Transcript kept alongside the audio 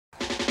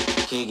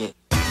kick it.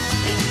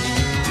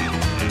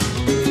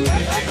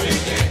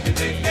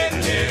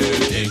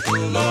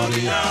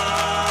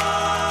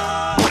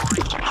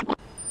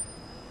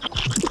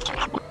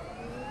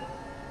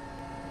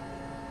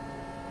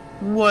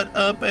 What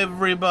up,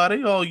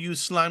 everybody? All you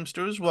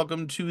slimesters,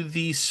 welcome to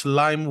the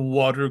Slime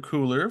Water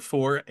Cooler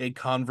for a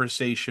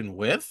conversation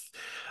with.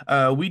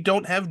 We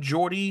don't have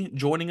Jordy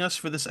joining us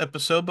for this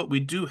episode, but we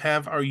do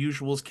have our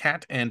usuals,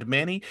 Kat and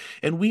Manny,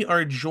 and we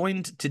are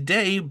joined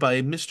today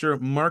by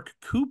Mr. Mark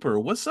Cooper.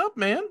 What's up,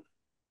 man?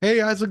 Hey,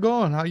 how's it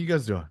going? How you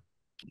guys doing?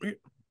 We're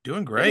doing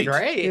Doing great.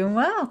 great. Doing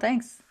well,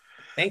 thanks.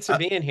 Thanks for Uh,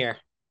 being here.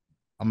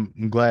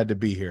 I'm glad to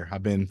be here.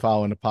 I've been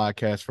following the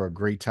podcast for a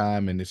great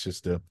time, and it's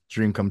just a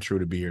dream come true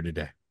to be here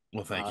today.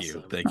 well, thank you,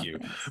 Awesome. thank Oh, you.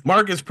 thanks.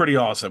 Mark is pretty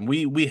awesome.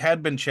 We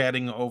had been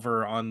chatting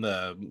over on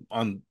the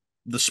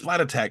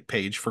Splat Attack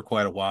page for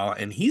quite a while,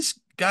 and he's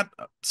got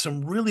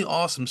some really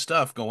awesome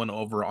stuff going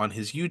over on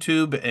his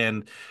YouTube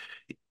and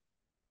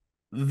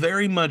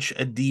very much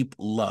a deep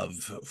love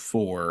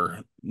for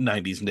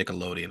 90s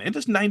Nickelodeon and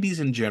just 90s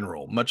in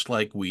general, much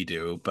like we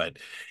do. But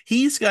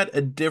he's got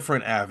a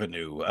different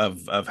avenue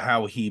of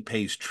how he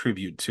pays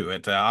tribute to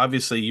it.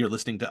 Obviously, you're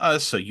listening to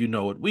us, so you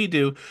know what we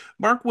do.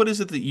 Mark, what is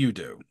it that you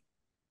do?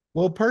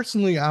 Well,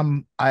 personally,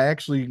 I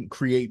actually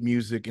create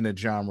music in a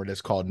genre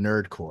that's called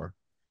nerdcore,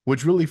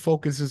 which really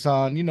focuses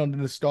on, the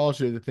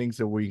nostalgia, the things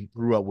that we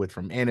grew up with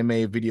from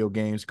anime, video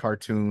games,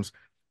 cartoons,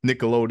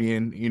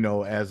 Nickelodeon,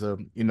 as a,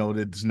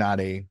 it's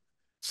not a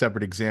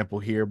separate example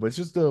here, but it's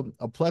just a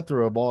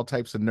plethora of all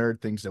types of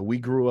nerd things that we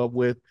grew up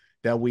with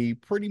that we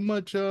pretty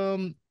much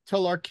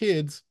tell our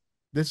kids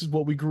this is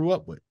what we grew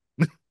up with.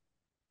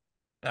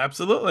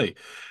 Absolutely.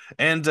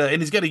 And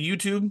he's got a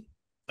YouTube.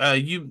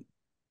 You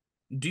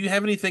do you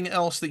have anything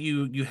else that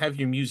you have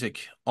your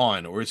music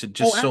on, or is it Oh,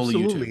 just solely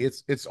absolutely.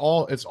 YouTube? It's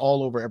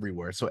all over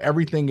everywhere. So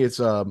everything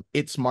is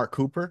it's Mark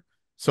Cooper.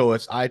 So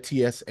it's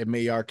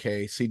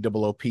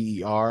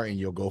ITSMARKCOOPER, and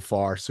you'll go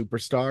far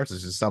superstars.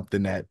 This is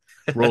something that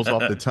rolls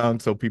off the tongue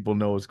so people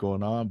know what's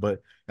going on.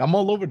 But I'm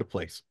all over the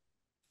place.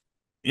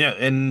 Yeah,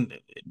 and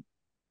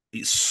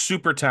he's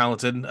super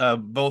talented.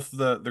 Both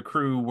the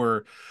crew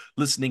were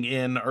listening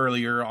in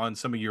earlier on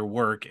some of your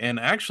work, and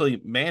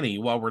actually, Manny,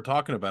 while we're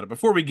talking about it,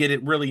 before we get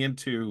it really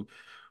into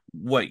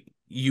what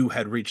you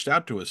had reached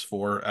out to us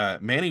for,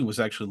 Manny was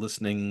actually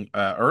listening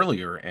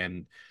earlier,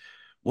 and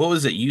what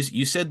was it?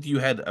 You said you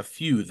had a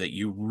few that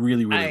you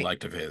really I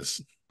liked of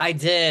his. I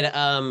did.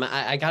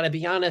 I gotta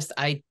be honest.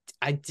 I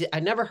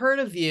never heard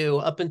of you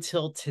up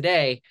until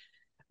today,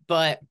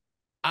 but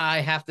I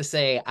have to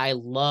say I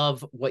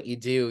love what you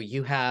do.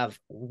 You have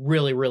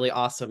really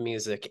awesome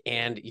music,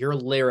 and your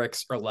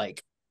lyrics are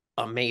like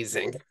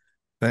amazing.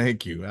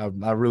 Thank you.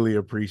 I really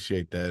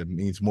appreciate that. It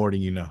means more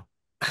than you know.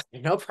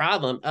 No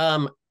problem.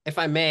 If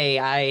I may,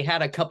 I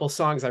had a couple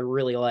songs I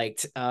really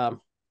liked.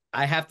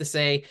 I have to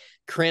say,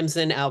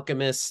 Crimson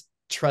Alchemist,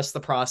 Trust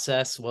the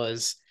Process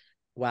was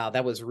wow,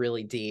 that was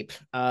really deep.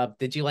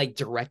 Did you like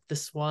direct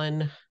this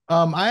one?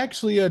 I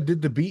actually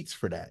did the beats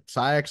for that. So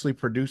I actually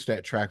produced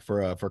that track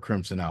for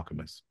Crimson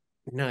Alchemist.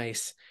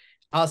 Nice.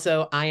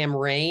 Also, I Am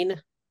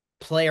Rain,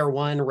 Player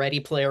One, Ready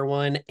Player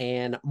One,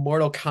 and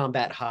Mortal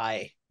Kombat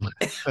High.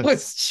 It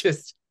was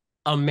just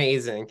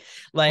amazing.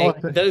 Oh,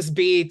 Like those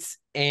beats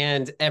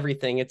and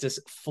everything, it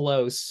just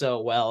flows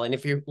so well. And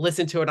if you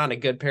listen to it on a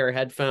good pair of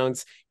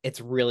headphones, it's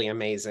really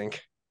amazing.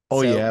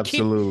 oh So yeah,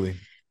 keep absolutely.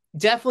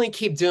 definitely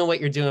keep doing what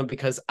you're doing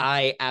because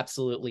I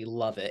absolutely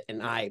love it.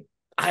 And I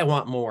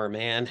want more,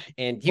 man.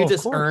 And you Oh, of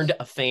just earned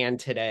course. a fan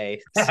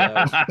today.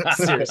 So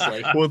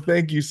seriously, Well,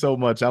 thank you so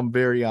much. I'm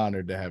very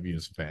honored to have you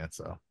as a fan.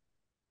 So,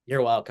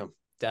 you're welcome.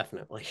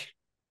 Definitely.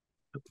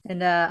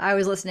 And I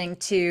was listening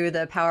to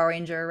the Power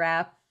Ranger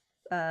rap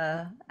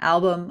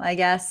album, I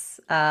guess.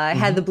 I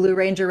had the Mhm. Blue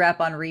Ranger rap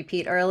on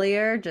repeat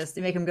earlier just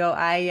to make him go,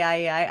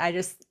 I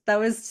just, that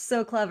was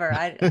so clever.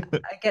 I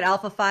get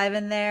Alpha 5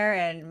 in there,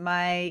 and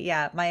my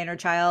inner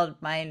child,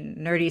 my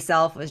nerdy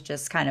self was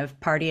just kind of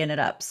partying it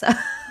up. So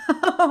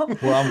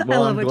Well, I'm I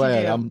well, love I'm what you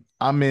glad. do.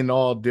 I'm in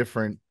all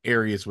different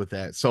areas with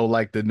that. So,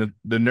 like the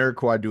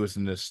nerdcore I do is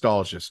the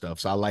nostalgia stuff.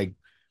 So I like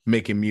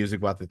making music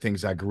about the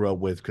things I grew up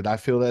with because I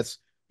feel that's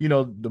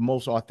the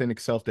most authentic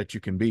self that you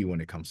can be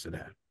when it comes to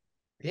that.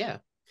 Yeah.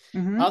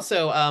 Hmm.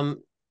 Also,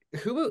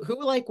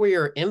 who like were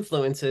your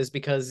influences?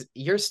 Because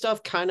your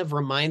stuff kind of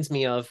reminds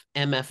me of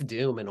MF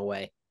Doom in a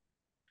way.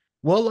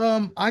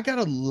 Well, I got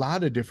a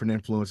lot of different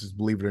influences,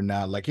 believe it or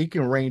not. Like it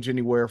can range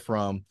anywhere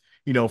from,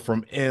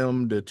 from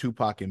M to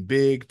Tupac and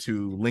Big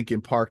to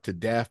Linkin Park to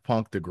Daft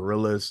Punk to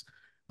Gorillaz,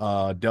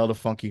 Delta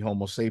Funky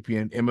Homo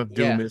Sapien. MF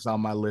Doom Yeah. is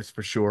on my list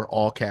for sure.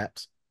 All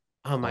caps,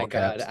 Oh my all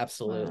God, caps. Wow.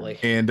 absolutely.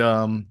 And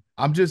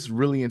I'm just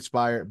really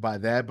inspired by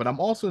that, but I'm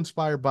also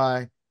inspired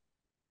by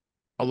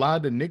a lot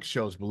of the Nick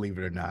shows, believe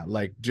it or not,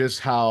 like just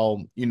how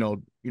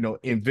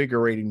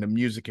invigorating the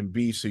music can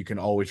be, so you can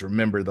always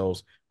remember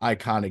those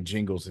iconic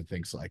jingles and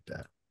things like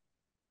that.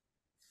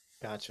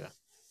 Gotcha.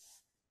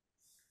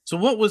 So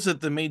what was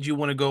it that made you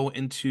want to go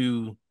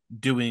into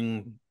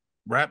doing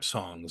rap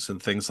songs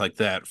and things like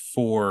that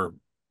for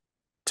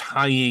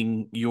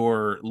tying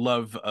your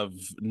love of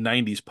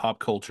 90s pop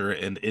culture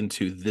and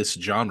into this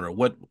genre?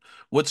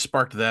 What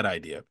sparked that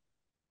idea?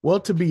 Well,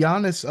 to be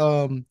honest,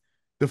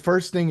 the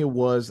first thing it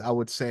was, I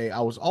would say, I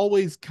was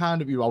always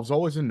kind of, I was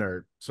always a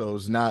nerd, so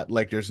it's not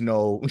like there's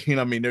no, what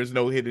I mean, there's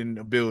no hidden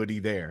ability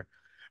there.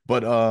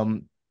 But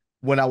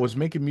when I was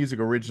making music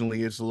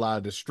originally, it's a lot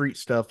of the street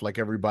stuff, like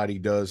everybody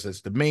does.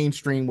 That's the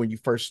mainstream. When you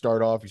first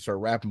start off, you start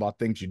rapping about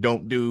things you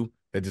don't do.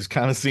 That just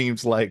kind of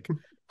seems like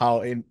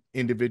how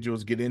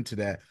individuals get into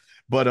that.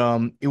 But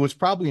it was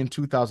probably in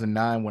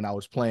 2009 when I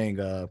was playing.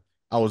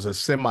 I was a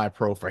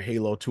semi-pro for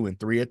Halo 2 and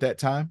 3 at that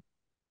time,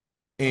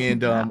 Oh,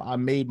 and wow. I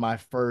made my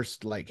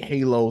first like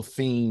Halo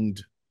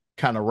themed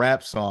kind of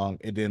rap song.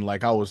 And then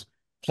like I was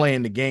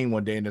playing the game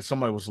one day, and then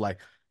somebody was like,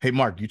 "Hey,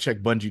 Mark, you check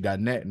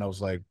Bungie.net?" And I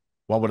was like,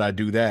 "Why would I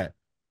do that?"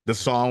 The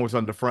song was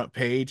on the front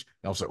page,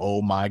 and I was like,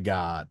 "Oh my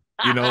god,"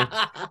 you know,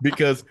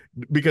 because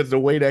the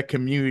way that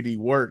community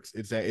works,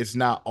 it's that it's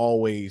not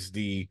always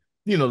the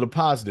the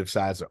positive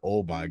sides of,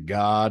 oh my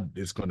god,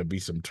 it's going to be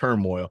some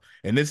turmoil.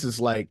 And this is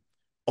like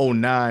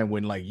 '09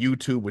 when like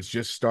YouTube was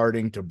just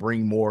starting to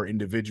bring more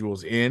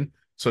individuals in,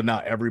 so now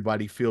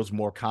everybody feels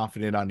more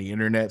confident on the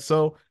internet.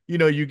 So,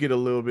 you get a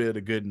little bit of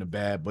the good and the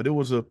bad, but it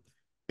was a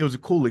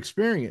cool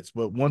experience.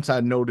 But once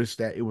I noticed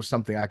that it was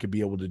something I could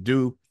be able to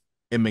do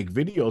and make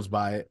videos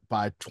by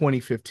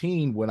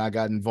 2015, when I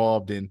got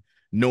involved in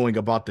knowing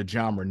about the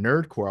genre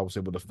nerdcore, I was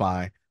able to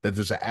find that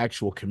there's an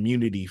actual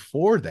community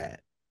for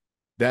that.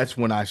 That's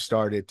when I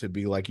started to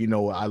be like,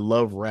 I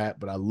love rap,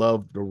 but I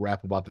love to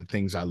rap about the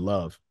things I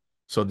love.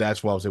 So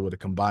that's why I was able to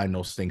combine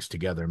those things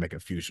together and make a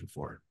fusion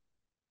for it.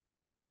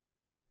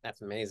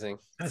 That's amazing.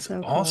 That's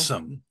So cool.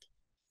 awesome.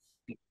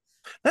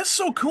 That's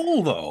so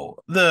cool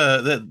though.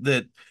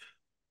 That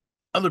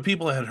other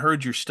people had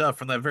heard your stuff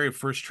from that very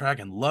first track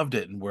and loved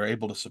it and were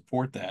able to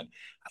support that.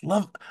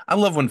 I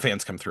love when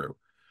fans come through.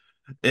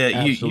 You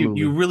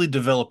Absolutely. really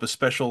develop a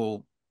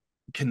special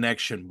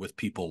connection with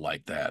people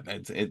like that.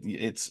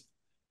 It's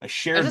a I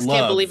shared just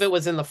can't believe love. it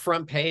was in the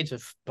front page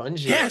of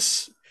Bungie.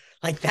 Yes.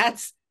 Like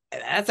that's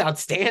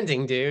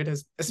outstanding, dude. Yeah,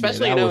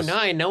 Especially that in was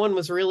 '09, no one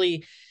was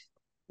really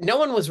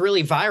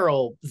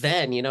viral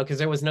then, because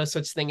there was no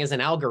such thing as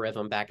an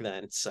algorithm back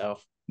then. So,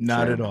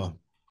 not at True. all.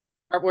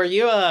 were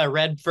you a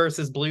red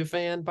versus blue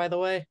fan, by the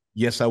way?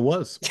 Yes, I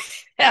was.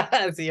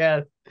 Yes,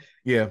 yes.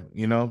 Yeah,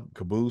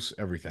 caboose,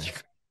 everything.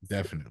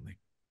 Definitely.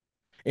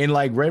 And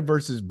like red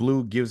versus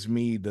blue gives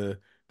me the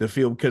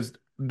feel, because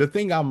the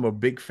thing I'm a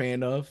big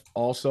fan of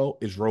also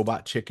is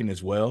Robot Chicken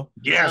as well.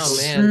 Oh Yes.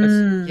 man, that's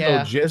Mm. So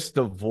yeah. just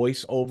the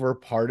voiceover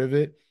part of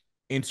it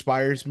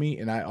inspires me,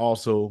 and I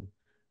also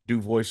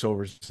do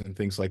voiceovers and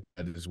things like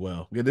that as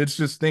well. It's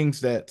just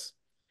things that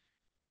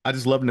I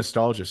just love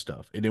nostalgia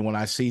stuff. And then when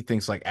I see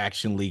things like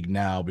Action League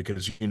Now,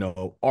 because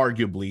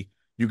arguably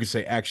you could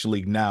say Action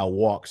League Now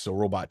walks so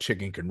Robot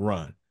Chicken can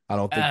run. I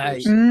don't think Uh,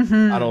 there's I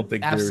Hmm. don't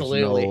think there's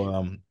Absolutely.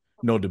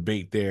 no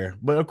debate there.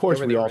 But of They course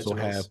were we the also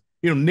have, originals.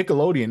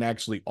 Nickelodeon,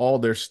 actually all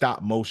their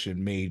stop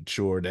motion made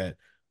sure that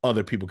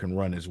other people can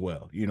run as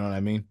well. You know what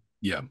I mean?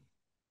 Yeah. For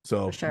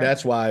So sure.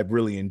 that's why I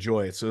really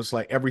enjoy it. So it's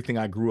like everything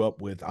I grew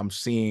up with, I'm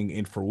seeing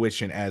in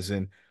fruition, as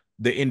in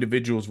the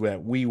individuals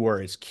that we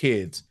were as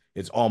kids.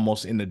 It's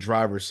almost in the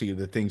driver's seat of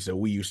the things that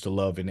we used to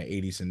love in the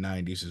 80s and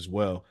 90s as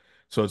well.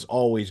 So it's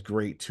always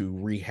great to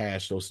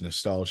rehash those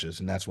nostalgias.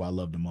 And that's what I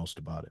love the most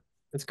about it.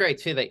 It's great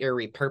too that you're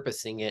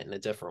repurposing it in a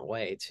different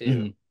way too.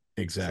 Mhm.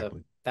 So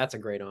Exactly. that's a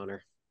great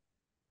honor.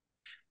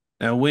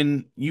 Now,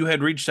 when you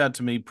had reached out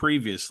to me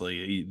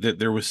previously, that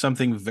there was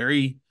something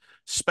very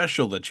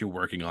special that you're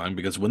working on,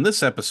 because when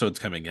this episode's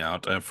coming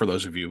out, for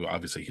those of you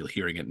obviously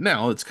hearing it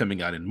now, it's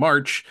coming out in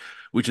March,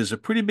 which is a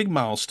pretty big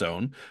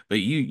milestone. But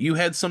you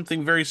had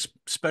something very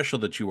special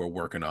that you were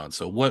working on.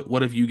 So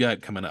what have you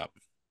got coming up?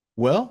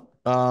 Well,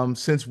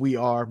 since we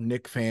are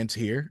Nick fans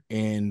here,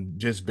 and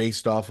just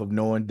based off of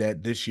knowing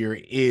that this year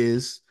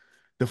is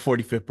the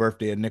 45th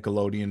birthday of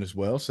Nickelodeon as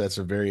well, so that's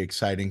a very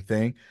exciting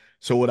thing.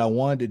 So what I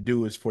wanted to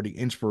do is, for the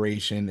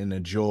inspiration and the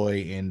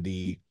joy and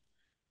the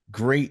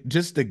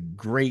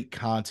great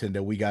content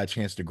that we got a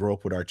chance to grow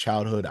up with our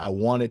childhood, I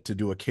wanted to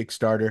do a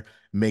Kickstarter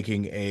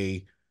making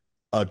a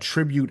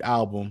tribute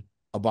album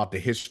about the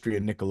history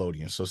of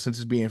Nickelodeon. So since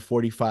it's being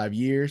 45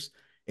 years,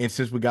 and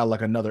since we got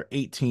like another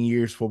 18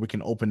 years before we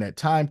can open that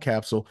time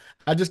capsule,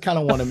 I just kind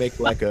of want to make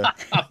like a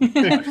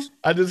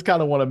I just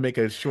kind of want to make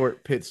a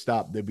short pit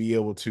stop to be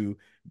able to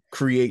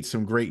create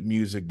some great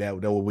music that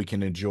we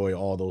can enjoy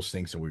all those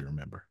things that we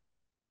remember.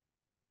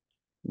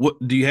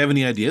 What do you have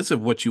any ideas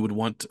of what you would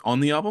want on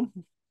the album?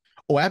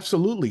 Oh,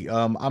 absolutely.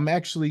 I'm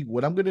actually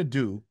what I'm gonna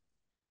do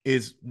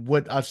is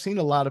what I've seen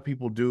a lot of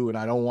people do, and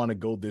I don't want to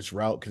go this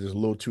route because it's a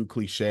little too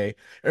cliche.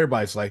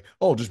 Everybody's like,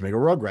 "Oh, just make a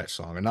Rugrats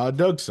song, and now a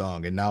Doug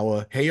song, and now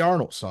a Hey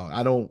Arnold song."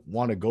 I don't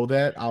want to go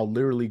that. I'll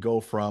literally go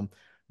from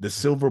the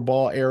Silver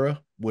Ball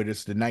era, where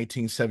it's the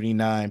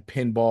 1979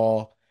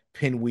 pinball,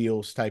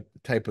 pinwheels type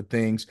of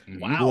things, Hmm.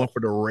 going Wow.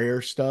 for the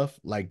rare stuff,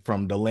 like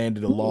from the Land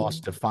of the Ooh.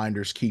 Lost to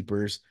Finders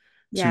Keepers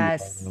to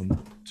Yes.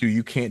 to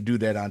you can't do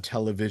that on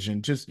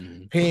television. Just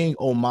Mhm. paying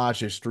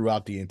homages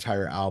throughout the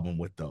entire album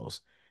with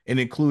those, and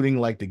including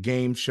like the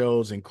game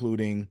shows,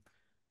 including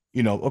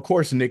of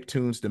course,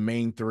 Nicktoons, the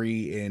main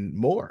three, and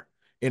more.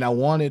 And I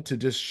wanted to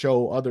just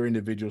show other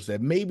individuals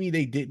that maybe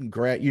they didn't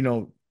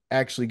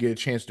actually get a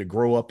chance to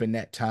grow up in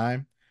that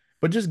time,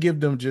 but just give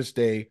them just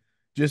a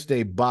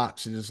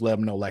box and just let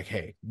them know, like,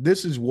 hey,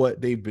 this is what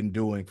they've been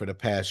doing for the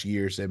past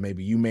years that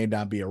maybe you may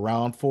not be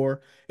around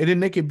for. And then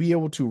they could be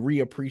able to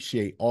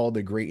reappreciate all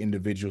the great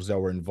individuals that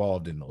were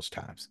involved in those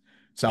times.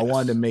 So I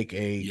wanted to Yes. make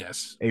a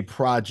Yes. a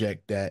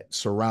project that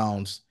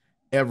surrounds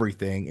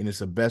everything, and it's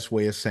the best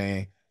way of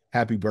saying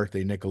happy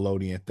birthday,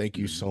 Nickelodeon. Thank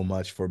you Mhm. so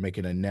much for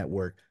making a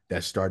network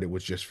that started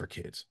with just for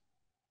kids.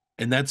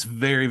 And that's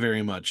very,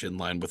 very much in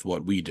line with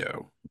what we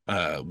do,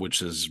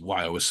 which is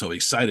why I was so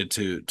excited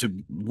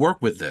to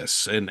work with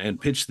this and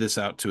pitch this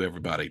out to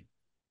everybody.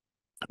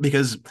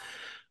 Because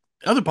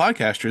other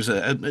podcasters,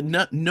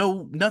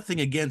 nothing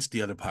against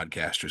the other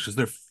podcasters because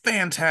they're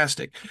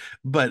fantastic,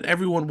 but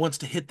everyone wants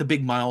to hit the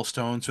big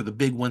milestones or the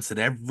big ones that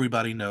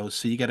everybody knows.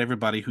 So you got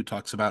everybody who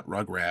talks about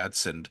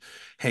Rugrats and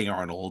Hey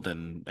Arnold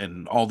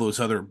and all those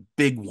other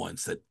big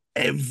ones that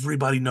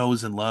everybody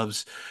knows and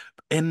loves.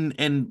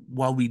 And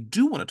while we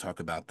do want to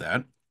talk about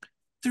that,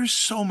 there's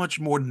so much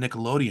more to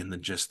Nickelodeon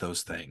than just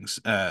those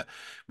things.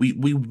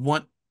 We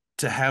want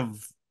to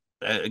have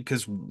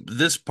because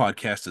this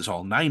podcast is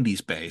all 90s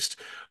based,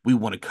 we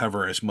want to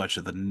cover as much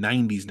of the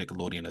 90s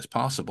Nickelodeon as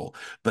possible.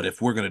 But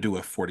if we're going to do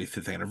a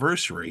 45th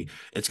anniversary,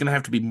 it's going to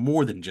have to be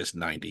more than just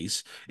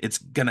 90s. It's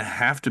going to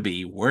have to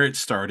be where it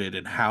started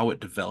and how it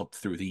developed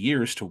through the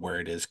years to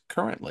where it is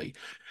currently.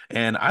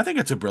 And I think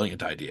it's a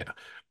brilliant idea,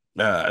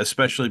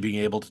 especially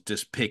being able to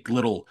just pick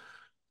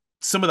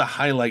some of the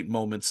highlight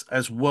moments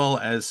as well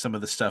as some of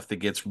the stuff that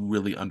gets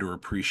really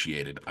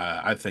underappreciated.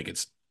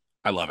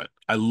 I love it.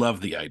 I love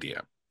the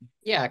idea.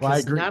 Yeah, Well, I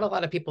because agree. not a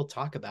lot of people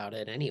talk about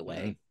it Mhm.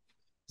 anyway.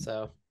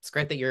 So it's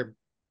great that you're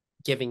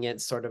giving it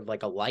sort of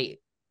like a light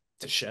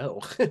to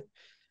show.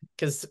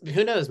 Because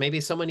who knows, maybe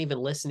someone even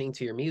listening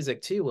to your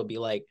music too will be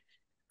like,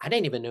 I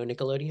didn't even know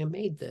Nickelodeon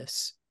made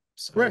this.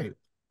 So Right.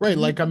 Right.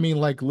 Like, I mean,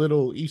 like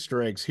little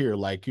Easter eggs here.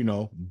 Like,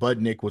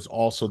 Budnick was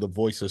also the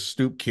voice of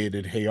Stoop Kid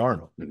in Hey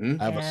Arnold. Mhm.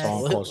 I have a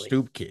song Yes. called absolutely.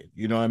 Stoop Kid.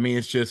 You know what I mean?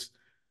 It's just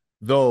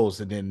those,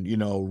 and then,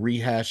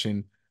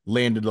 rehashing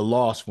Land of the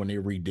Lost when they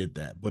redid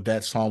that. But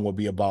that song will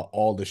be about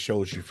all the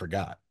shows you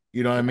forgot.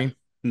 You know what I Yeah.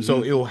 mean?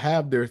 So Mhm. it'll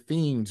have their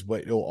themes,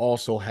 but it'll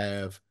also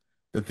have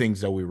the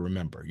things that we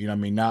remember. You know what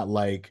I mean? Not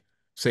like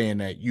saying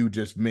that you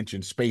just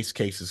mentioned Space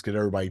Cases because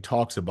everybody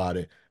talks about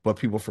it, but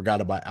people forgot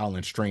about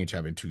Alan Strange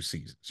having two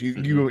seasons. You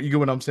Mhm. you, you get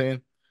what I'm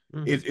saying?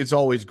 Mhm. It's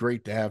always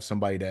great to have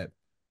somebody that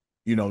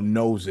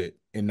knows it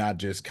and not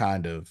just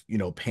kind of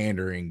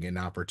pandering an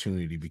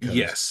opportunity because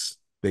Yes.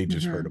 they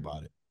just heard Hmm.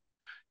 about it.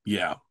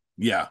 Yeah.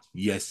 Yeah.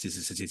 Yes. Yes.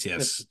 Yes. Yes. Yes. The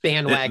Yes.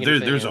 bandwagon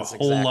There's a fans,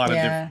 exactly.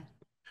 Yeah.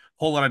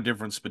 whole lot of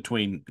difference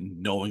between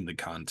knowing the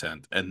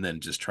content and then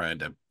just trying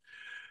to.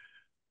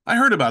 I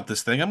heard about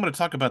this thing. I'm going to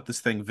talk about this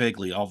thing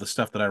vaguely, all the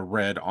stuff that I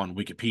read on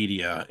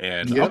Wikipedia,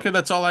 and Yep. okay,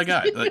 that's all I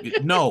got.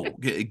 Like, no,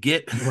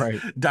 Right.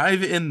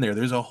 dive in there.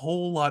 There's a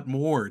whole lot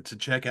more to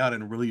check out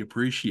and really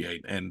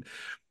appreciate, and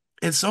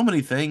it's so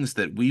many things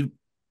that we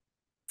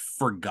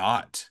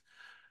forgot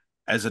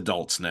as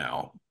adults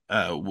now.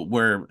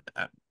 Where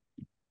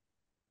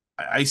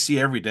I see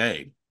every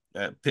day,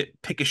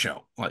 pick a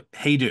show like,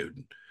 hey,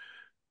 dude.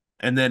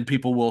 And then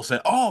people will say,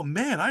 "Oh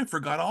man, I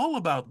forgot all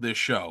about this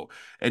show."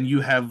 And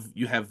you have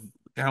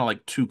kind of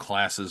like two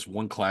classes.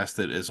 One class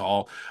that is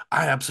all,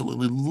 "I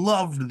absolutely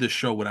loved this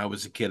show when I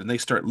was a kid," and they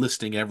start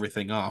listing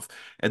everything off.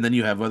 And then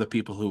you have other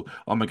people who,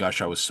 "Oh my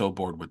gosh, I was so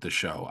bored with the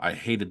show. I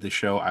hated the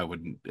show. I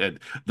wouldn't.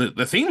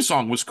 The theme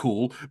song was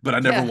cool, but I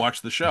never Yeah.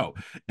 watched the show."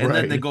 And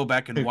then they Right. go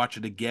back and watch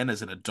it again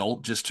as an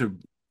adult just to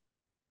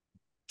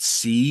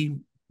see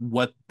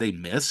what they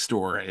missed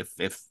or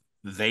if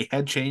they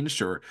had changed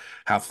or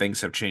how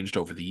things have changed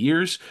over the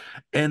years.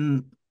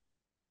 And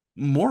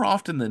more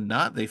often than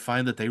not, they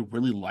find that they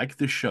really like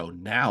the show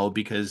now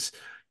because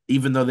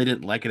even though they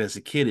didn't like it as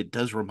a kid, it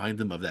does remind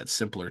them of that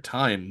simpler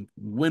time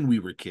when we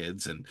were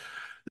kids and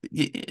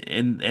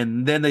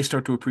then they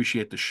start to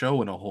appreciate the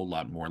show in a whole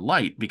lot more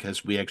light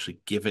because we actually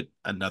give it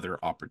another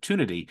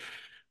opportunity,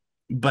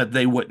 but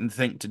they wouldn't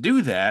think to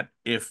do that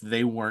if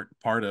they weren't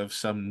part of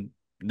some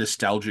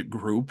nostalgic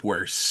group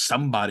where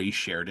somebody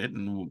shared it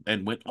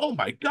and went, "Oh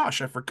my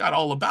gosh, I forgot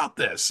all about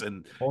this,"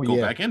 and Oh go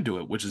yeah. back into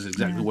it, which is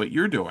exactly Yeah. what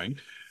you're doing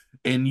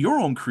in your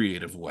own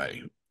creative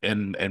way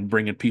and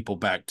bringing people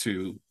back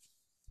to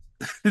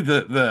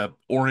the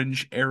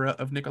orange era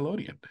of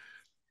Nickelodeon.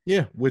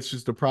 Yeah, which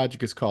is the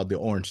project is called the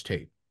Orange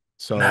Tape.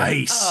 So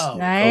Nice. Oh, so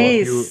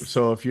if cool. you Nice.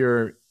 so if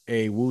you're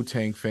a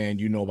Wu-Tang fan,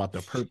 you know about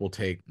the purple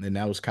tape, and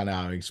that was kind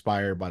of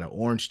inspired by the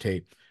orange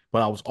tape.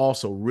 But I was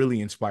also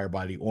really inspired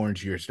by the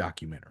Orange Years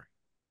documentary.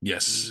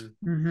 Yes.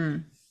 Mm. Hmm.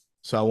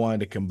 So I wanted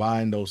to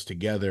combine those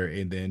together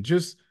and then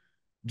just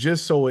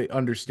just so it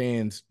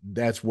understands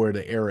that's where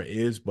the era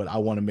is, but I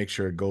want to make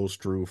sure it goes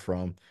through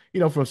from,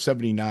 from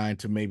 79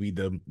 to maybe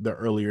the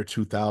earlier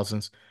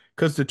 2000s.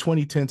 Because the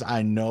 2010s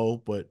I know,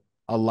 but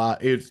a lot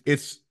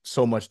it's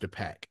so much to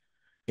pack.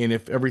 And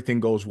if everything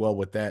goes well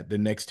with that, the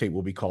next tape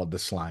will be called the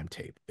slime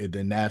tape. And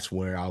then that's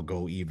where I'll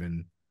go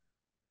even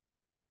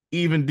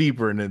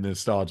deeper into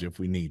nostalgia if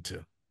we need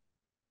to.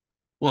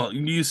 Well,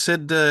 you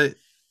said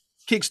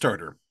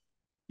Kickstarter.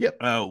 Yep.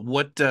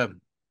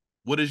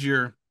 What is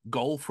your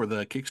goal for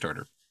the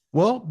Kickstarter?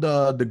 Well,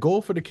 the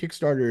goal for the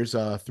Kickstarter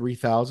is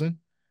 3,000,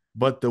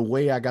 but the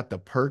way I got the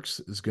perks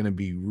is going to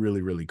be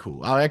really really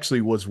cool. I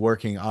actually was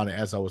working on it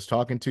as I was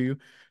talking to you.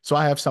 So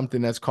I have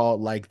something that's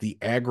called like the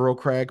Aggro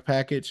Crag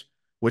package,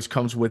 which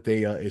comes with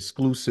a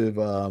exclusive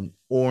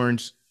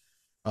orange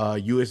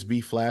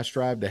USB flash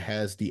drive that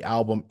has the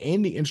album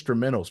and the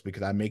instrumentals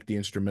because I make the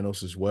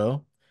instrumentals as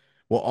well.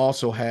 We'll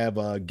also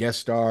have guest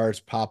stars,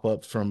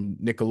 pop-ups from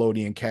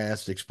Nickelodeon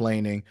cast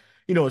explaining,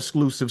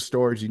 exclusive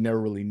stories you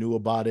never really knew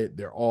about it.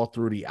 They're all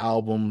through the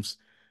albums.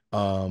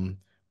 Um,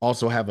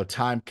 Also have a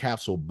time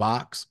capsule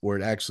box where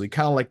it actually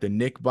kind of like the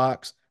Nick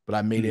box, but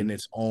I made it in Mhm.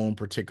 its own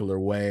particular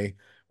way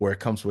where it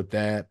comes with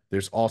that.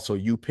 There's also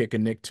you pick a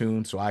Nick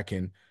tune so I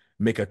can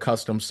make a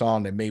custom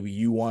song that maybe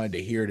you wanted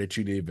to hear that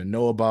you didn't even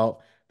know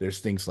about. There's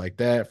things like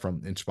that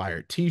from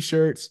inspired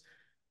t-shirts,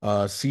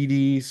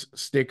 CDs,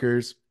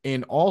 stickers,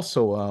 and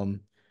also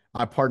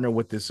I partner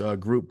with this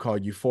group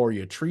called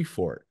Euphoria Tree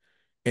Fort,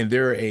 and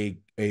they're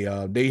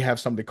they have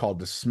something called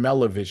the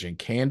Smell-O-Vision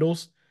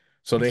candles.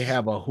 So they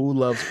have a Who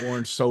Loves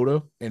Orange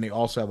Soda, and they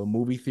also have a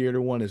movie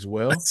theater one as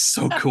well. That's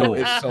so So cool.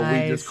 it's so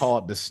we just Nice. call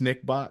it the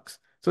Snick Box.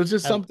 So it's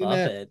just I something love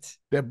that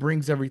it.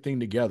 brings everything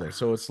together.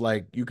 So it's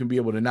like you can be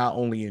able to not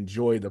only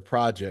enjoy the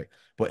project,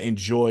 but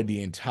enjoy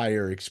the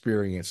entire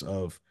experience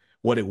of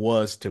what it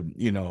was to,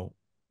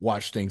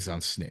 watch things on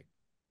Snick.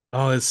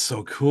 Oh, it's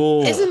so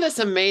cool. Isn't this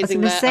I was amazing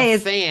gonna that a say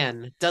it's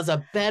fan does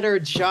a better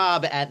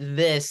job at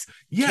this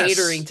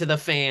catering Yes. to the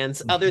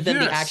fans other than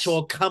the Yes.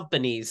 actual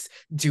companies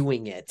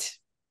doing it?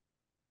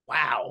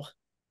 Wow.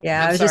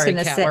 yeah, I'm I was just sorry,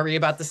 gonna Kat, what say were you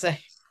about to say?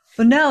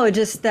 well, no,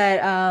 just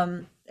that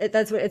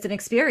that's what it's an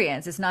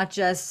experience. It's not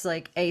just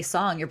like a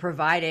song. You're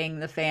providing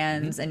the Mhm.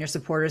 fans and your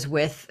supporters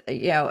with,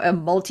 a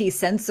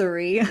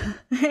multi-sensory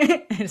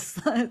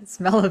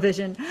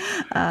smell-o-vision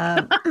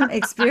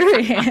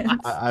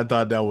experience. I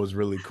thought that was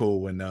really cool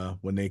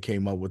when they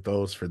came up with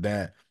those for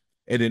that.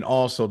 And then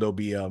also there'll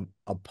be a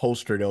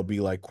poster there'll be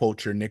like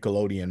quote your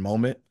Nickelodeon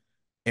moment.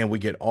 And we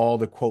get all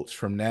the quotes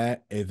from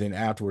that. And then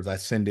afterwards I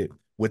send it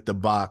with the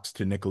box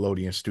to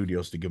Nickelodeon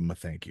Studios to give them a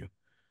thank you.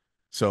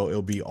 So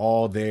it'll be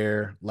all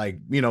there, like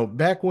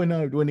back when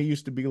it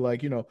used to be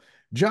like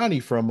Johnny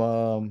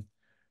from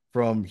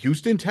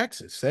Houston,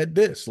 Texas said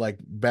this, like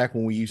back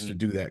when we used to Mhm.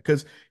 do that.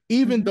 Because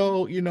even Mhm.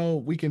 though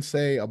we can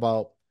say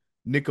about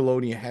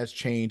Nickelodeon has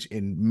changed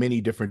in many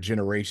different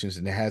generations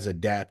and it has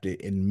adapted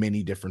in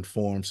many different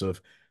forms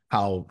of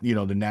how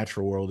the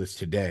natural world is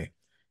today.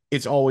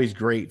 It's always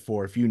great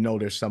for if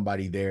there's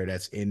somebody there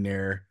that's in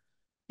their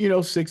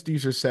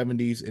 60s or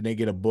 70s and they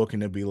get a book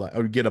and they'll be like,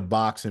 or get a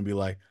box and be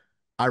like,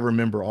 I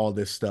remember all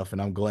this stuff,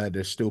 and I'm glad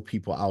there's still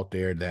people out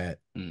there that,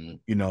 Mhm.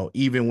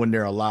 even when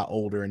they're a lot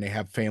older and they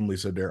have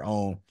families of their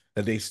own,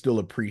 that they still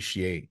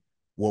appreciate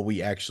what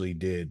we actually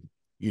did,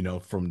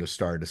 from the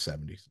start of the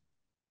 70s.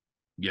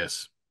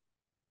 Yes.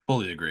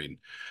 Fully agreed.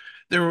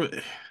 There were,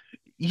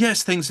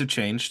 yes, things have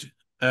changed.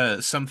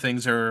 Some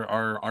things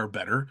are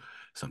better,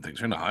 some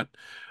things are not.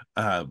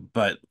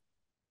 But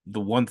the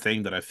one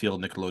thing that I feel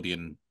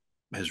Nickelodeon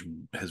has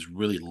has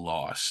really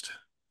lost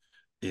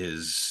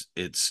is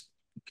its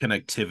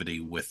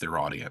connectivity with their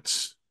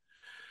audience.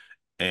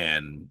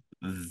 And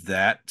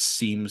that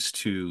seems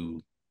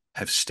to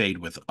have stayed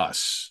with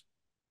us,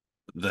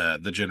 the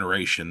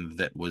generation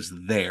that was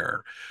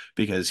there,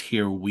 because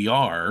here we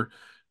are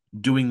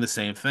doing the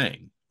same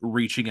thing,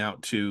 reaching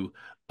out to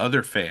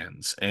other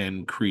fans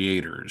and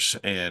creators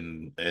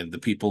and the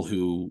people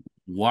who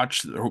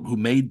watch or who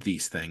made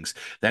these things.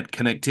 That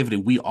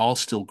connectivity, we all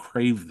still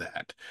crave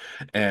that.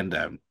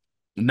 And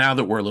now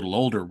that we're a little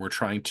older, we're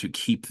trying to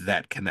keep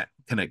that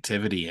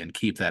connectivity and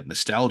keep that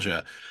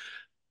nostalgia,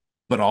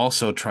 but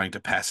also trying to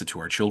pass it to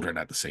our children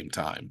at the same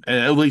time.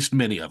 At least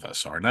many of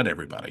us are, not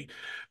everybody,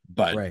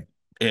 but Right.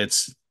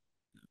 it's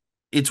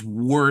it's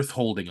worth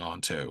holding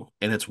on to,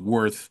 and it's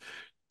worth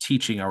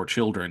teaching our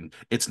children.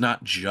 It's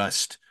not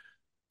just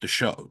the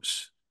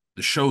shows.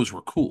 The shows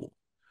were cool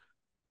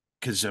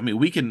because I mean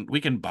we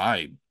can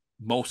buy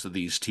most of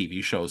these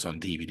TV shows on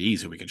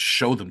DVDs and we can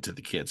show them to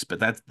the kids, but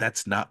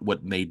that's not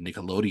what made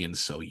Nickelodeon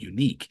so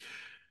unique.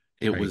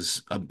 It Right.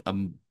 was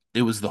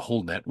it was the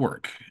whole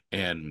network,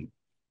 and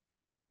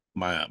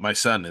my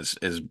son is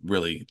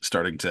really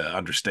starting to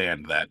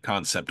understand that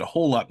concept a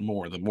whole lot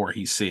more the more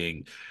he's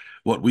seeing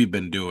what we've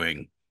been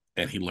doing,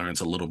 and he learns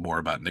a little more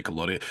about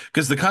Nickelodeon,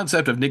 because the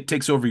concept of Nick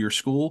takes over your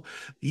school,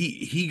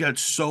 he got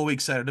so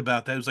excited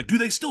about that. He was like, do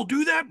they still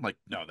do that? I'm like,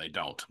 no, they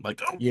don't. I'm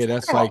like, Yeah,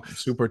 that's oh, like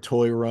Super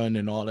Toy Run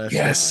and all that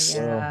stuff Oh as yes.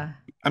 well. yeah.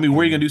 I mean,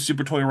 where are you gonna And do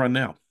Super Toy Run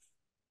now?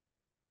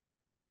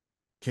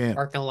 Can't.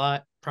 Parking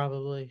lot,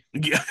 probably.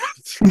 Yeah.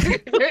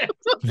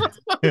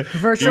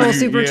 Virtual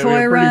super toy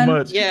pretty run.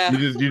 much. Yeah.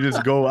 You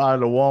just go out of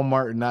the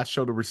Walmart and not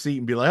show the receipt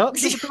and be like, "Oh,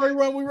 super toy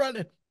run, we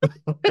running."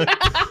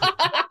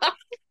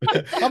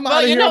 I'm out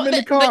But of you here. know, I'm in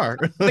the car.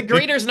 the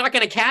greeter's not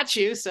going to catch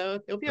you, so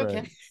you'll be Right.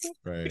 okay.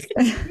 Right.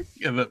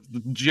 Yeah, the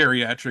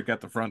geriatric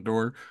at the front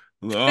door.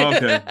 Oh,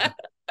 okay.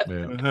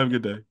 Yeah. Have a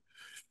good day.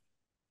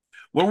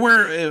 Well,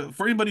 where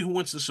for anybody who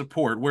wants to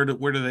support, where do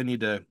they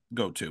need to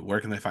go to? Where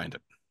can they find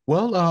it?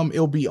 Well,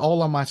 it'll be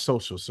all on my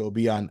social. So it'll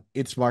be on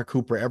It's Mark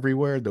Cooper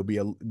everywhere. There'll be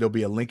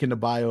a link in the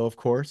bio, of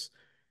course.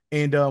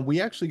 And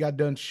we actually got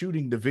done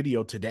shooting the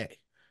video today.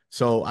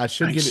 So I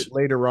should get Nice. it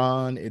later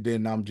on. And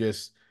then I'm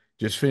just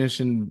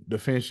finishing the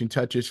finishing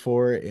touches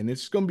for it. And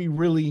it's gonna be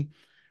really,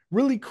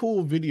 really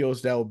cool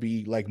videos that will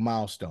be like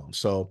milestones.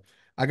 So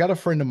I got a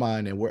friend of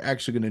mine, and we're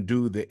actually gonna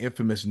do the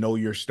infamous Know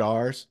Your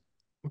Stars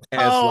as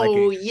like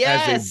Oh, a as a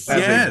yes. as a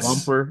Yes.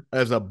 bumper,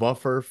 as a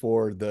buffer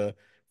for the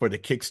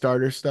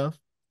Kickstarter stuff.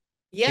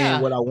 And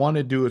Yeah. what I want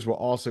to do is we're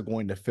also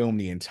going to film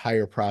the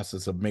entire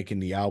process of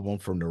making the album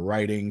from the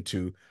writing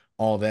to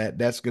all that.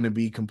 That's going to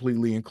be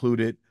completely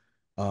included.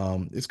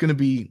 It's going to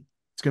be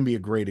a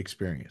great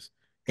experience.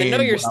 The Know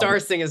And Your what I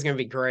Stars thing is going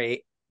to be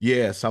great.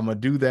 yes, I'm gonna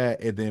do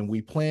that, and then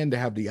we plan to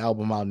have the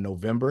album out in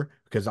November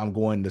because I'm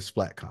going to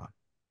SplatCon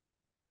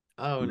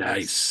Oh,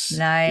 nice.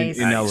 Nice.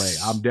 in Nice.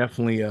 LA. I'm Nice.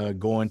 definitely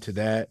going to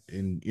that,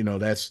 and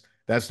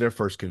that's their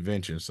first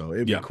convention, so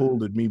it'd be Yeah. cool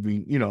to me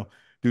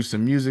do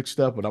some music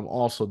stuff, but I'm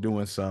also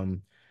doing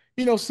some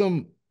you know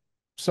some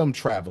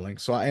traveling.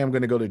 So I am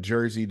going to go to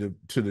Jersey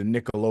to the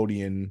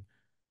Nickelodeon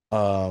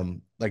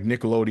like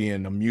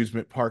Nickelodeon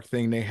amusement park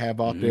thing they have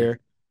out Hmm. there Yeah.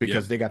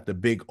 because they got the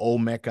big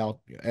Olmec out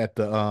at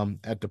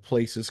the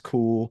place is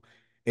cool.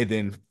 And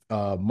then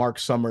Mark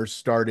Summers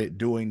started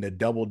doing the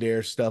Double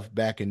Dare stuff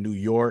back in New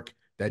York.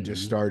 That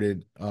just Hmm.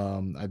 started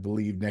I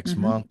believe next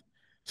Hmm. month.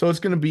 So it's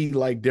gonna be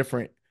like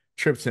different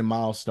trips and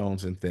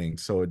milestones and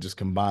things. So it just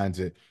combines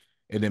it.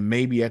 And then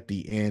maybe at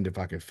the end, if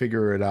I can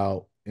figure it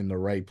out in the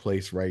right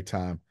place, right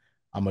time,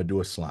 I'm gonna do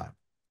a slime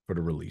for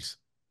the release.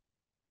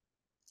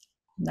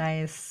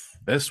 Nice.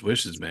 Best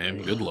wishes,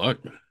 man. Good luck.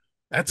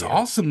 That's Yeah,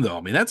 awesome, though.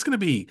 I mean, that's gonna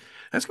be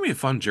a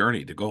fun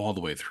journey to go all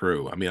the way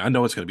through. I mean, I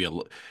know it's gonna be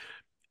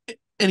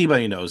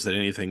anybody knows that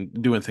anything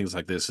doing things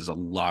like this is a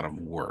lot of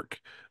work,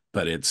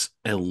 but it's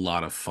a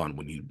lot of fun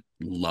when you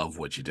love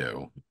what you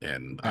do.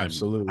 And I'm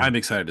absolutely.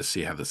 excited to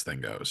see how this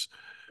thing goes.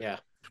 Yeah.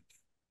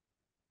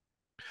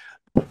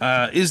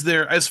 Is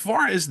there, as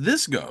far as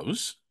this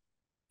goes,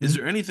 is Mhm.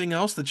 there anything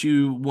else that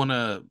you want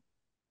to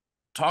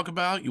talk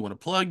about? You want to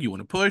plug? You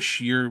want to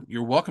push? You're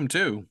welcome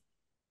to.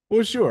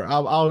 Well, sure.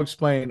 I'll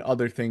explain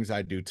other things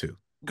I do too.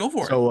 Go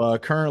for it. So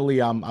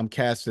currently I'm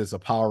cast as a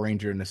Power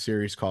Ranger in a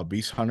series called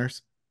Beast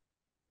Hunters.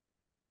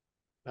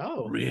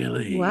 Oh.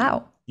 Really?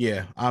 Wow.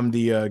 Yeah, I'm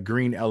the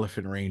Green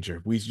Elephant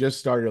Ranger. We just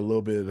started a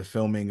little bit of the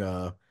filming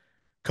a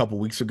couple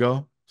weeks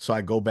ago. So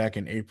I go back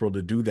in April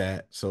to do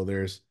that. So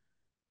there's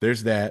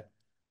that.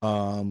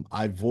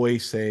 I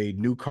voice a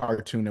new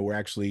cartoon that we're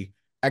actually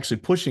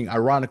pushing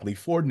ironically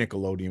for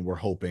Nickelodeon, we're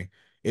hoping.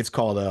 It's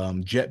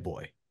called Jet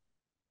Boy.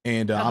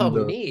 And Oh,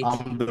 neat.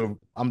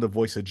 I'm the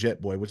voice of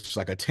Jet Boy, which is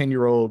like a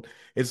 10-year-old.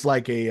 It's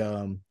like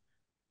a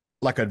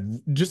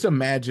just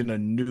imagine a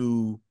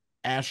new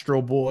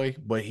Astro Boy,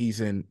 but he's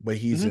Hmm.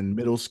 in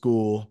middle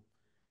school,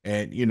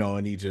 and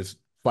and he just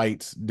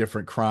fights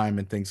different crime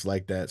and things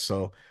like that.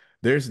 So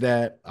there's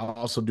that. I'll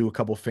also do a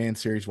couple fan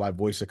series where I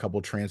voice a couple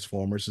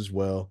Transformers as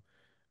well.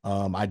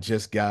 I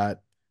just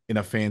got in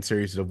a fan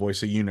series the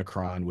voice of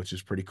Unicron, which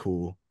is pretty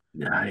cool.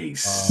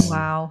 Nice. Um,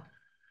 Wow.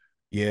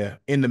 yeah,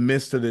 in the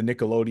midst of the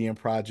Nickelodeon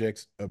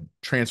projects,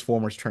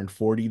 Transformers turned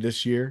 40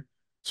 this year.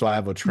 So I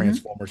have a Hmm.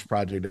 Transformers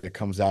project that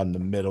comes out in the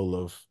middle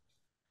of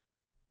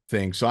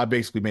things. So I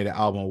basically made an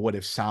album. What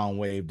if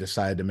Soundwave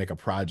decided to make a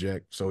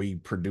project? So he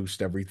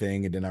produced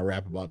everything, and then I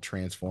rap about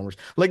Transformers.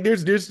 Like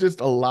there's just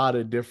a lot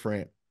of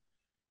different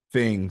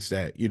things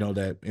that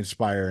that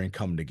inspire and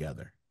come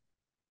together.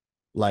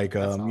 Like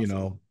That's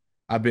awesome.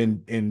 I've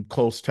been in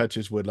close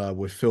touches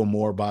with Phil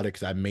Moore about it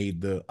because I made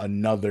the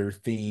another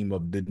theme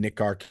of the Nick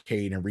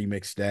Arcade and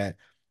remixed that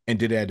and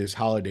did it at his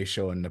holiday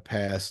show in the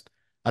past.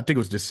 I think it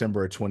was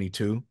December of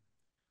 22.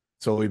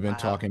 So we've been Wow.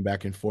 talking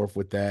back and forth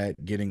with that,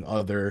 getting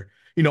other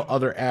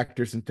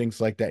actors and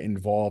things like that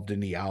involved in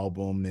the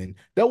album. And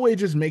that way it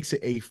just makes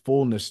it a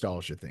full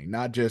nostalgia thing,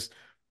 not just,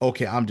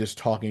 okay, I'm just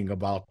talking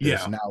about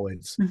this. Yeah.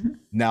 Hmm.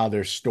 Now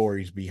there's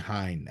stories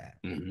behind that.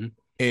 Hmm.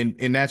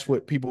 And that's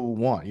what people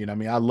want. I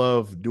mean, I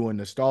love doing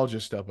nostalgia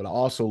stuff, but I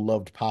also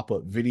loved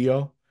pop-up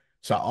video.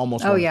 So I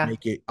almost Oh want to yeah.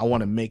 make it, I want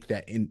to make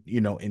that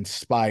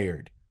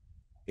inspired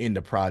in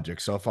the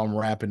project. So if I'm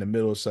rapping in the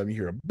middle of something,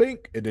 you hear a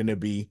bink, and then it'd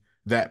be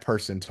that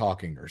person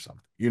talking or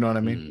something. You know what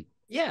I mean? Hmm.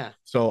 Yeah.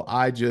 So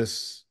I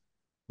just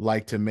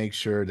like to make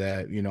sure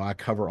that, I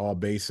cover all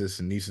bases,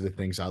 and these are the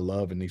things I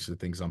love and these are the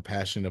things I'm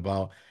passionate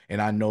about.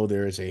 And I know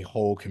there is a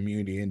whole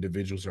community of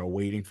individuals that are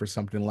waiting for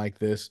something like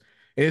this.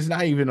 And it's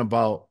not even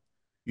about,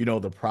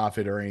 the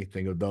profit or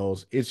anything of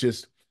those. It's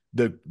just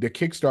the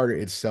Kickstarter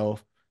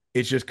itself.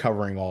 it's just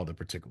covering all the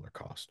particular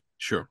cost.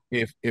 Sure.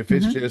 If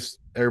it's Mhm. just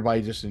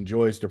everybody just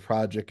enjoys the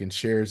project and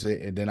shares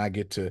it, and then I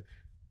get to,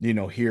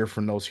 hear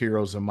from those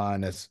heroes of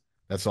mine, that's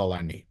all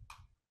I need.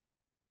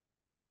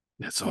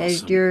 That's Yeah,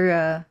 awesome.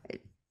 you're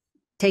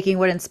taking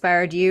what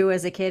inspired you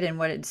as a kid and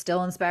what it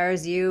still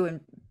inspires you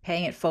and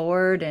paying it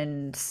forward,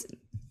 and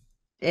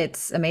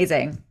it's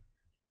amazing.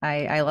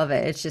 I love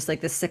it. It's just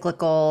like this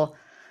cyclical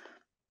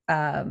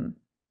um,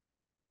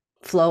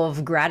 flow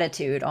of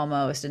gratitude,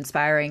 almost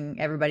inspiring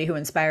everybody who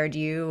inspired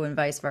you and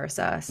vice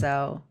versa.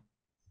 So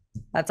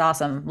that's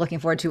awesome. Looking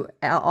forward to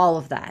all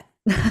of that.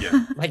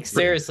 Yeah. Like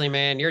seriously,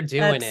 man, you're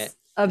doing it.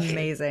 That's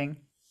amazing.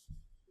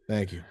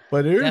 Thank you.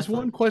 But there is Definitely.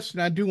 one question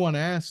I do want to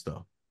ask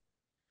though.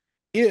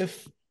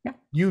 If Yeah.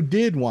 you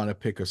did want to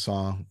pick a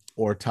song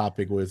or a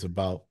topic what it's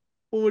about,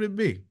 what would it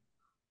be?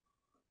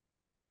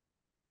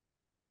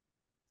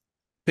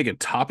 Pick a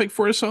topic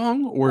for a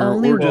song,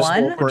 Only Or or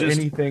for one? just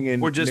anything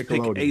or in just pick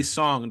a Nickelodeon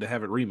song to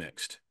have it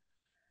remixed.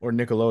 or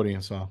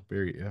Nickelodeon song,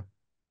 period. Yeah.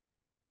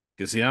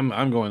 Because see, I'm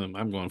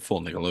going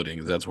full Nickelodeon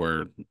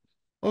because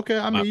Okay,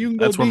 I mean you can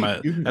go that's where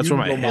deep. You that's where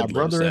can my go My head lives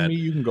Brother and at. Me.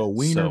 You can go So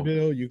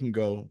Wienerville. You can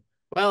go.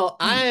 Well,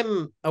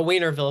 I'm a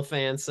Wienerville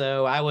fan,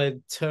 so I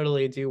would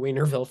totally do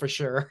Wienerville for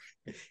sure.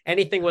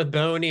 Anything with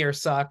Boney or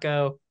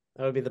Sacco,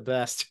 that would be the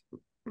best.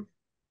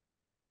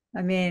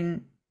 I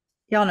mean,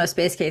 y'all know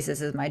Space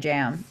Cases is my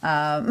jam.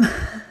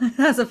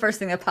 That's the first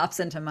thing that pops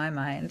into my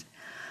mind.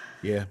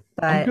 Yeah,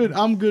 I'm But good.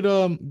 I'm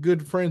good.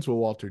 Good friends with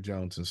Walter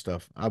Jones and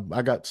stuff.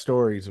 I got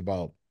stories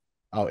about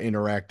out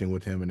interacting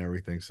with him and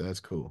everything, so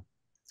that's cool.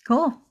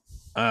 cool.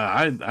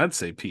 I'd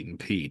say Pete and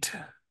Pete,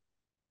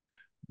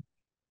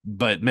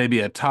 but maybe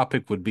a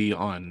topic would be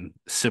on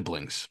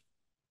siblings,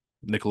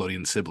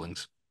 Nickelodeon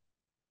siblings.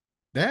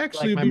 That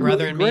actually Like would My be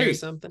Brother really and Me or great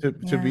something. to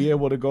Yeah. be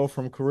able to go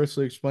from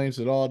Carissa Explains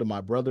It All to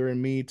My Brother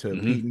and Me to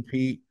Hmm. Pete and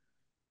Pete.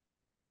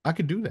 I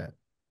could do that.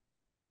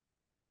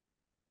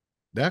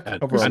 That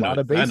could cover a Just lot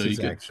of I know you bases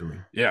could. actually.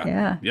 Yeah,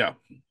 yeah. yeah.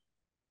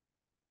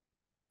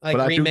 But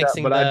Like I do got, remixing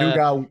the but I Hey do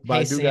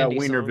got Sandy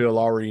song. Wienerville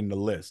already in the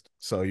list,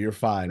 so you're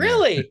fine there.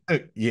 Really?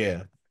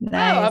 Yeah. Oh,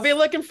 I'll be Nice.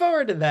 looking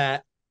forward to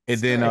that.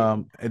 It's great.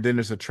 And then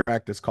there's a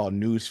track that's called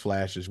News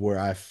Flashes where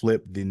I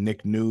flip the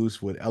Nick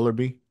News with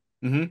Ellerby,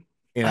 Hmm.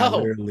 and Oh,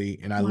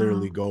 I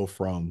literally Wow. go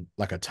from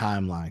like a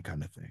timeline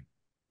kind of thing.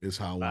 Is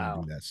how I want to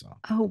do wow. that song.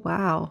 Oh,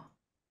 wow.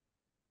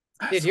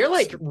 Dude, That's you're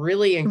like awesome.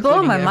 really You're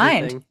blowing including my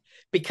mind. everything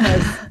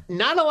because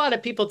not a lot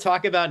of people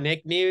talk about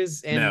Nick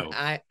News, and No.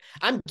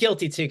 I'm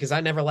guilty too because I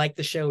never liked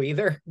the show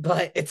either.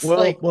 But it's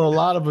like, Well, a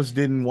lot of us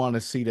didn't want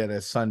to see that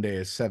at Sunday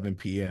at 7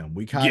 p.m.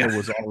 We kind Yeah. of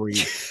was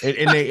already,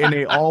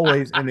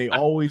 and they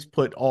always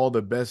put all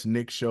the best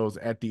Nick shows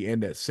at the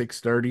end at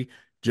 6:30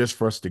 just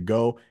for us to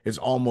go. It's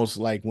almost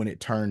like when it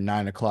turned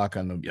 9 o'clock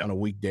on Yep. a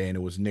weekday and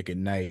it was Nick at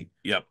Night,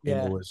 Yep. and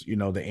it yeah, was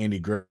the Andy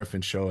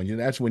Griffin show, and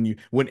that's when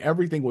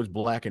everything was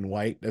black and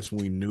white. That's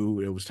when we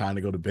knew it was time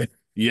to go to bed.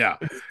 Yeah.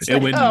 it's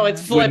And like, oh,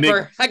 it's Yeah.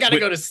 Flipper. I gotta when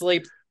go to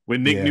sleep.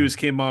 Nick Yeah. News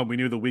came on, we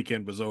knew the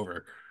weekend was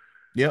over.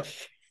 Yep.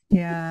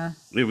 Yeah.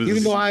 It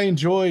Even though was I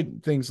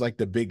enjoyed things like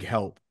The Big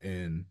Help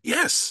and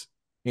yes.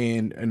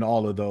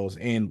 all of those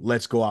and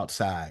Let's Go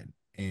Outside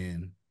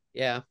and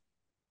Yeah,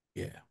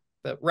 yeah.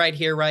 but right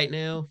here, right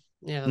now,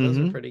 yeah, those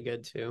are Mm-hmm. pretty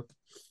good too.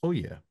 Oh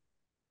yeah.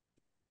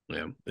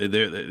 Yeah.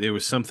 There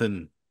was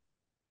something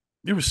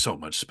there was so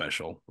much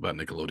special about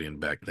Nickelodeon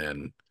back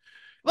then.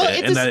 Well,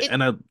 it just it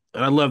And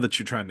I love that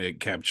you're trying to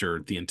capture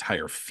the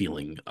entire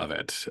feeling of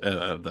it,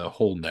 the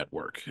whole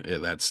network.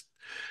 That's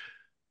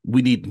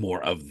we need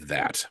more of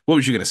that. What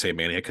was you gonna say,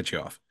 Manny? I cut you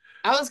off.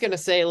 I was gonna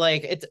say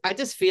like it's I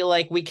just feel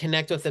like we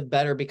connect with it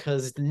better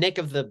because Nick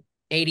of the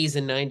 80s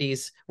and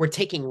 90s were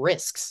taking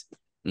risks.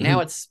 Now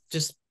Hmm. it's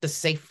just the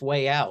safe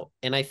way out.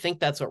 And I think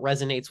that's what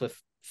resonates with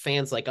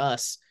fans like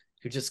us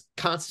who just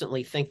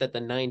constantly think that the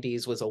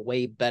 90s was a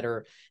way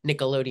better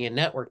Nickelodeon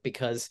network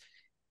because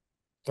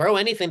throw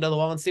anything to the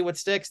wall and see what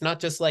sticks, not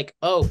just like,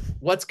 oh,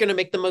 what's gonna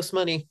make the most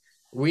money?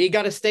 We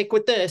gotta stick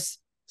with this.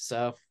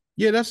 So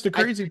Yeah, that's the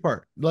I crazy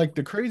part. Like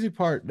the crazy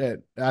part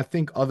that I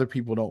think other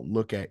people don't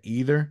look at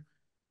either.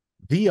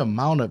 The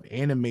amount of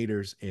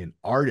animators and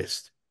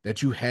artists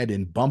that you had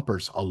in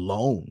bumpers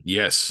alone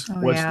Yes.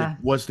 Oh, yeah.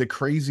 was the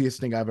craziest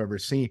thing I've ever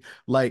seen.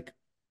 Like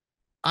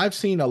I've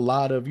seen a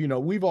lot of,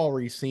 we've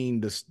already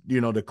seen this, the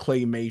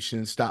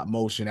claymation stop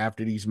motion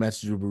after these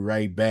messages will be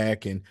right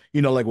back. And,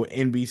 like with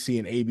NBC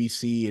and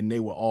ABC, and they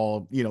will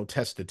all,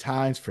 test the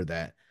times for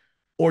that.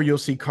 Or you'll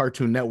see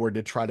Cartoon Network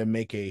to try to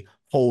make a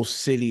whole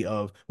city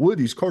of what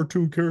these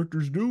cartoon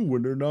characters do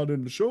when they're not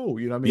in the show.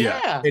 You know what I mean?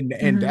 Yeah. yeah.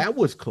 And Hmm. that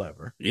was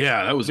clever.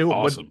 Yeah, that was There- But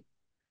awesome.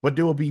 but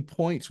there will be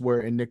points where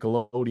in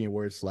Nickelodeon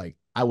where it's like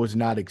I was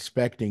not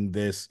expecting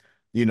this,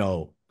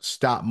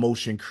 stop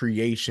motion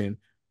creation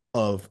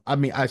of. I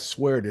mean, I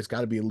swear there's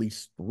got to be at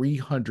least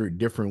 300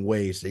 different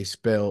ways they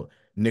spelled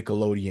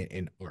Nickelodeon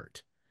in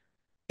art,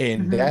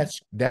 and Hmm.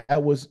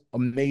 that was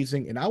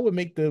amazing. And I'll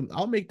make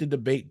the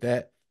debate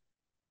that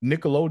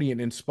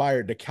Nickelodeon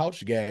inspired the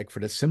couch gag for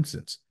The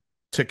Simpsons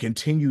to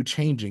continue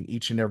changing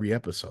each and every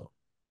episode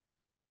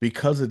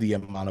because of the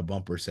amount of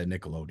bumpers that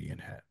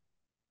Nickelodeon had.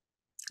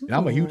 And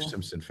I'm a huge Ooh.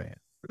 Simpson fan.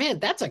 Man,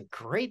 that's a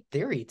great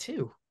theory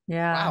too.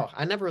 Yeah. Wow,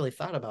 I never really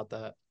thought about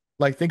that.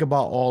 Like, think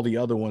about all the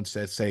other ones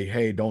that say,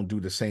 hey, don't do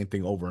the same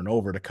thing over and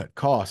over to cut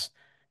costs.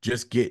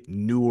 Just get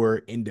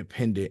newer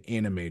independent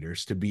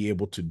animators to be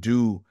able to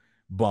do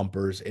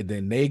bumpers. And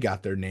then they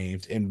got their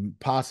names and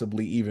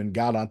possibly even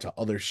got onto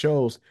other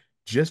shows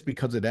just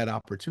because of that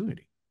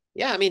opportunity.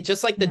 Yeah, I mean,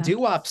 just like the Yeah.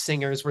 doo-wop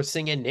singers were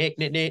singing Nick,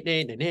 Nick, Nick,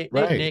 Nick, Nick, Nick,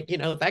 Nick, Right.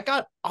 Nick, that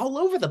got all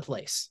over the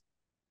place.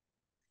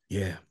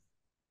 Yeah.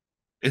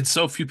 And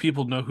so few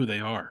people know who they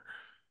are.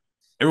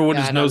 Everyone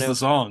Yeah, just I don't knows the know.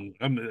 song.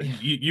 Yeah.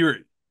 You're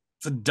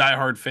it's a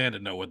diehard fan to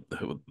know what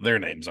who their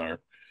names are.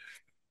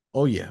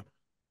 Oh, yeah.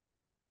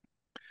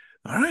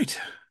 All right.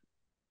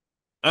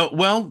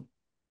 Well,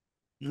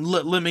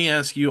 let me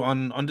ask you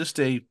on just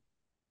a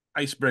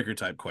icebreaker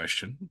type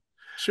question.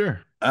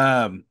 Sure.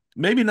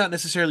 Maybe not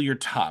necessarily your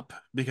top,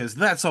 because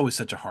that's always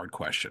such a hard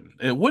question.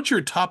 What's your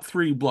top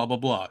three, blah, blah,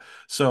 blah.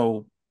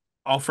 So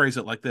I'll phrase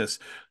it like this.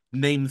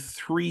 Name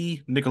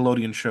three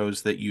Nickelodeon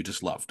shows that you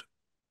just loved.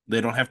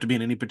 They don't have to be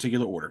in any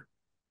particular order.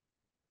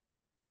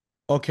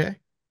 Okay.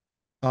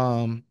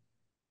 Um,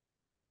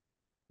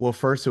 well,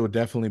 first it would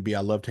definitely be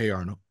I loved Hey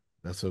Arnold.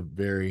 That's a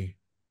very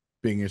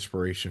big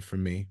inspiration for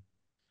me.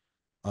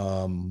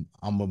 I'm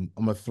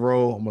gonna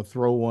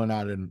throw one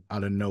out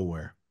of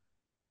nowhere.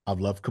 I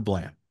love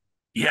Kablam.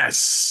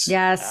 Yes.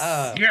 Yes.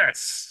 Oh,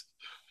 Yes.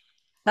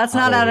 That's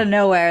not out So of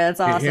nowhere. That's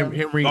him, awesome.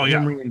 Henry, Oh, yeah.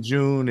 Henry and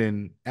June,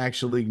 and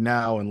actually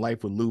now in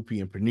Life with Loopy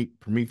and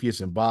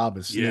Prometheus and Bob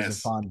and Sniz and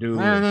Yes. Fondue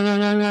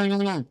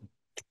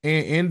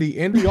and the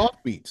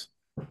offbeats.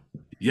 yes,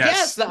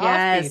 Yes. the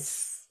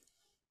offbeats.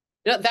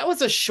 Yes. That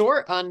was a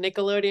short on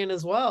Nickelodeon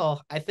as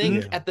well. I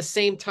think Yeah. at the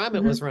same time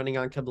it Mhm. was running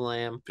on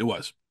Kablam. It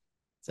was. Oh,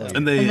 So yeah.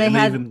 And they And they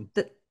had even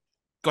the,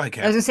 go ahead,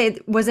 I was Kat. gonna say,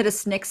 was it a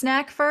Snick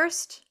Snack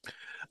first?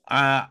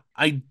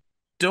 I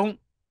don't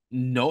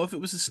know if it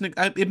was a snick.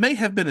 It may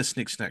have been a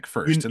snick snack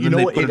first, and You then know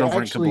they what? put It it over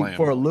in actually,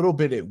 for Kablam. a little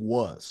bit, it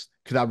was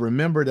because I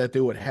remember that they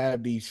would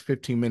have these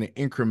 15-minute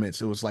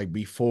increments. It was like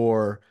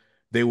before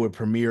they would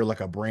premiere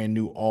like a brand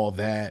new All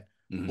That,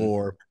 Hmm.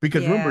 or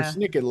because remember, Yeah.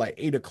 Snick at like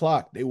 8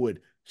 o'clock, they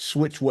would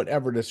switch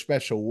whatever the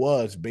special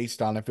was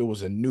based on if it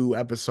was a new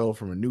episode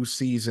from a new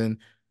season,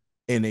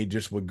 and they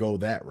just would go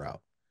that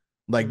route.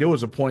 Like there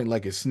was a point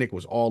like if Snick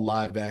was all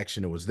live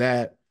action, it was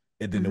that,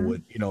 and then it Hmm.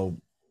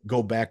 would,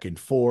 go back and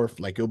forth.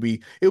 Like it'll be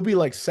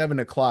like 7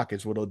 o'clock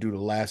is what it'll do the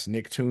last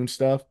Nicktoon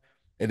stuff.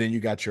 And then you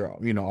got your,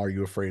 Are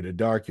You Afraid of the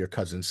Dark, your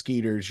cousin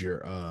Skeeters,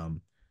 your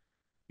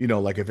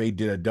like if they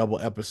did a double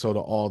episode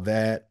of all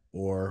that,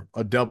 or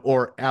a dub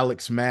or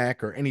Alex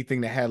Mack or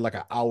anything that had like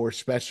an hour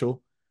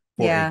special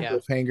for a Yeah. yeah.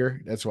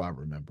 cliffhanger. That's what I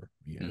remember.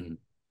 Yeah. Hmm.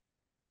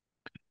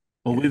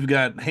 Well, Yeah. we've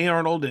got Hey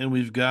Arnold and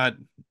we've got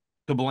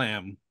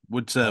Kablam. All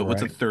What's a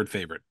right. third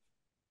favorite?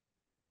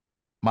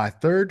 My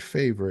third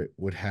favorite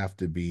would have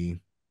to be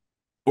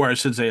Or I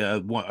should say,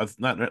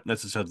 not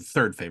necessarily the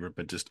third favorite,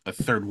 but just a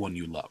third one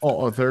you loved.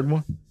 a third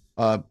one.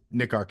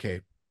 Nick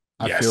Arcade.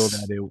 Yes.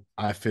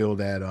 I feel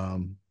that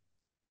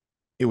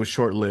it was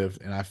short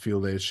lived, and I feel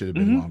that it should have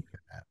been Hmm. longer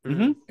than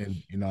that. Hmm.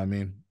 And you know what I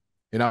mean?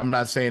 And I'm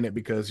not saying it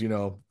because,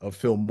 of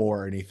Phil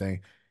Moore or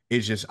anything.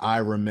 It's just I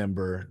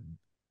remember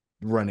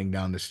running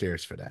down the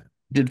stairs for that.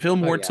 Did Phil Oh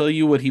Moore yeah. tell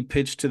you what he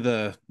pitched to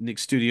the Nick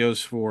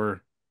Studios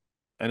for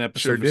an Sure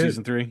episode for did.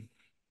 season three?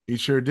 He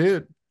sure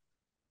did.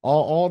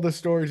 All the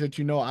stories that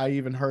I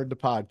even heard the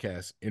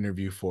podcast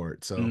interview for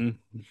it. So Hmm.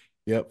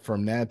 yep,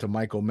 from that to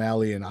Mike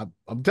O'Malley, and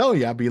I'm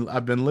telling you,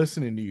 I've been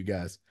listening to you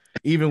guys.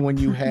 Even when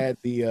you had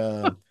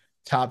the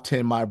top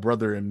 10 My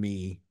Brother and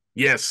Me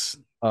Yes.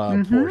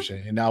 Hmm.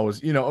 portion, and I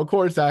was, of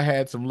course I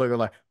had some looking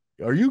like,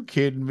 are you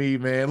kidding me,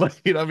 man? Like,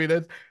 I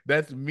mean,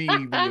 that's me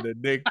being a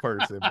Nick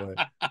person,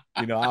 but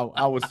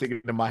I was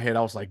thinking in my head,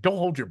 I was like, don't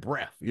hold your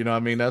breath. You know what I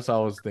mean? That's what I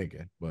was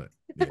thinking. But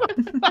yeah.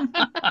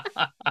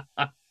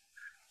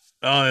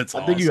 Oh, that's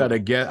I think you had a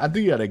awesome. guest. I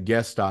think you had a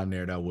guest on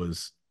there that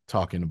was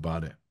talking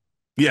about it.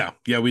 Yeah,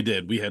 yeah, we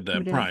did. We had We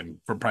did. Prime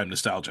from Prime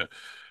Nostalgia.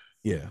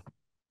 Yeah.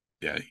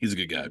 Yeah, he's a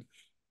good guy.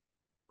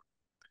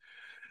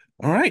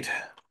 All right.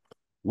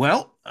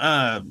 Well,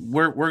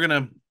 we're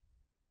gonna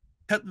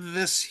cut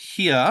this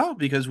here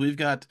because we've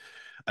got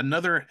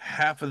another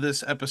half of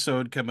this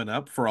episode coming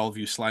up for all of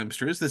you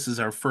Slimesters. This is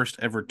our first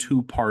ever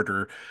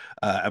two-parter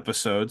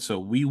episode, so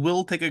we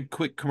will take a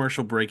quick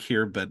commercial break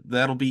here, but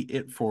that'll be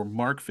it for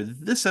Mark for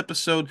this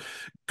episode.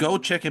 Go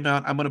check him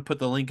out. I'm going to put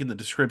the link in the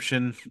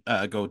description.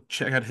 Go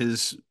check out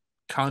his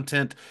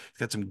content. He's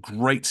got some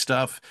great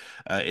stuff,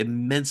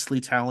 immensely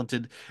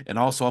talented, and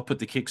also I'll put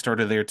the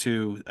Kickstarter there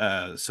too,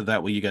 so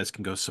that way you guys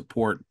can go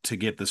support to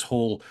get this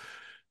whole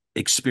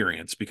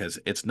experience, because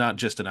it's not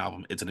just an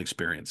album, it's an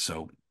experience.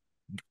 So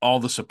all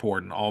the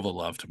support and all the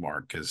love to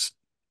Mark, because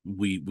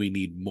we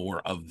need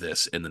more of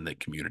this in the Nick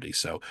community.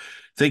 So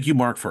thank you,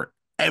 Mark, for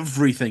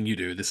everything you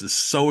do. This is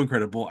so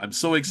incredible. I'm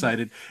so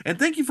excited. And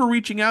thank you for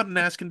reaching out and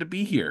asking to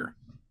be here.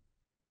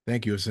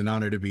 Thank you. It's an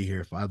honor to be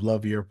here. I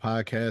love your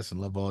podcast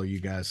and love all you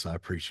guys. So I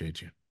appreciate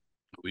you.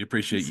 We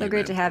appreciate It's so you,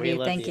 great to man. have We you.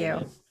 love Thank you, you.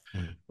 man.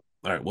 Mm.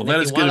 All right. Well, And if that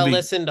you is going want to to be,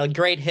 listen to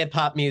great hip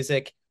hop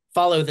music,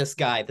 Follow this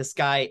guy. This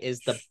guy is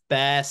the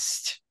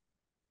best.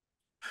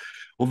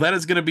 Well, that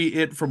is going to be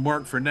it from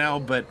Mark for now,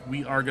 but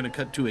we are going to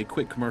cut to a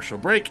quick commercial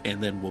break,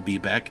 and then we'll be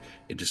back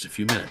in just a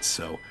few minutes.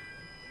 So,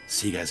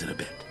 see you guys in a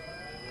bit.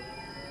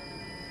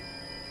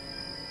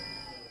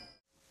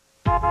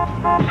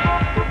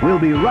 We'll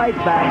be right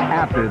back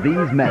after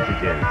these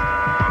messages.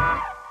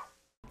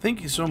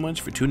 Thank you so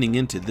much for tuning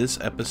in to this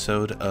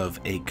episode of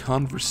A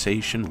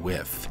Conversation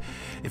With.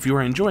 If you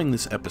are enjoying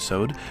this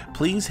episode,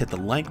 please hit the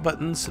like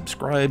button,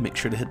 subscribe, make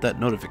sure to hit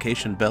that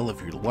notification bell if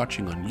you're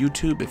watching on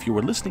YouTube. If you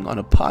are listening on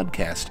a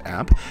podcast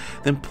app,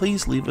 then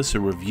please leave us a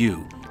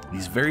review.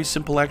 These very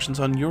simple actions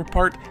on your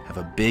part have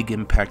a big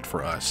impact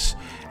for us,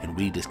 and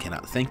we just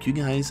cannot thank you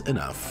guys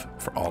enough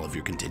for all of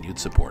your continued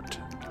support.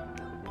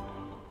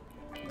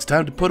 It's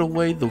time to put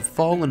away the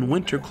fall and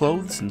winter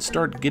clothes and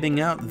start getting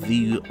out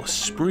the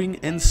spring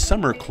and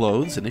summer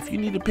clothes. And if you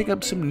need to pick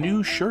up some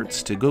new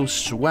shirts to go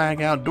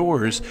swag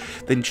outdoors,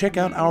 then check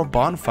out our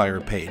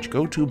Bonfire page.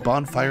 Go to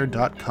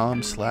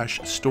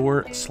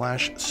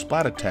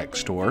bonfire.com/store/Splat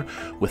store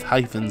with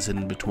hyphens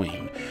in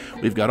between.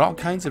 We've got all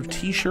kinds of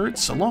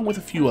t-shirts along with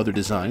a few other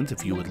designs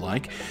if you would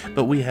like,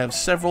 but we have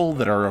several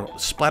that are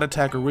Splat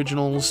Attack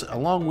originals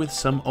along with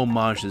some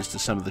homages to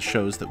some of the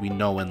shows that we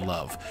know and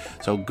love.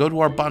 So go to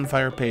our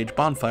Bonfire page,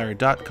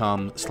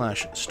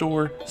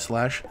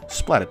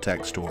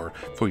 bonfire.com/store/Splat store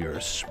for your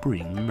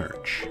spring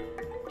merch.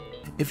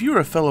 If you're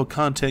a fellow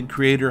content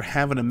creator,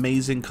 have an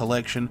amazing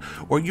collection,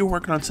 or you're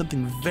working on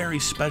something very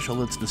special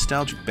that's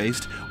nostalgic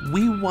based,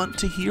 we want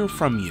to hear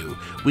from you.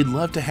 We'd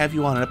love to have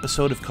you on an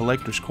episode of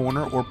Collector's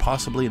Corner or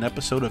possibly an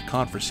episode of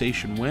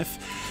Conversation With.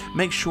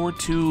 Make sure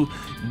to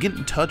get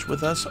in touch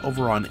with us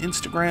over on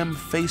Instagram,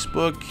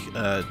 Facebook,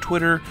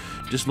 Twitter.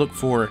 Just look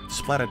for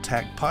Splat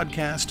Attack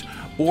Podcast,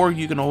 or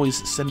you can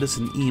always send us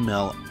an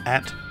email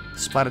at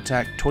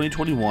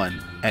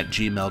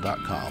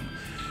splatattack2021@gmail.com.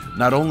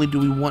 Not only do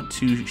we want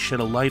to shed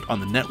a light on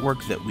the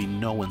network that we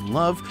know and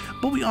love,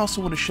 but we also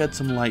want to shed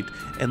some light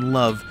and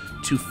love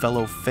to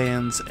fellow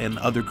fans and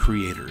other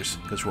creators,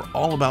 because we're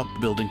all about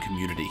building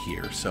community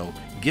here. So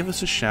give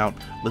us a shout.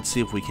 Let's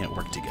see if we can't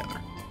work together.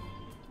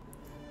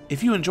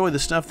 If you enjoy the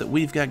stuff that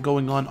we've got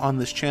going on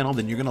this channel,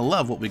 then you're going to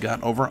love what we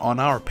got over on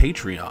our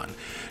Patreon.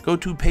 Go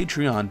to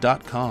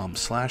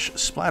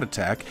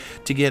patreon.com/splatattack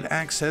to get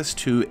access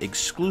to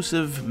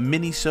exclusive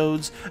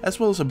mini-sodes, as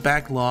well as a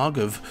backlog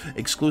of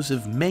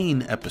exclusive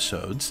main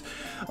episodes,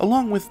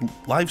 along with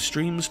live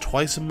streams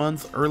twice a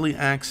month, early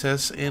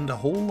access, and a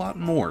whole lot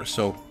more.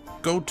 So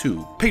go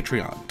to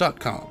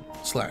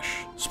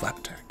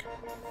patreon.com/splatattack.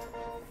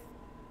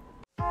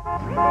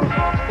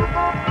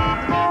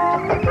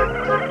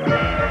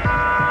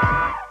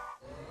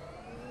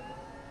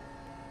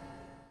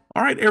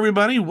 All right,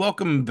 everybody,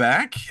 welcome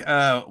back.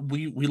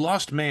 We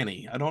lost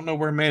Manny. I don't know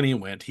where Manny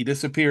went. He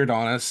disappeared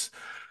on us,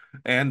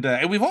 and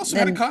we've also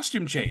had a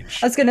costume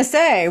change. I was gonna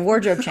say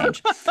wardrobe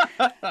change.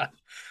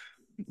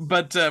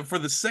 But for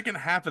the second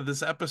half of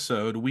this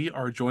episode, we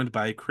are joined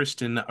by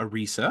Kristen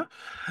Ariza,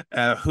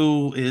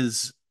 who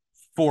is,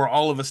 for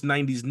all of us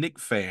 90s Nick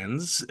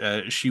fans,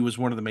 she was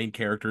one of the main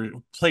characters,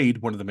 played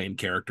one of the main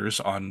characters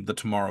on The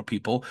Tomorrow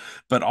People,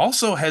 but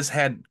also has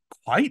had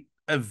quite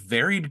a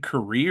varied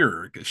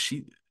career.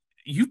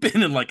 You've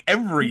been in like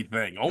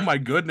everything. Oh my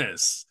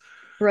goodness.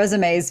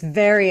 Resume is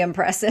very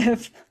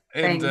impressive.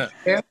 And Thank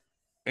you.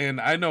 and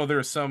I know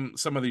there's some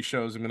of these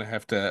shows I'm gonna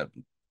have to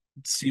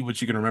see what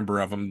you can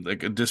remember of them,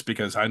 like, just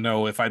because I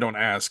know if I don't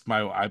ask,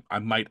 I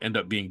might end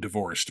up being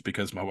divorced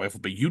because my wife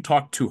will be, you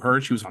talked to her,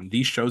 she was on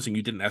these shows and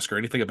you didn't ask her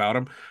anything about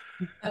them.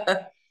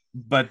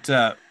 But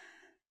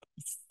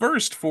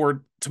first,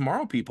 for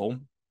Tomorrow People,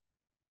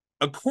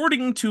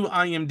 according to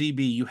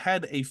IMDb, you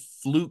had a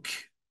fluke.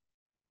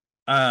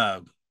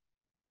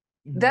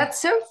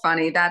 That's so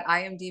funny that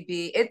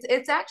IMDb,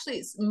 it's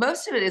actually,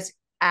 most of it is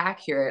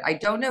accurate. I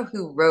don't know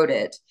who wrote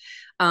it.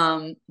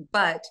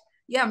 But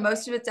yeah,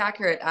 most of it's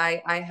accurate.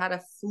 I had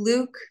a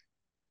fluke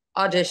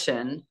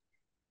audition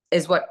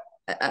is what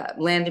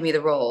landed me the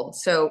role.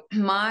 So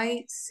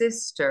my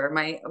sister,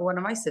 one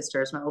of my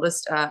sisters, my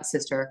oldest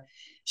sister,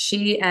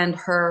 she and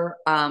her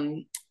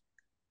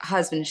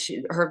husband,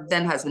 her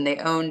then husband, they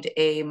owned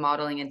a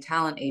modeling and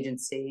talent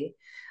agency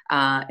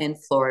in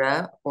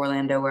Florida,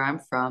 Orlando, where I'm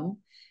from.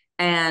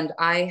 And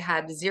I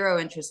had zero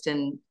interest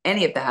in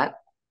any of that.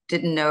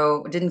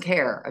 Didn't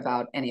care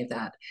about any of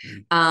that.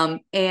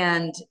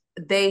 And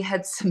they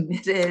had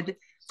submitted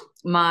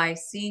my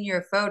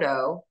senior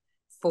photo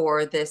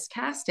for this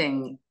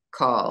casting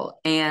call.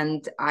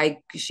 And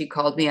she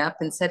called me up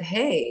and said,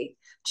 "Hey,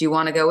 do you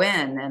want to go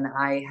in?" And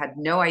I had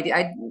no idea.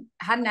 I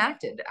hadn't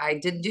acted. I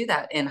didn't do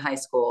that in high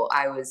school.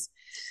 I was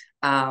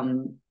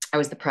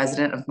the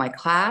president of my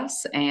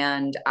class,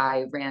 and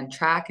I ran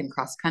track and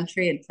cross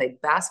country and played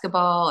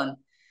basketball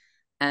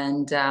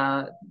and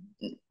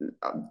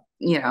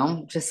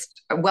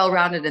just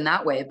well-rounded in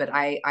that way. But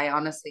I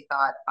honestly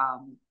thought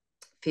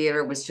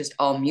theater was just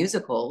all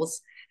musicals.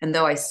 And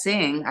though I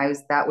sing,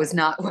 that was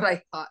not what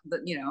I thought, but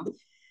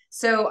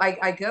so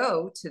I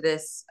go to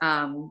this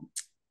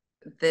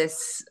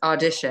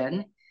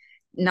audition,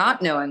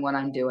 not knowing what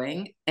I'm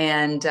doing.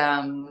 And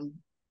then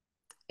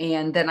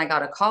I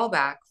got a call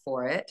back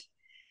for it.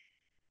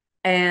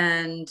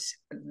 And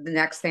the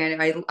next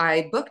thing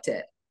I booked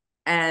it.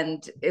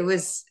 And it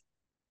was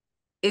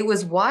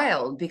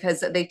wild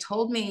because they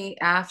told me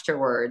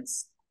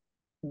afterwards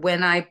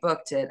when I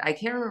booked it. I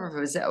can't remember if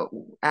it was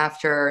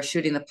after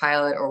shooting the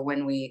pilot or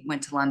when we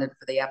went to London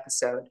for the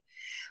episode,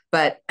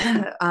 but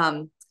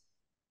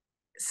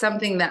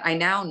something that I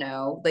now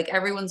know, like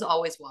everyone's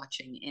always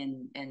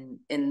watching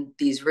in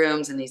these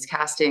rooms and these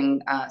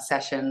casting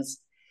sessions.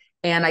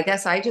 And I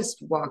guess I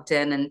just walked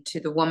in and to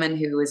the woman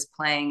who was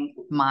playing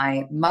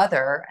my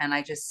mother, and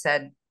I just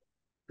said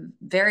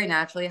very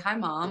naturally, "Hi,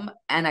 Mom."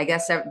 And I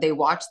guess they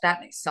watched that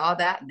and they saw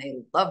that and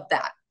they loved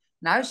that.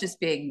 And I was just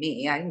being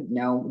me. I didn't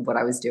know what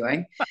I was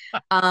doing.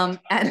 And,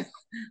 and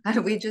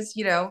we just,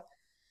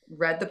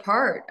 read the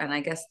part. And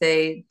I guess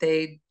they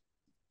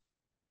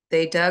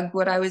dug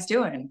what I was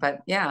doing.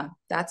 But yeah,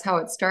 that's how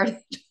it started.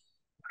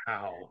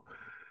 Wow.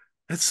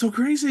 That's so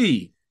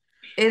crazy.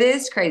 It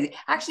is crazy.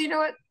 Actually, you know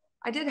what?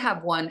 I did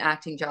have one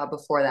acting job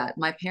before that.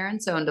 My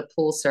parents owned a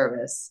pool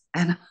service.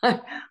 And I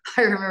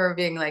remember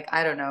being like,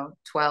 I don't know,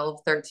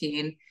 12,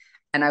 13.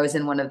 And I was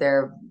in one of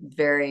their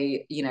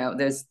very,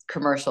 those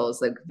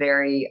commercials, like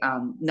very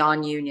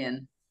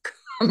non-union Yeah,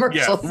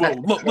 commercials. well,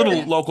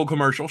 little local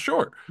commercial,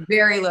 sure.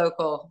 Very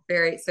local,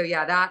 very. So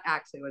yeah, that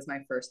actually was my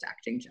first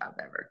acting job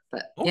ever.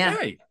 But yeah.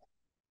 Okay.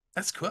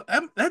 That's cool.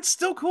 That's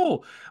still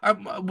cool.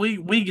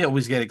 We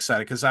always get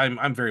excited because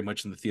I'm very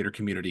much in the theater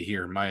community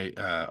here in my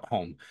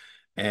home,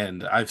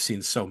 and I've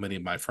seen so many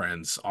of my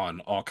friends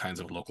on all kinds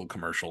of local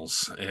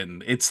commercials,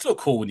 and it's still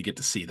cool when you get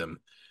to see them.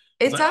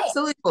 It's It's like, oh,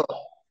 absolutely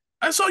cool.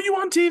 I saw you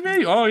on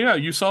TV. Oh yeah,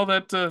 you saw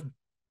that.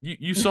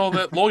 You saw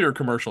that lawyer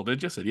commercial,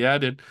 did you? I said, yeah, I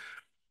did.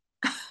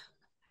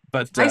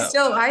 But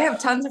I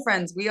have tons of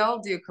friends. We all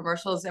do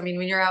commercials. I mean,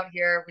 when you're out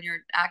here, when you're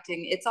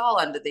acting, it's all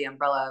under the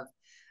umbrella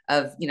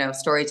of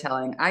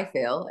storytelling, I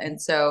feel. And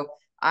so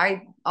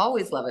I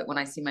always love it when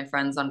I see my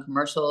friends on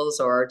commercials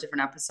or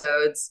different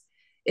episodes.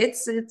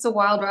 It's a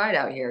wild ride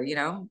out here,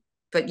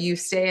 but you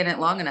stay in it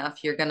long enough,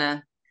 you're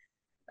gonna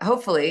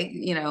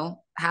hopefully,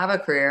 have a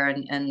career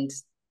and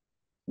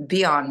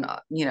be on,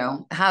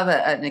 have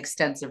an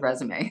extensive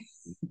resume.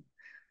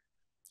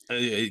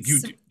 you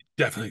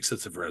definitely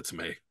extensive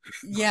resume.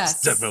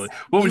 Yes. Definitely.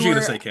 What was you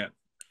gonna say, Kat?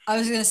 I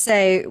was gonna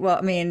say, well,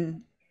 I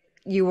mean,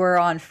 you were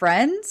on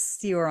Friends,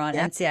 you were on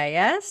Yeah.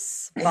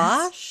 NCIS, Yes.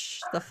 Bosch,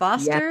 The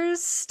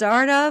Fosters,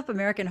 Startup,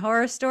 American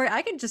Horror Story.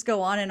 I could just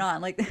go on and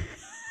on. Like,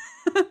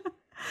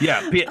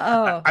 Yeah,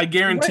 oh, I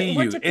guarantee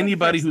what you, to put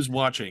anybody first? who's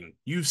watching,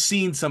 you've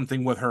seen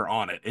something with her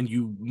on it, and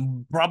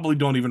you probably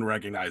don't even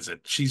recognize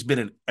it. She's been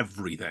in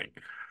everything.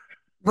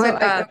 So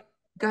But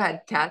go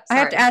ahead, Kat. I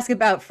have to Sorry. ask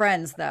about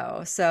Friends,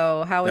 though.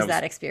 So how was That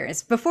that was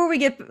experience? Before we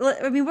get,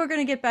 I mean, we're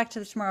going to get back to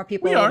the Tomorrow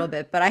People we a little are.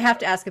 bit, but I have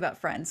to ask about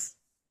Friends.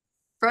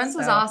 Friends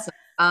was So,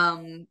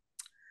 awesome.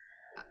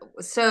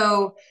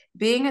 So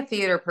being a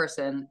theater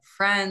person,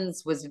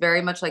 Friends was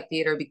very much like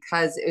theater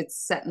because it's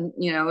set in,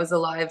 it was a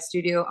live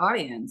studio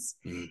audience.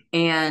 Mhm.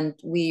 And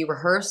we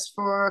rehearsed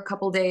for a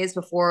couple days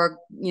before,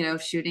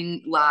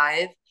 shooting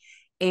live.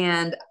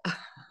 And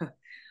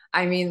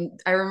I mean,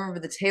 I remember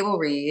the table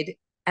read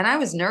and I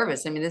was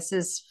nervous. I mean, this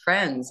is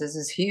Friends, this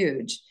is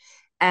huge.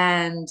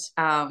 And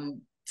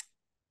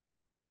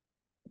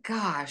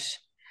gosh,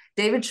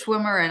 David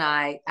Schwimmer and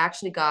I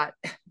actually got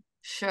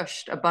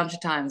shushed a bunch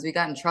of times. We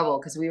got in trouble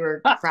because we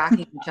were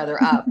cracking each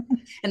other up.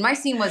 And my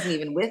scene wasn't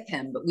even with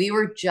him, but we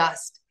were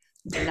just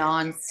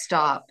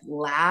nonstop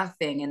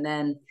laughing. And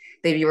then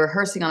they'd be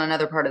rehearsing on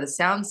another part of the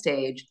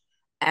soundstage.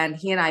 And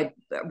he and I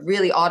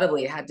really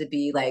audibly had to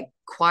be like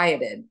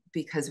quieted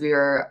because we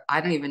were,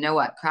 I don't even know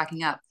what,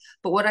 cracking up.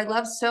 But what I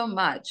love so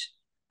much,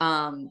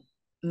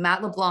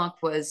 Matt LeBlanc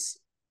was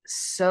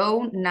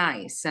so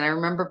nice. And I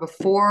remember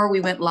before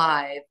we went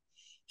live,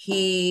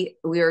 we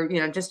were,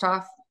 just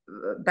off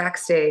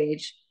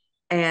backstage.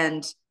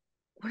 And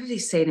what did he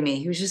say to me?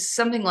 He was just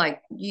something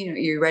like,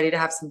 you're ready to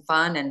have some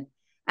fun.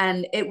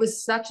 And it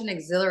was such an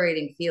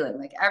exhilarating feeling.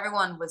 Like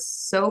everyone was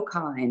so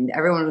kind.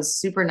 Everyone was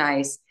super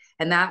nice.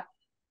 And that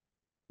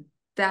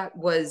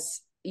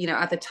was,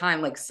 at the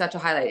time, like such a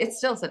highlight. It's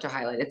still such a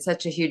highlight. It's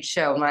such a huge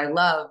show. And what I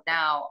love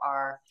now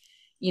are,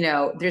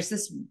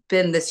 there's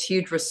been this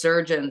huge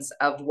resurgence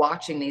of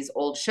watching these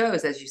old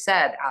shows, as you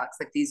said, Alex,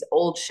 like these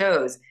old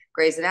shows,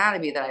 Grey's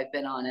Anatomy that I've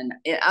been on and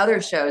in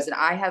other shows. And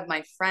I have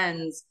my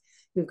friends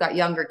who've got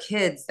younger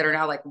kids that are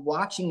now like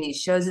watching these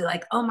shows. They're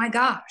like, oh my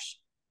gosh,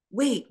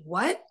 wait,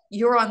 what?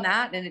 You're on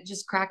that? And it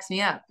just cracks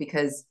me up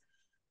because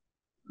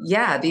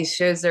yeah, these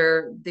shows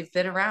they've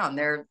been around.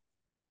 They're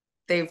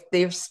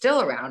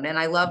still around. And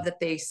I love that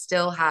they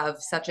still have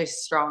such a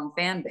strong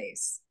fan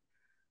base.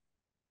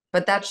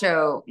 But that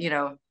show,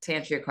 to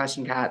answer your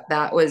question, Kat,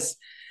 that was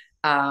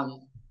a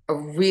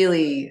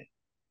really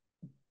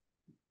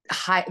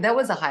that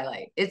was a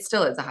highlight. It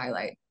still is a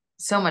highlight.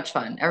 So much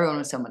fun. Everyone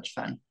was so much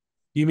fun.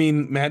 You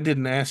mean Matt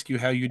didn't ask you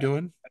how you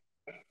doing?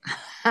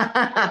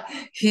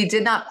 He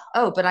did not.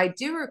 Oh, but I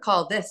do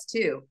recall this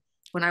too.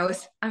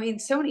 I mean,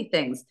 so many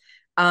things.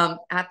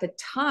 At the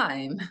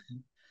time,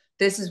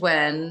 this is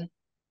when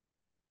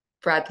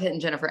Brad Pitt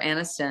and Jennifer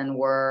Aniston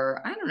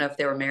were, I don't know if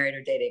they were married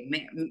or dating.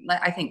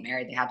 I think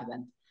married, they had to have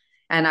been.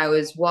 And I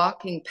was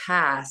walking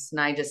past,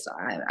 and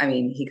I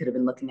mean, he could have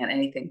been looking at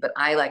anything, but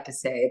I like to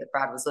say that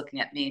Brad was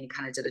looking at me and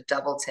kind of did a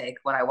double take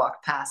when I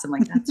walked past. I'm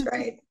like, that's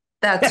right.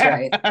 That's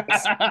right.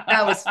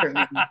 That was for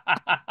me.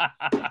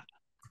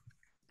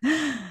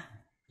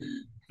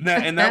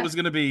 That was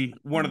going to be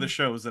one of the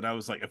shows that I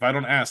was like, if I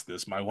don't ask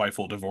this, my wife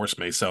will divorce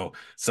me. So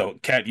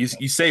Kat, you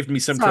saved me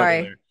some trouble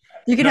there.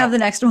 You can have the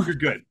next one. You're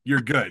good.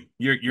 You're good.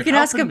 You're you can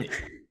ask him. Me.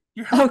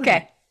 You're helping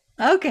okay.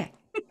 Me. Okay.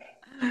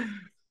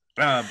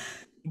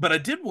 But I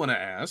did want to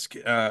ask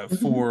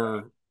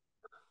for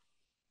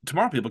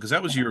Tomorrow People, because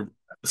that was your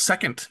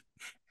second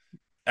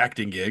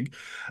acting gig,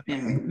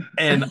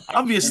 and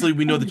obviously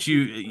we know that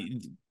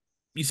you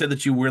said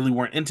that you really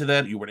weren't into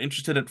that, you weren't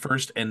interested at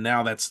first, and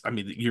now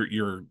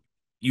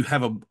you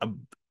have a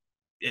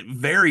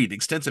varied,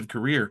 extensive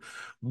career.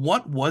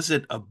 What was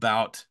it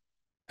about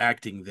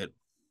acting that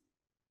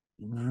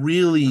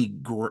really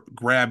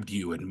grabbed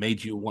you and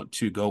made you want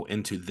to go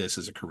into this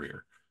as a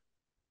career?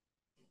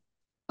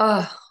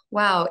 Oh,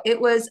 wow.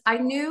 I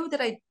knew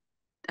that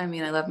I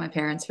mean, I love my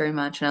parents very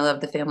much and I love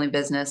the family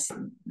business.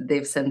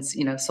 They've since,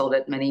 sold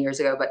it many years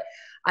ago, but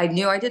I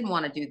knew I didn't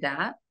want to do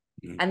that.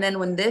 Mm-hmm. And then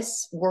when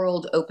this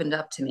world opened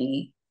up to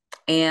me,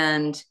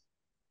 and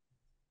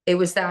it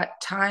was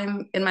that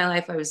time in my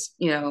life, I was,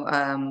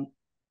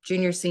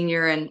 junior,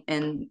 senior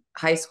in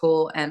high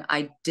school, and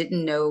I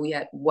didn't know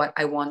yet what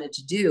I wanted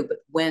to do. But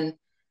when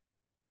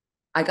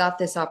I got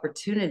this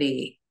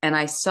opportunity and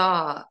I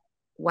saw,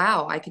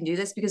 wow, I can do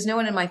this, because no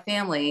one in my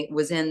family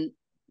was in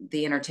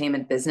the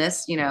entertainment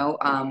business,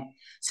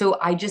 so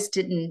I just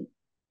didn't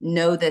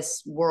know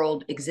this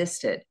world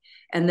existed.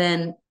 And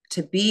then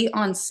to be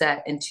on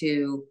set and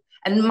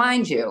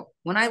mind you,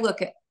 when I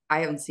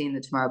haven't seen the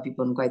Tomorrow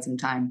People in quite some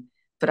time,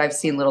 but I've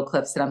seen little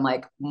clips that I'm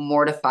like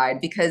mortified,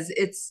 because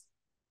it's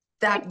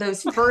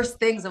those first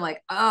things I'm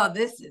like, oh,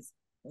 this is,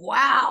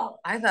 wow.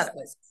 I thought it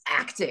was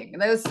acting.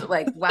 And I was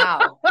like,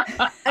 wow.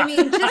 I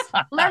mean, just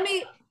let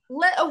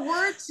a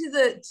word to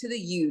the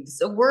youths,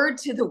 a word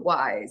to the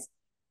wise.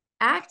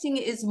 Acting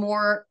is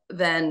more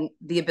than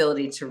the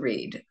ability to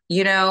read.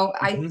 Mm-hmm.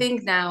 I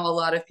think now a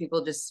lot of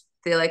people just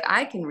feel like,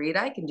 I can read,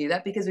 I can do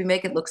that, because we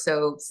make it look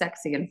so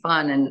sexy and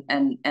fun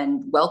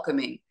and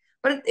welcoming.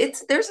 But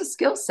there's a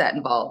skill set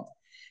involved.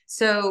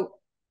 So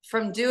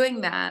from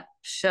doing that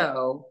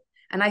show,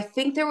 and I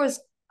think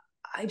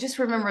I just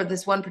remember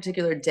this one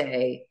particular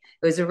day,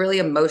 it was a really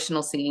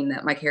emotional scene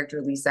that my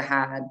character Lisa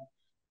had.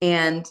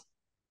 And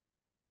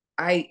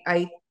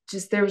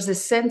there was a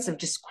sense of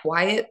just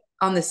quiet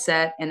on the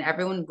set, and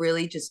everyone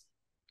really just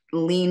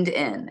leaned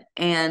in.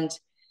 And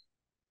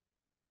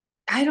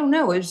I don't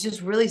know, it was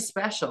just really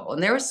special.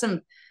 And there was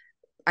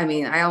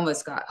I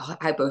almost got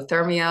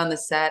hypothermia on the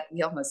set.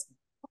 We almost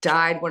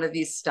died one of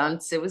these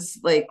stunts. It was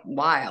like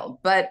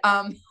wild, but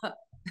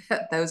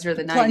those were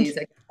the 90s.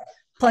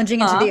 Plunging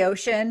into the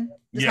ocean.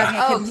 Just having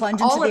a kid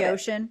plunge into the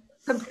ocean.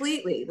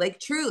 Completely. Like,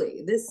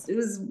 truly, it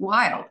was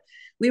wild.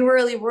 We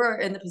really were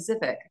in the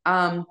Pacific,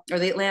 or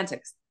the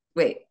Atlantic.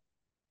 Wait,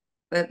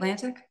 the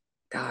Atlantic?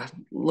 God,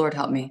 Lord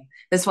help me.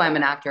 That's why I'm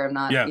an actor. I'm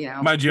not,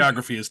 My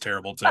geography is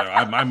terrible too.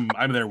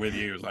 I'm there with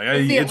you.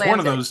 It's one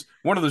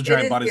of those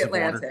giant bodies of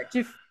water.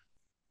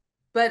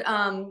 But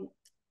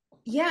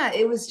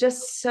it was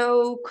just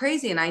so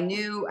crazy. And I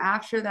knew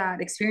after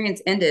that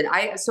experience ended,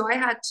 I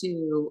had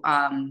to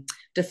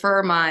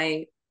defer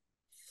my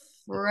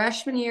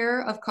freshman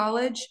year of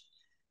college,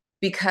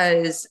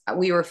 because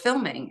we were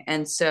filming.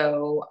 And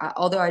so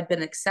although I'd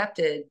been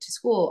accepted to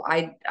school,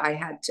 I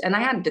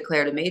hadn't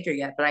declared a major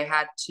yet, but I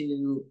had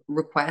to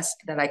request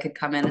that I could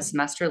come in a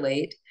semester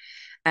late.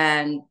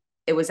 And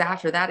it was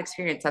after that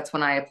experience, that's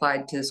when I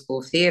applied to the School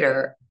of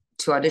Theater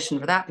to audition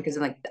for that, because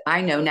I'm like,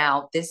 I know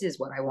now this is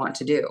what I want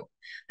to do.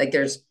 Like,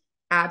 there's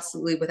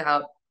absolutely,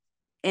 without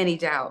any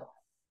doubt,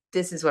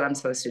 this is what I'm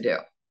supposed to do.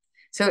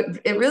 So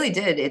it really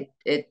did.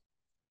 It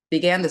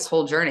began this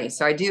whole journey.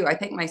 So I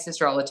thank my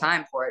sister all the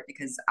time for it,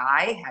 because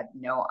I had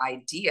no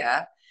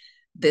idea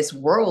this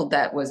world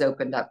that was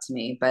opened up to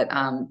me. But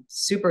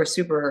super,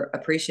 super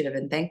appreciative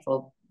and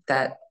thankful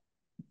that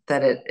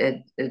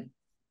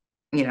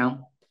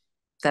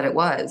it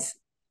was.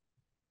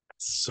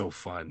 So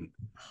fun.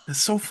 It's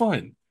so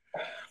fun.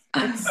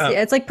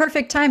 It's like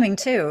perfect timing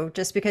too,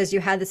 just because you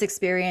had this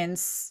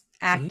experience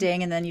acting,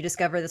 mm-hmm. and then you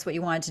discovered that's what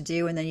you wanted to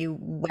do, and then you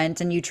went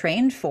and you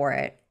trained for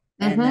it,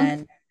 mm-hmm. and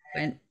then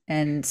went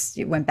and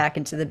you went back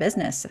into the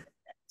business.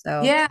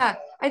 So yeah,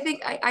 I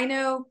think I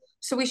know.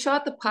 So we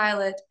shot the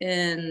pilot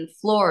in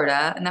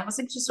Florida, and that was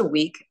like just a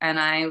week, and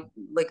I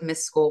like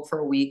missed school for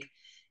a week,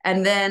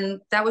 and then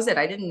that was it.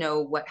 I didn't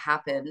know what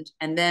happened,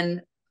 and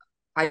then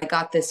I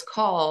got this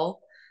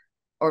call,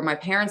 or my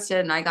parents did,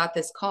 and I got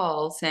this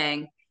call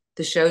saying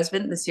the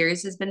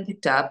series has been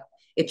picked up.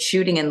 It's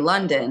shooting in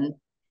London,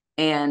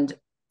 and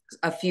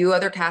a few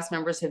other cast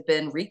members have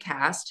been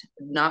recast,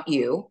 not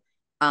you.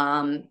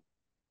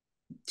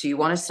 do you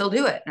want to still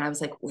do it? And I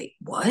was like, wait,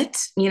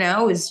 what? You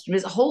know,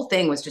 the whole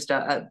thing was just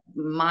a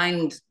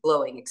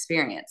mind-blowing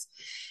experience.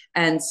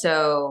 And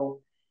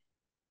so,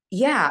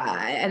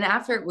 yeah. And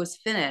after it was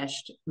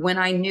finished, when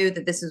I knew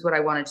that this is what I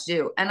wanted to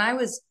do, and I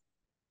was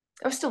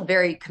still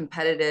very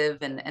competitive,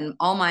 and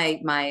all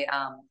my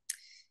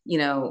you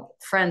know,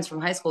 friends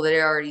from high school that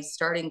are already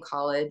starting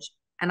college.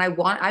 And I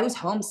was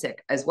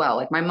homesick as well.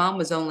 Like my mom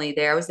was only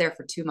there. I was there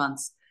for 2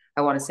 months,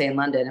 I want to say, in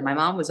London. And my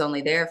mom was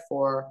only there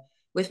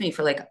with me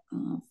for like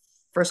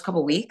first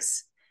couple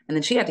weeks. And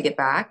then she had to get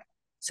back.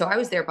 So I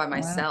was there by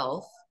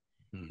myself,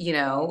 you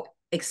know,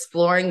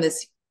 exploring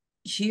this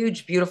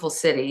huge, beautiful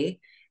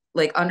city,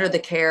 like under the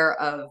care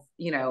of,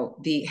 you know,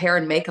 the hair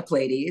and makeup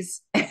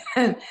ladies.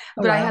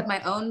 But I had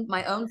my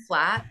own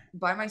flat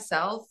by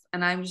myself.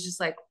 And I was just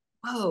like,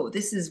 whoa,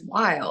 this is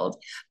wild.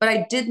 But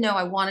I did know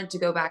I wanted to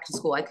go back to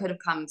school. I could have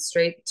come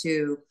straight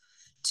to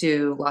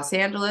Los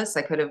Angeles.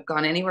 I could have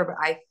gone anywhere, but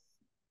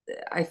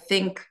I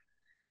think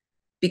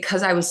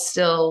because I was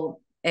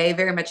still A,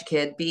 very much a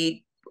kid,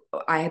 B,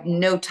 I had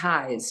no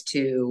ties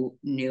to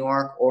New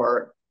York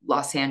or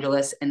Los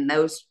Angeles, and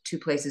those two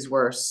places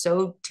were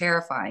so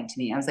terrifying to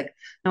me. I was like,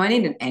 no, I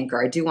need an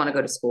anchor. I do want to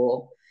go to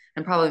school.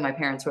 And probably my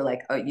parents were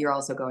like, oh, you're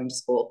also going to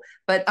school.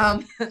 But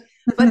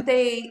but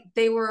they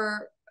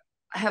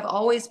have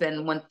always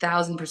been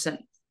 1000%,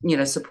 you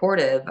know,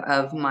 supportive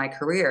of my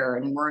career,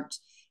 and weren't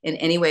in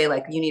any way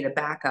like, you need a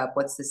backup.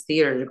 What's this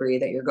theater degree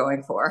that you're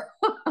going for?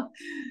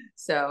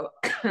 So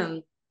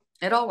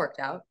it all worked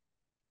out.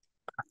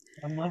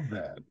 I love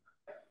that.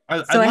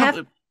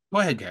 So Go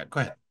ahead, Kat. Go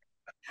ahead.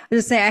 I was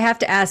just saying, I have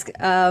to ask,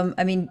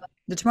 I mean,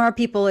 the Tomorrow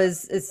People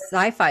is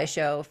sci-fi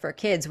show for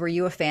kids. Were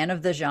you a fan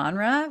of the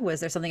genre?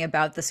 Was there something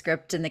about the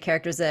script and the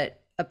characters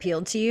that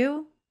appealed to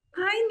you?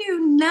 I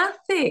knew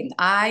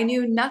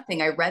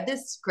nothing. I read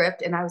this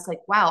script and I was like,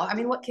 wow. I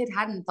mean, what kid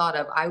hadn't thought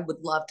of, I would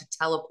love to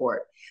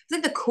teleport? It's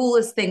like the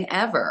coolest thing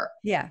ever.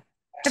 Yeah.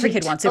 Every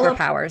kid wants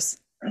superpowers.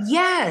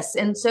 Yes.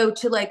 And so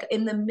to, like,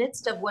 in the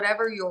midst of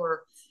whatever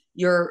you're,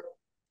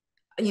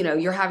 you know,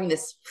 you're having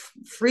this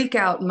freak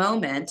out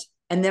moment,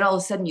 and then all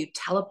of a sudden you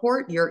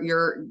teleport,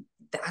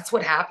 that's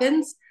what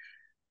happens.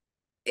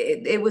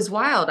 It was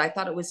wild. I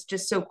thought it was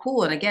just so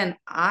cool. And again,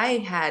 I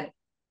had,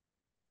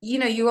 you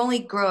know, you only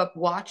grow up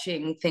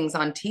watching things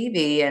on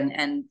TV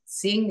and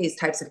seeing these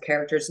types of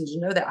characters, and to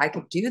know that I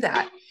could do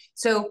that.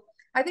 So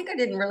I think I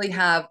didn't really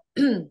have,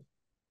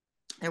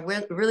 there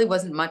really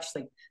wasn't much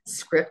like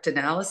script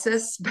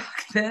analysis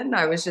back then.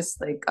 I was just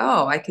like,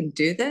 oh, I can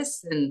do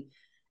this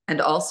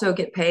and also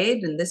get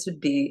paid, and this would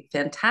be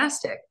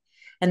fantastic.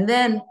 And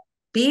then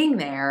being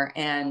there,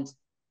 and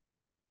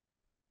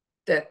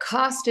the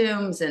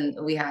costumes, and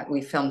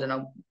we filmed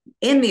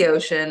in the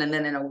ocean, and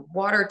then in a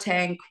water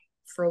tank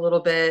for a little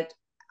bit,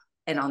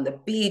 and on the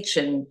beach,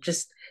 and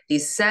just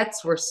these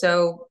sets were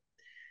so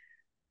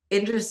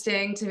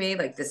interesting to me,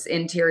 like this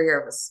interior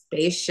of a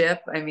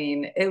spaceship. I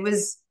mean, it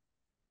was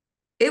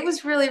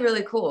really,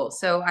 really cool.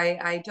 So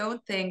I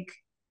don't think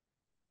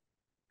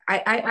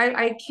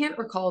I can't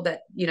recall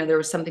that, you know, there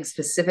was something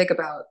specific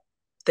about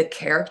the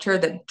character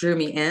that drew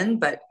me in,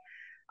 but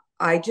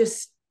I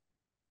just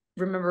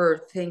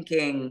remember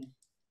thinking,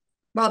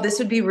 wow, this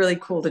would be really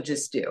cool to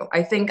just do.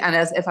 I think, and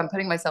as if I'm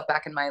putting myself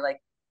back in my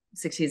like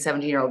 16,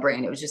 17-year-old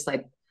brain, it was just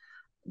like,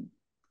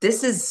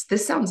 this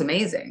sounds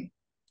amazing.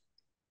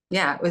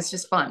 Yeah, it was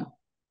just fun.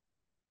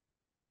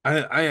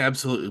 I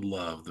absolutely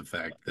love the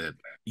fact that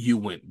you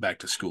went back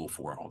to school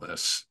for all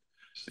this,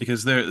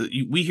 because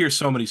we hear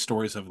so many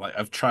stories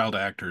of child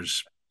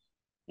actors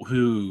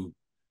who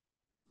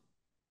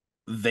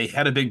they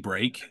had a big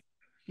break,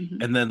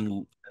 and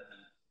then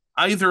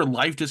either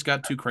life just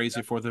got too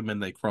crazy for them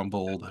and they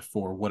crumbled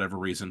for whatever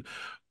reason,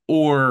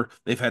 or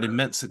they've had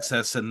immense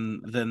success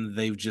and then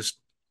they've just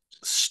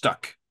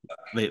stuck.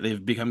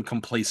 They've become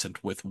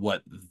complacent with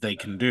what they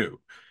can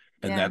do,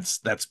 and Yeah.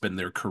 that's been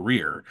their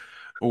career,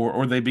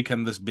 or they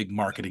become this big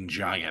marketing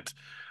giant.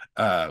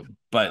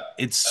 But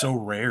it's so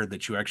rare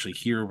that you actually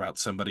hear about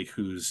somebody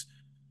who's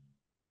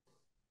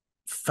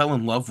fell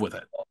in love with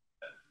it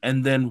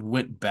and then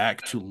went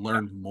back to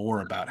learn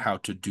more about how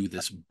to do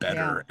this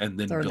better, and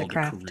then learn the build a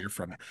craft. career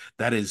from it.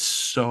 That is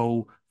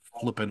so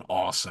flippin'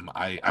 awesome.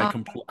 I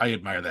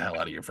admire the hell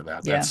out of you for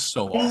that. Yeah. That's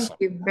so Thank awesome.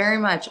 you very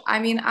much. I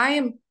mean, I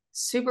am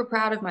super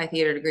proud of my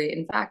theater degree.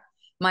 In fact,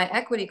 my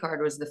equity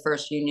card was the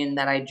first union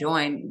that I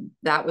joined.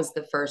 That was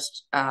the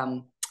first,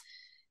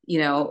 you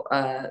know,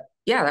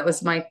 yeah, that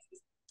was my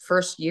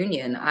first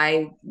union.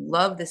 I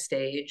love the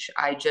stage.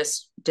 I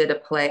just did a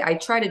play. I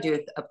try to do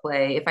a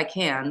play if I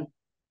can,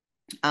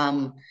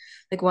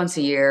 like once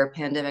a year.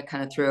 Pandemic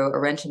kind of threw a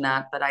wrench in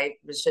that, but I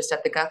was just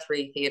at the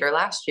Guthrie Theater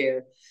last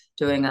year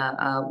doing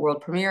a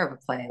world premiere of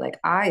a play. Like,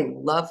 I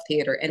love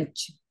theater, and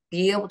to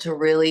be able to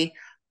really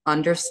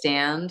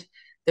understand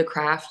the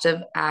craft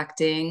of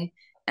acting,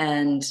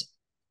 and,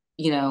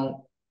 you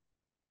know,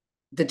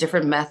 the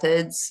different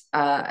methods,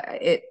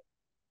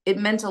 it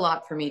meant a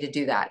lot for me to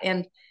do that.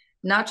 And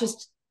not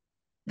just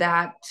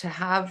that, to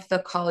have the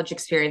college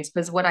experience,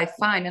 because what I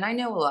find, and I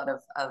know a lot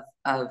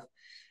of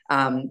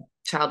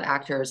child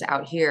actors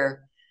out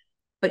here,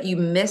 but you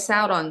miss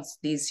out on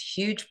these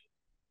huge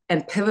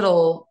and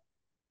pivotal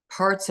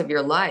parts of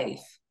your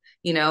life.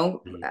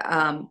 On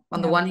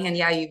the one hand,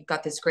 yeah, you've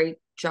got this great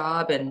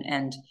job,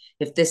 and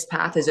if this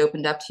path is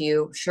opened up to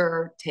you,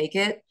 sure, take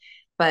it.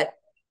 But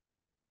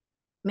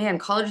man,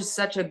 college is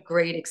such a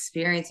great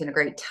experience and a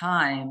great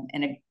time,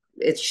 and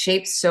it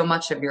shapes so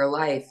much of your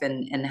life,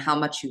 and how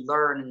much you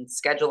learn, and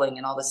scheduling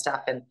and all this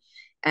stuff,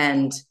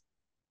 and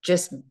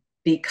just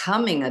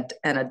becoming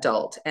an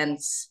adult and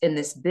in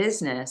this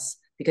business,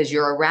 because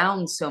you're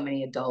around so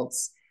many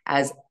adults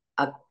as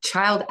a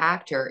child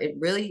actor, it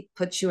really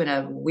puts you in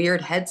a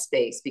weird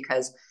headspace,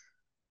 because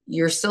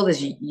you're still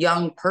this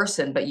young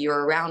person, but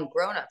you're around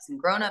grownups, and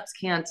grownups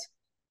can't,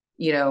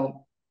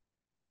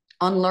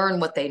 unlearn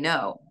what they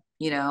know,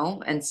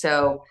 And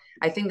so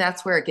I think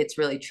that's where it gets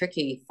really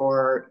tricky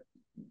for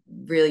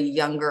really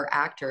younger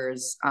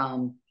actors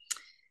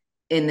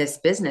in this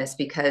business,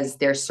 because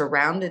they're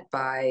surrounded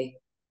by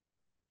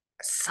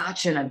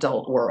such an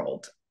adult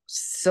world,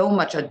 so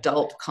much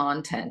adult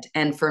content.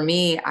 And for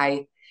me,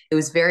 it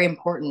was very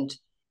important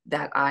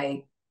that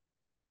I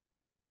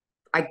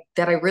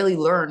really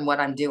learn what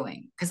I'm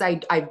doing, because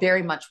I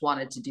very much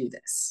wanted to do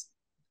this.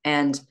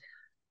 And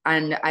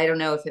I don't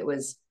know if it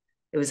was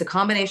a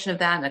combination of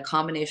that and a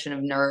combination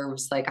of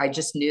nerves. Like, I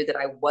just knew that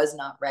I was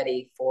not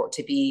ready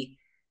to be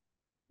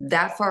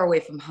that far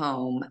away from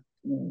home,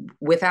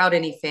 without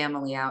any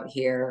family out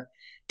here,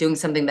 doing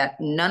something that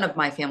none of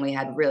my family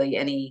had really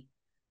any,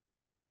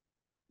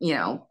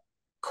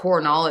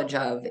 core knowledge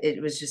of.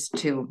 It was just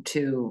too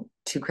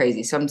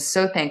crazy. So I'm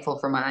so thankful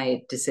for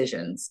my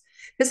decisions,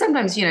 because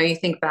sometimes, you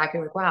think back,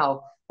 you're like,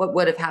 wow, what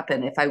would have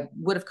happened if I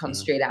would have come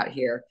straight out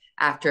here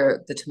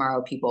after the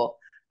Tomorrow People?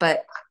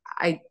 But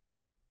I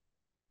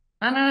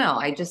don't know.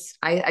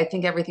 I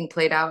think everything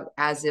played out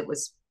as it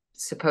was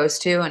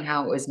supposed to, and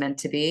how it was meant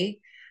to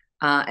be.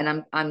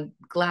 And I'm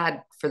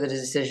glad for the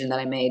decision that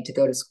I made to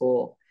go to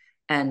school,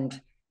 and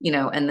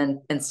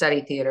and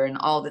study theater and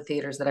all the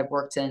theaters that I've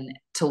worked in,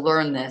 to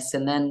learn this,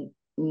 and then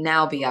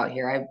now be out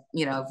here. I've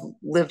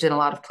lived in a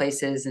lot of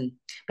places,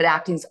 but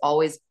acting's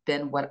always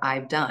been what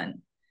I've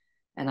done.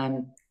 And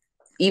I'm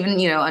even,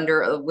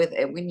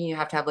 when you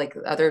have to have like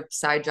other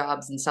side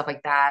jobs and stuff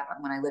like that.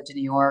 When I lived in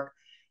New York,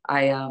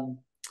 I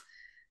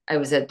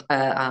was at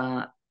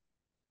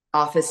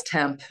office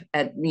temp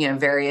at,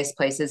 various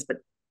places, but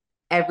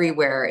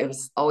everywhere it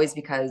was always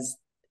because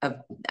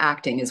of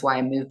acting is why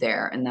I moved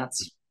there. And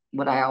that's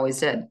what I always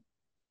did.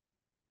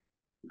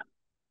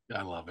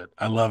 I love it.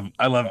 I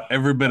love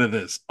every bit of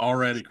this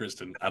already,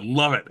 Kristen. I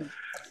love it.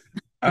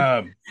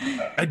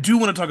 I do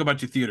want to talk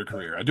about your theater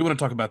career. I do want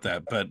to talk about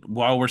that, but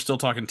while we're still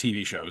talking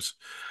TV shows,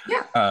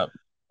 Yeah.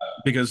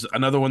 Because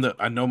another one that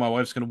I know my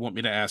wife's going to want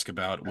me to ask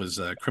about was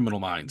Criminal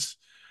Minds.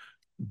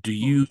 Do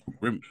you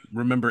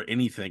remember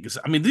anything? Because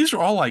I mean, these are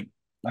all like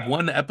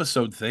one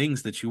episode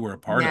things that you were a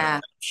part of.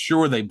 I'm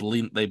sure they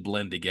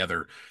blend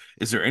together.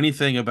 Is there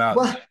anything about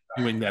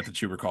doing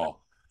that you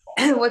recall?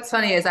 What's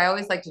funny is I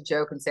always like to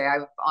joke and say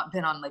I've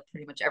been on like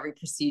pretty much every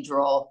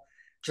procedural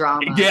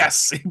drama.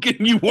 Yes,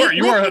 you were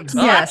a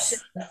ton.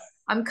 Yes.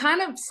 I'm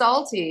kind of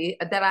salty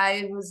that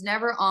I was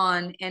never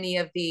on any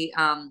of the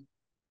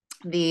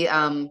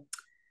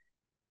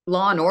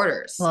Law and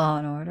Orders. Law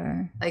and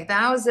Order. Like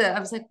that was I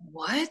was like,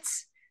 what?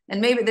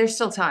 And maybe there's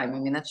still time. I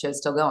mean, that show's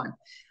still going.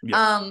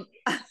 Yeah.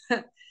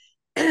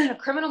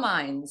 Criminal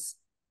Minds.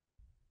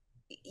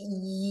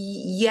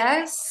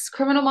 Yes,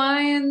 Criminal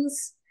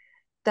Minds.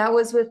 That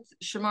was with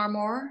Shamar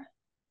Moore.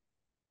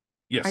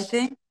 Yes. I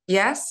think.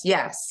 Yes.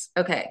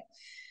 Okay.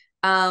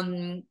 What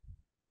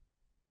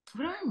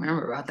do I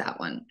remember about that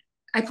one?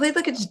 I played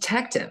like a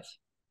detective,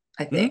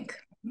 I think.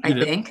 At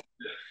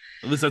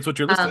least that's what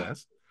your list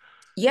has.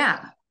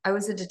 Yeah, I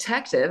was a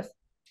detective.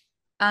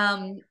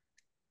 I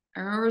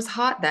remember it was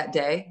hot that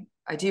day.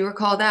 I do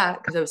recall that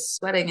because I was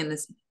sweating in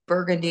this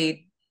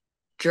burgundy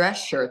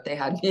dress shirt they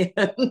had me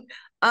in.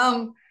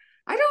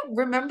 I don't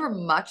remember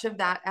much of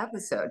that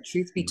episode,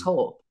 truth be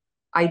told.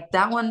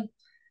 That one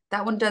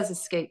does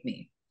escape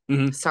me.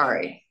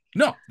 Sorry.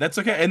 No, that's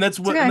okay. And that's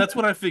what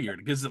I figured,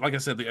 because like I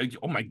said,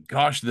 oh my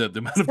gosh, the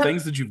amount of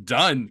things that you've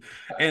done,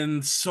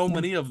 and so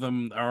many of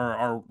them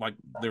are like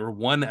they were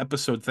one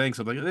episode things.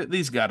 So like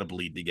these got to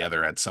bleed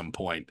together at some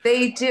point.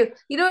 They do.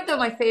 You know what though?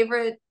 My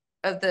favorite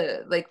of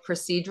the like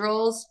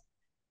procedurals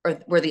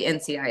were the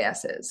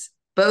NCISs.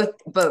 Both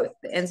the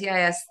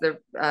NCIS, the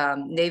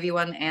Navy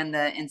one, and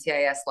the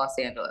NCIS Los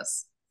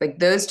Angeles. Like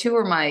those two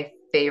were my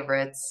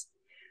favorites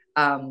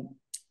of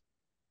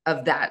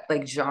that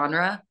like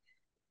genre.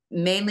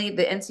 Mainly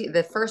the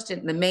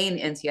main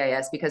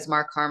NCIS, because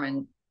Mark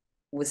Harmon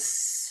is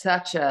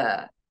such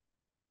an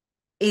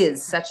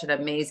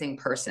amazing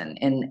person,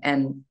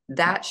 and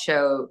that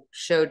show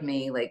showed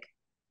me like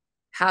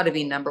how to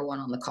be number one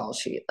on the call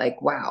sheet.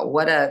 Like, wow,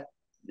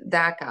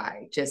 that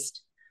guy,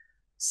 just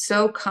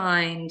so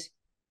kind,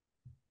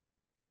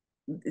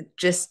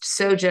 just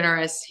so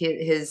generous.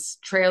 His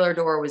trailer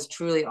door was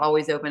truly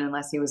always open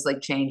unless he was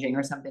like changing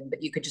or something,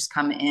 but you could just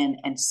come in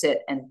and sit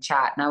and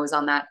chat. And I was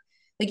on that.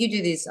 Like you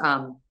do these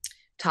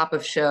top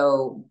of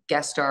show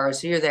guest stars.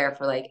 So you're there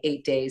for like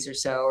 8 days or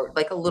so, or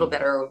like a little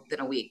better than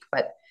a week.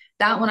 But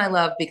that one I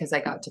love because I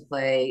got to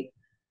play.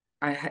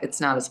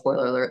 It's not a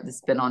spoiler alert.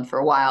 It's been on for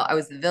a while. I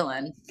was the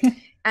villain,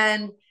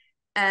 and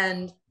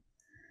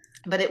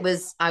but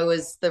I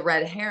was the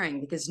red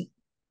herring because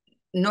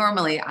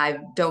normally I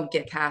don't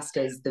get cast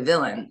as the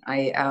villain.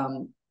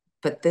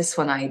 But this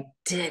one I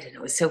did, and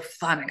it was so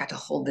fun. I got to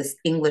hold this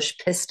English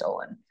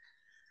pistol,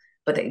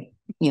 but they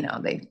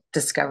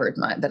discovered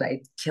that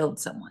I killed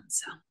someone.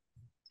 So,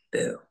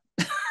 boo.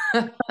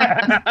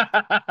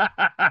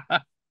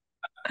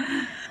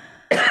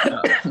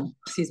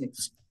 Excuse me.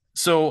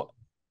 So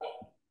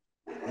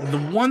the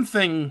one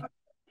thing,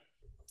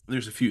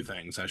 there's a few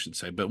things I should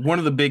say, but one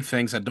of the big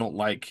things I don't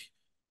like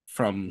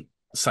from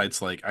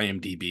sites like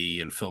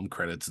IMDb and film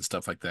credits and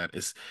stuff like that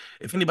is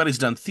if anybody's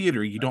done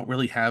theater, you don't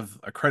really have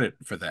a credit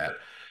for that.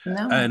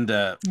 No.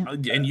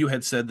 And you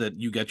had said that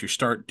you got your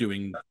start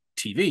doing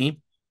TV.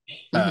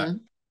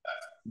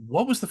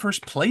 What was the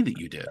first play that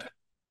you did?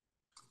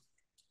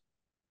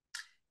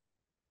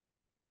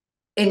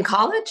 In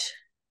college?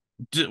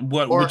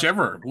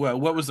 Whichever.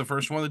 What was the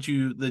first one that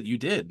you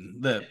did?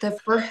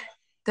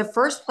 The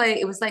first play,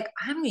 it was like,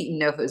 I don't even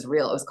know if it was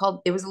real.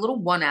 It was a little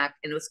one act,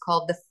 and it was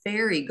called The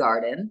Fairy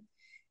Garden.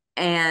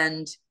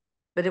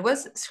 But it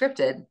was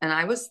scripted, and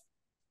I was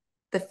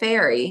the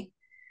fairy.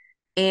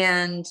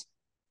 And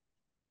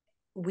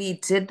we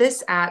did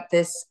this at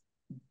this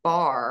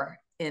bar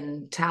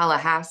in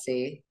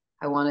Tallahassee,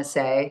 I want to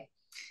say,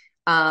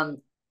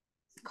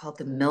 called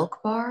the Milk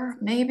Bar,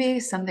 maybe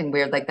something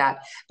weird like that.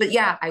 But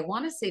yeah, I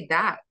want to say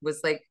that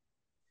was like,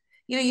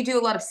 you do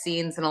a lot of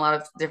scenes and a lot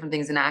of different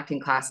things in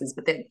acting classes,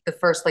 but the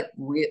first like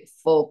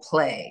full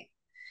play.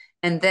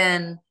 And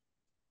then,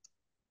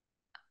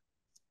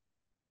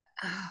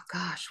 oh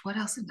gosh, what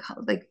else in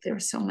college? Like there were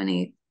so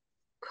many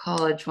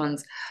college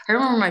ones. I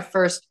remember my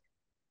first,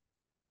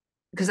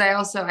 because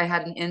I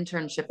had an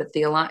internship at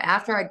the Alliance.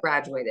 After I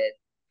graduated,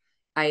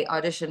 I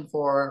auditioned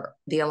for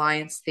the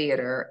Alliance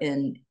Theater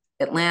in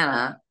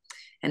Atlanta,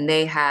 and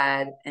they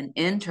had an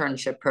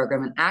internship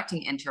program, an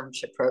acting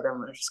internship program,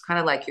 which was kind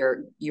of like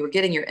you were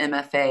getting your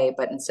MFA,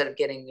 but instead of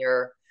getting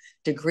your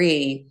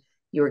degree,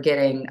 you were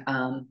getting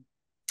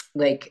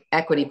like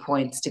equity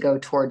points to go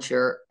towards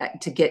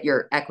to get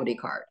your equity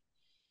card.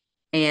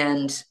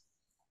 And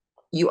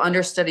you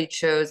understudied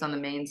shows on the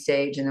main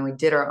stage, and then we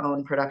did our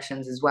own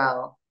productions as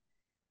well.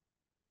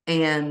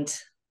 And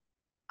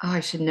I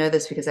should know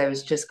this because I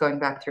was just going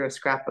back through a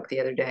scrapbook the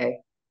other day.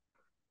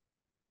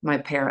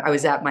 I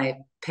was at my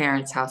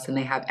parents' house, and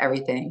they have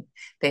everything.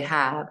 They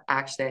have,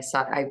 actually,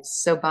 I was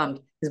so bummed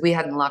because we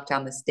hadn't locked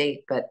down this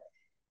date, but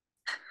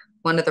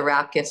one of the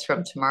wrap gifts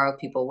from Tomorrow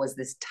People was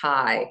this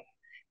tie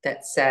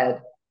that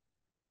said,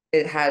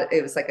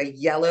 it was like a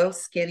yellow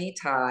skinny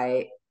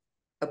tie,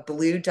 a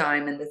blue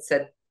diamond that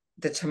said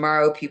the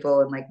Tomorrow People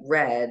in like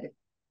red.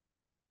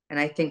 And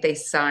I think they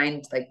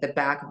signed like the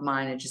back of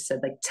mine. It just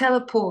said like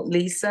 "Teleport,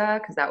 Lisa,"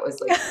 because that was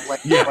like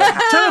what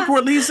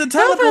Teleport, Lisa,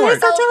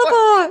 teleport.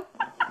 Teleport.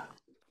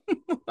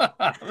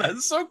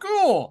 That's so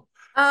cool.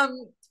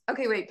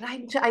 Okay, wait, but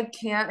I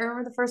can't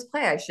remember the first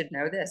play. I should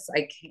know this.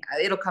 I can't.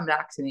 It'll come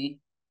back to me.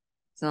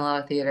 It's in a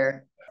lot of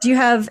theater. Do you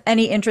have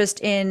any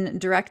interest in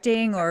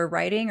directing or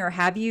writing, or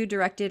have you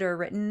directed or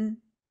written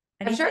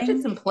anything? I've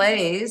directed some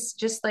plays,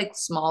 just like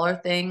smaller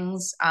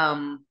things.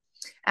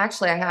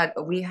 Actually,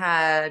 we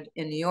had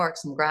in New York,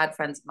 some grad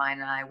friends of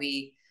mine and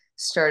we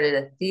started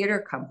a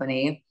theater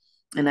company,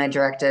 and I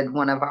directed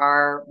one of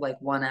our like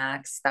one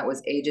acts. That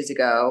was ages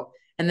ago.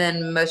 And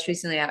then most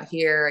recently out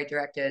here, I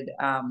directed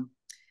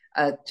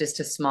just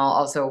a small,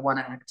 also one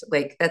act.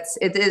 Like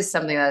it is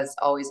something that's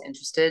always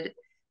interested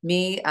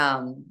me.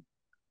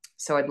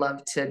 So I'd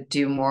love to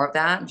do more of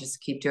that, just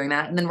keep doing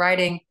that. And then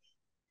writing,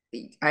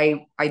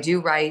 I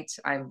do write.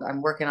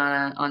 I'm working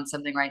on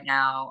something right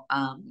now.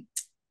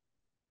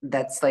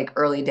 That's like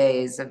early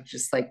days of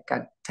just like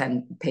got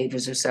 10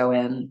 pages or so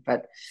in,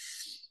 but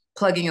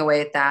plugging away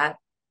at that.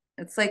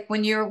 It's like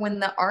when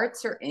the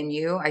arts are in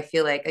you, I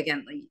feel like,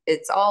 again, like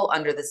it's all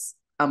under this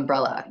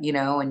umbrella,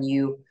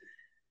 and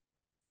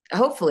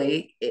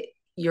hopefully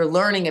you're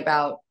learning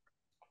about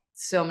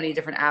so many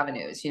different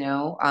avenues,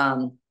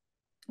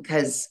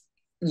 because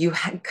you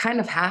kind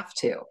of have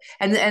to,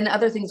 and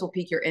other things will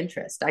pique your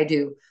interest. I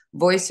do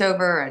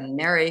voiceover and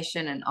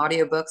narration and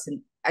audiobooks, and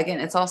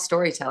again, it's all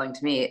storytelling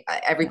to me.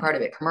 Every part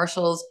of it,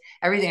 commercials,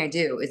 everything I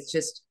do, it's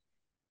just,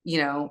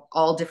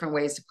 all different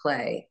ways to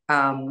play,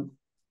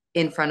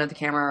 in front of the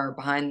camera or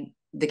behind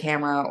the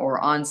camera or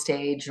on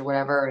stage or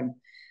whatever. And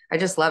I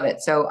just love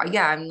it. So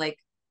yeah, I'm like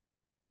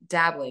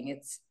dabbling.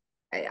 It's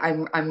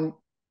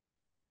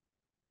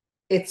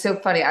so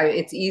funny.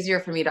 It's easier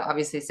for me to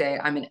obviously say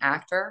I'm an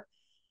actor,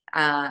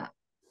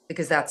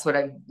 because that's what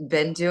I've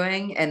been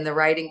doing. And the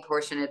writing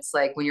portion, it's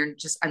like when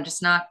I'm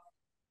just not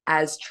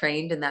as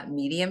trained in that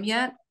medium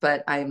yet,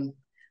 but I've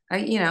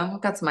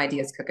got some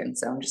ideas cooking.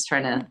 So I'm just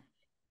trying to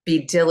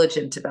be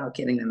diligent about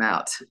getting them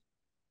out.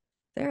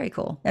 Very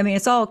cool. I mean,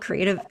 it's all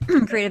creative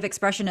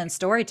expression and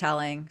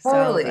storytelling.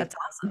 Totally. So that's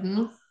awesome.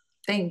 Mm-hmm.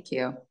 Thank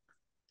you.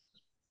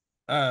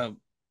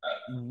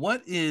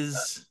 What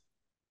is,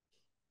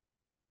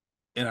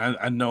 and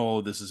I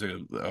know this is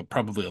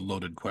probably a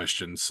loaded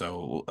question,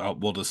 so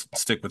we'll just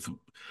stick with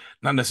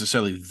not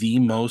necessarily the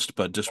most,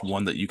 but just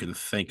one that you can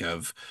think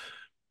of.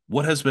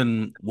 What has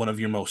been one of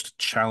your most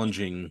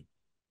challenging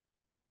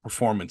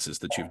performances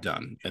that you've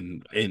done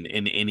in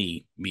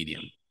any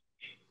medium?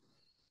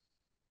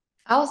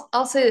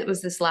 I'll say it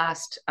was this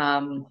last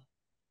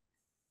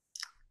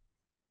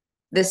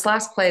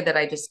play that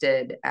I just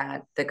did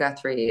at the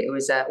Guthrie. It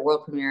was a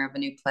world premiere of a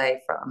new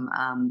play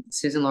from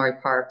Susan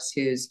Laurie Parks,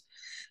 who's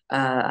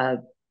a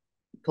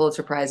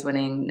Pulitzer Prize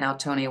winning, now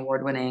Tony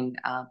Award winning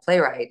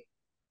playwright.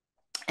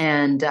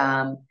 And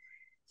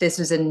this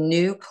was a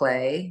new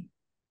play,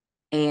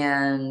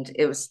 and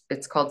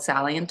it's called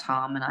Sally and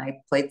Tom, and I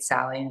played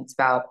Sally, and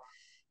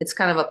it's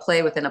kind of a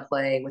play within a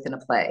play within a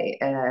play.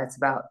 It's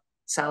about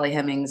Sally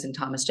Hemings and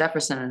Thomas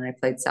Jefferson, and I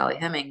played Sally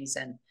Hemings,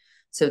 and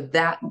so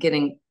that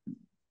getting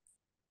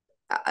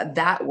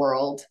that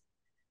world,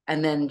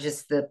 and then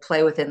just the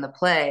play within the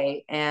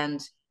play.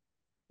 And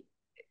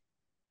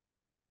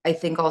I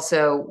think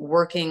also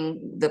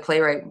the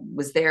playwright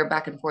was there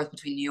back and forth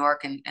between New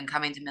York and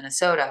coming to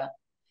Minnesota.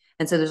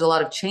 And so there's a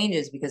lot of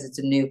changes because it's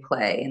a new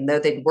play. And though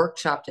they'd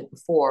workshopped it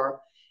before,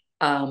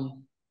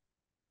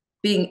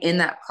 being in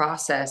that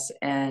process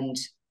and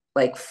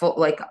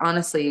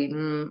honestly,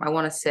 I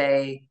want to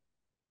say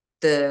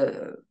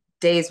the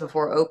days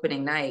before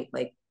opening night,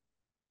 like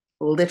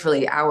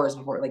literally hours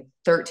before, like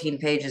 13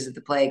 pages of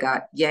the play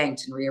got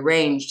yanked and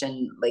rearranged,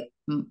 and like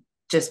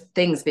just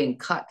things being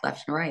cut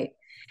left and right.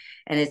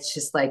 And it's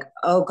just like,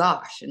 oh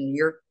gosh, and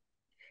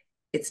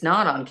it's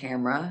not on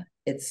camera.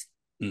 It's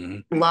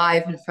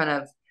live in front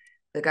of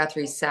the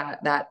Guthrie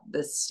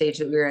the stage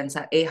that we were in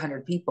sat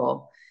 800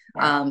 people.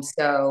 Wow.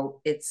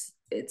 So it's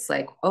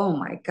like, oh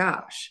my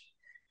gosh.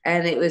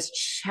 And it was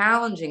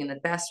challenging in the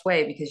best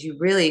way, because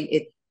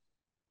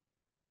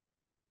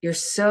you're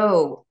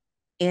so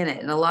in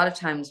it. And a lot of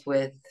times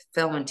with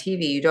film and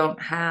TV, you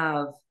don't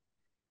have,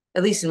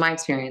 at least in my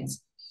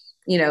experience,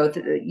 you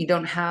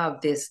don't have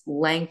this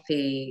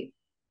lengthy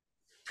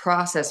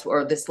process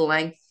or this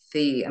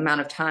lengthy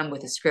amount of time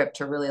with a script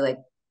to really like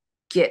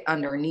get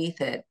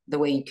underneath it the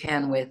way you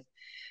can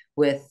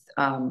with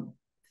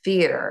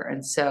theater.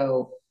 And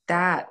so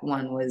that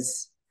one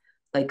was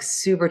like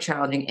super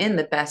challenging in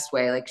the best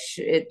way. Like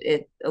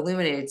it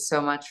illuminated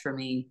so much for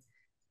me.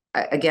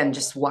 Again,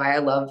 just why I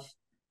love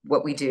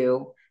what we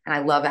do. And I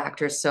love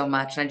actors so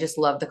much. And I just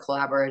love the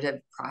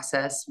collaborative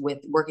process with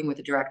working with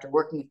the director,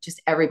 working with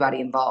just everybody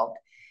involved.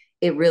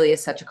 It really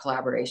is such a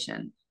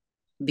collaboration,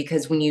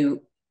 because when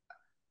you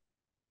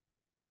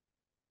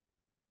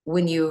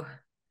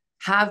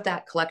have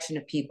that collection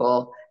of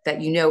people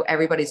that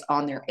everybody's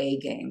on their A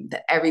game,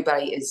 that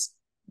everybody is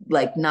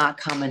like not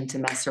coming to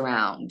mess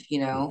around,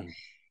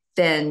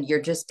 then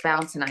you're just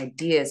bouncing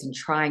ideas and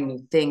trying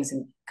new things.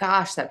 And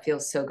gosh, that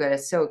feels so good.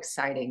 It's so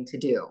exciting to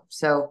do.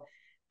 So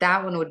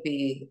that one would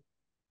be,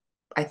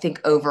 I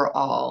think,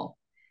 overall.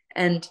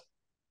 And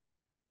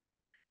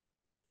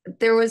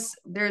there's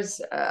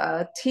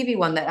a TV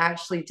one that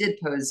actually did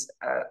pose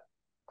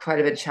quite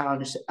a bit of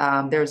challenge.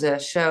 There's a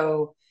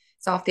show,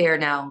 it's off the air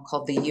now,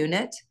 called The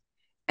Unit.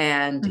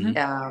 And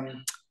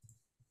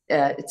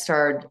it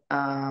starred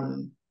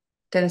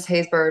Dennis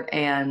Haysbert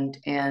and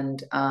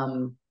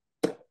oh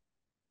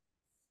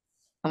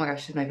my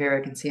gosh, he's my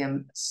favorite. I can see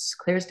him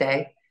clear as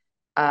day.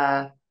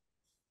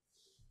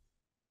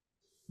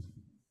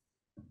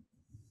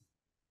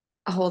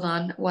 Hold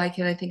on. Why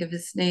can't I think of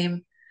his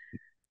name?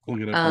 We'll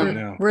get up right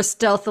now. We're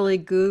stealthily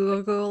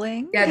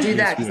Googling. Yeah, do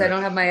that, because I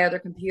don't have my other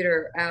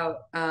computer out.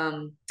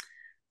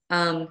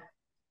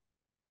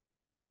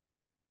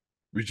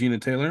 Regina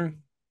Taylor?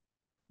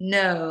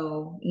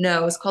 No,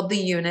 it's called The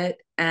Unit.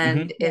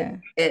 And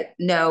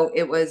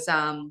it was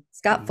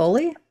Scott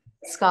Foley?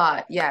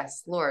 Scott,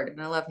 yes, Lord,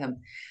 and I love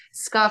him.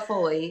 Scott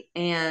Foley,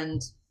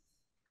 and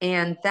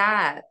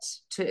that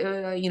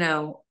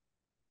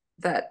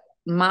that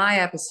my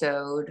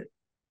episode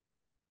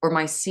or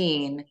my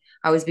scene,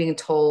 I was being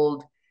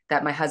told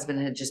that my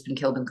husband had just been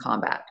killed in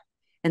combat.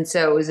 And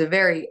so it was a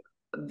very,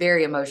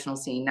 very emotional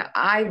scene. Now,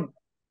 I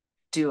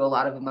do a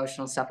lot of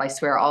emotional stuff. I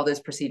swear, all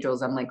those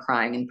procedurals, I'm like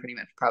crying in pretty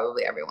much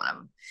probably every one of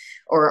them,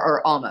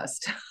 or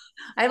almost.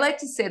 I like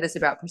to say this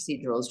about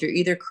procedurals: you're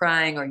either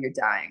crying or you're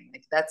dying.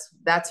 Like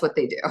that's what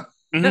they do.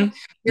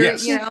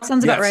 Yes.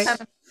 Sounds about right.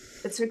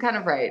 It's kind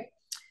of right.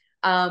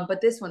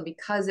 But this one,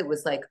 because it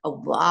was like a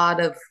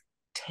lot of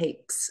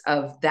takes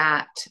of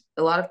that,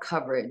 a lot of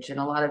coverage and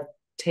a lot of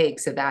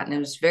takes of that, and it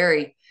was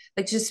very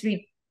like just to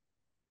be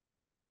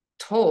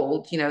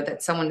told,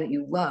 that someone that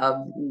you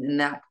love, in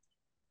that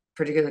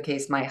particular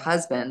case, my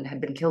husband,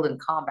 had been killed in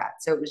combat.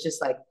 So it was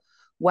just like,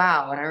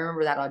 wow. And I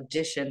remember that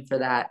audition for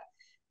that.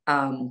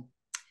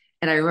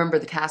 And I remember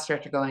the cast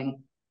director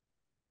going,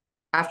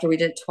 after we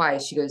did it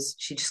twice, she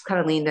just kind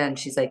of leaned in.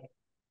 She's like,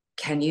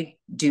 can you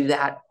do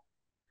that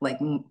like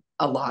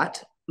a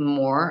lot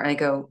more? And I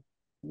go,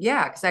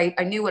 yeah, because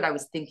I knew what I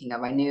was thinking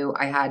of. I knew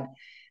I had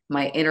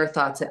my inner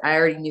thoughts. I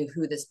already knew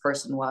who this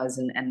person was,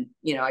 and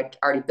you know, I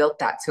already built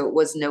that, so it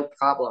was no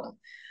problem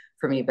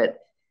for me. But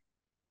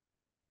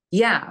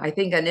yeah, I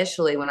think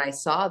initially when I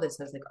saw this,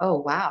 I was like, oh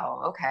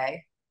wow,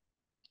 okay.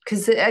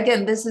 Because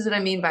again, this is what I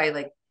mean by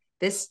like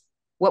this,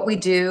 what we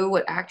do,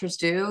 what actors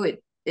do,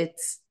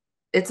 it's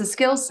a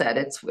skill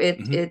set.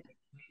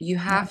 You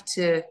have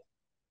to,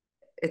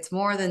 it's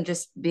more than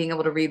just being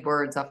able to read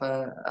words off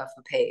a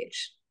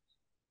page.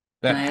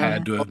 That And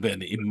had to have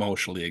been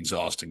emotionally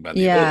exhausting by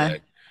the end of Yeah. the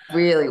day.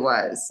 really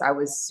was. I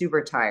was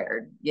super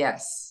tired.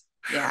 Yes.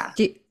 Yeah.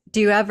 Do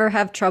you ever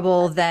have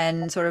trouble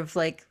then sort of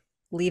like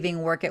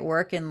leaving work at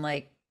work and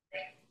like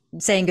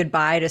saying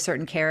goodbye to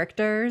certain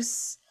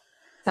characters?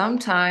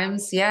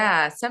 Sometimes,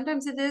 yeah.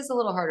 Sometimes it is a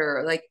little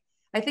harder. Like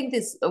I think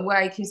this,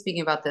 why I keep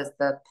speaking about this,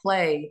 the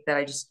play that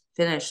I just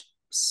finished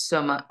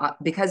so much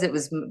because it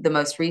was the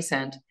most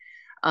recent.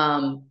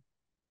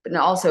 But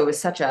also it was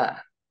such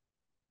a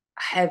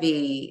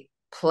heavy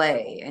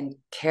play and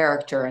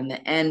character, and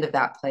the end of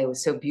that play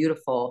was so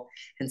beautiful.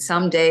 And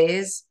some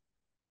days,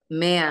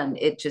 man,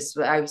 it just,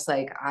 I was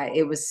like,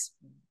 it was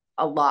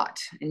a lot,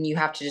 and you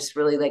have to just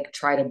really like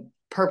try to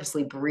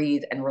purposely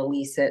breathe and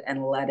release it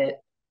and let it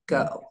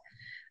go.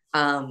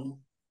 And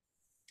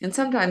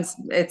sometimes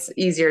it's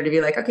easier to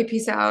be like, okay,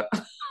 peace out.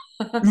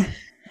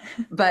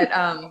 But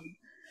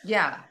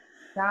yeah,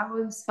 that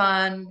was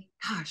fun.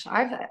 Gosh,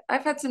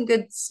 I've had some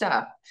good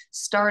stuff.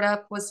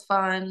 Startup was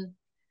fun.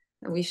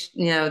 You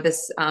know,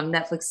 this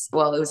Netflix,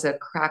 well, it was a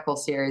Crackle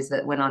series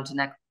that went on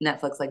to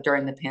Netflix like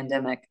during the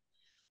pandemic,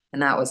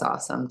 and that was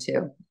awesome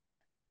too.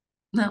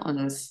 That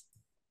one was,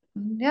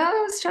 yeah,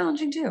 that was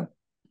challenging too,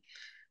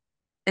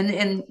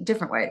 in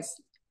different ways.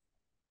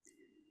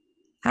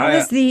 How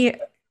is the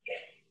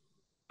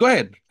Go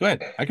ahead.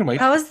 I can wait.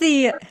 how is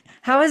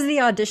the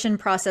audition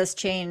process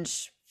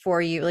changed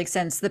for you, like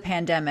since the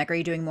pandemic? Are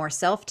you doing more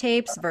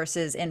self-tapes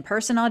versus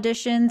in-person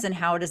auditions? And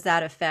how does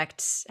that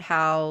affect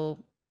how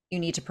you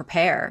need to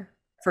prepare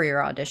for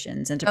your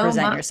auditions and to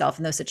present yourself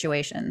in those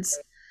situations?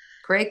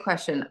 Great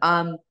question.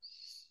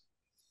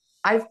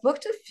 I've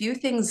booked a few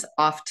things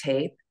off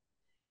tape,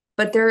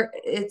 but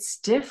it's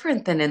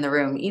different than in the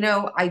room. You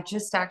know, I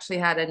just actually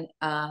had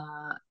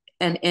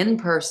an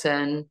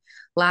in-person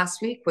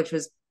last week, which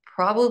was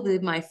probably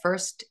my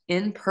first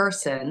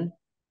in-person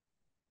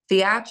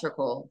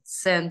theatrical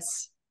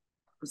since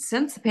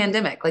the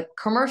pandemic. Like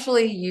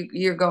commercially,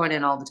 you're going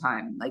in all the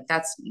time. Like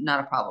that's not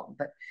a problem.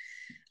 But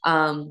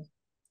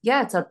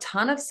yeah, it's a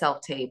ton of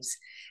self-tapes.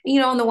 You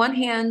know, on the one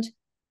hand,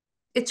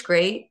 it's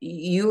great.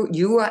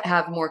 You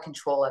have more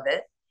control of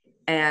it.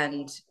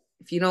 And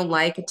if you don't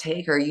like a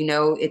take, or you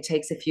know it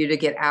takes a few to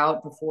get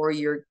out before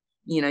you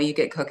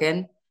get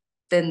cooking,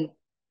 then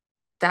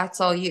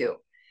that's all you.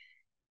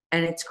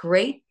 And it's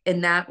great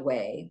in that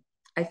way.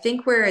 I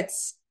think where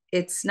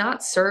it's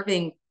not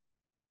serving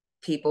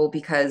people,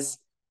 because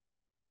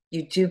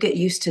you do get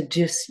used to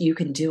just, you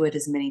can do it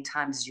as many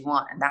times as you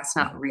want, and that's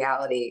not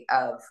reality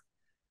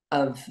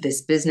of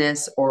this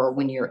business. Or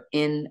when you're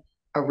in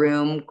a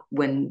room,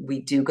 when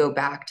we do go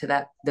back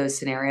to those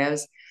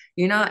scenarios,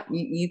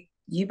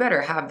 you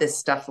better have this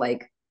stuff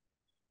like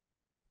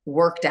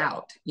worked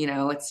out. You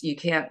know, you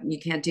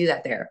can't do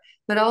that there.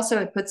 But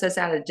also it puts us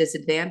at a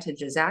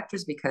disadvantage as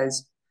actors,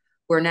 because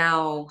we're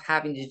now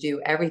having to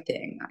do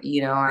everything.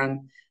 You know,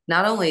 I'm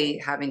not only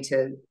having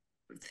to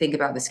think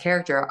about this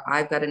character,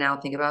 I've got to now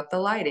think about the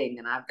lighting,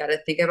 and I've got to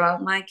think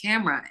about my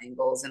camera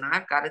angles, and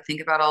I've got to think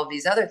about all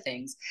these other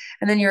things.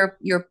 And then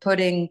you're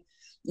putting,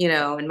 you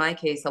know, in my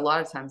case, a lot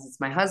of times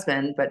it's my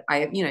husband, but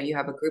you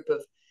have a group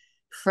of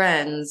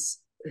friends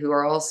who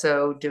are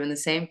also doing the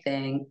same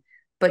thing,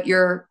 but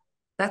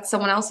that's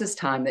someone else's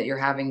time that you're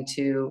having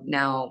to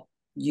now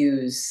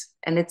use.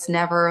 And it's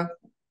never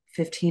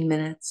 15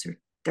 minutes or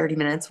 30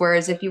 minutes.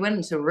 Whereas if you went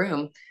into a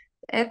room,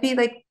 it'd be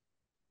like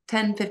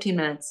 10, 15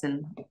 minutes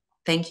and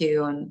thank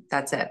you. And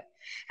that's it.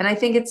 And I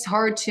think it's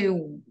hard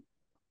to,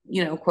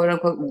 you know, quote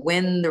unquote,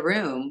 win the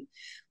room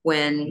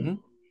when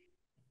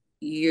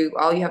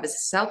all you have is a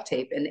self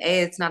tape, and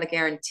it's not a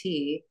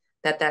guarantee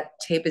that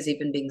tape is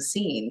even being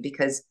seen,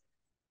 because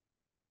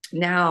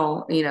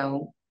now, you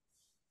know,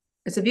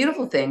 it's a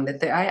beautiful thing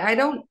that I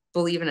don't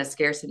believe in a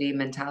scarcity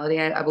mentality.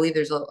 I believe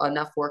there's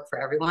enough work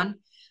for everyone,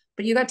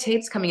 but you got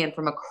tapes coming in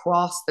from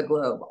across the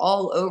globe,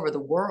 all over the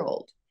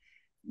world.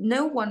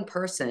 No one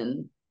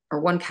person or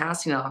one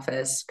casting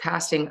office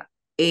casting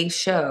a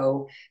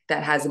show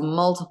that has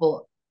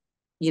multiple,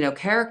 you know,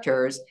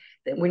 characters,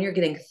 that when you're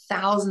getting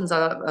thousands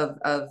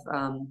of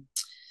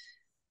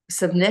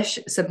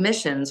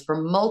submissions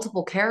for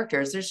multiple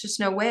characters, there's just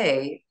no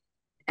way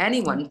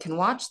anyone can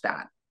watch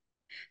that.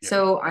 Yeah.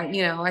 So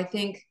I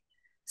think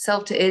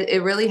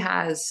it really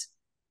has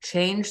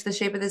changed the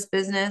shape of this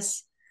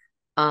business.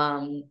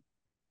 I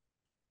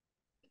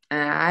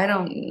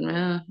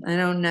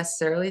don't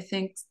necessarily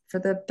think for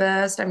the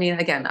best. I mean,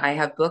 again, I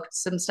have booked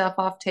some stuff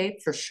off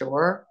tape for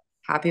sure.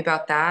 Happy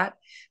about that.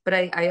 But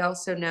I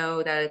also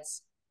know that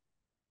it's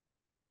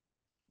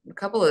a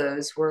couple of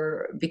those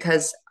were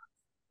because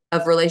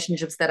of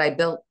relationships that I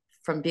built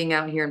from being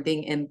out here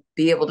and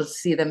be able to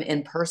see them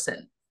in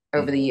person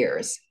over the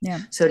years. Yeah.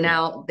 So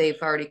now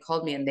they've already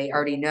called me and they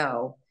already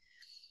know.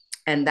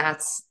 And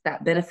that's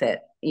that benefit,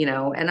 you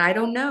know, and I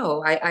don't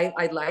know.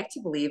 I'd like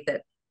to believe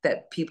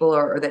that people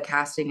or that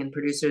casting and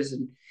producers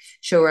and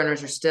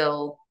showrunners are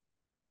still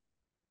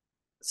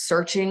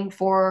searching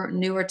for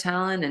newer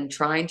talent and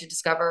trying to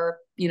discover,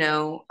 you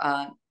know,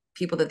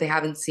 people that they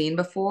haven't seen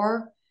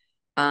before.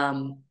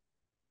 But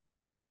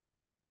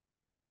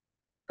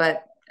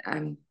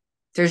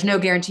there's no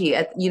guarantee.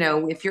 You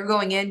know, if you're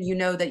going in, you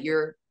know that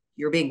you're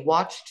being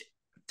watched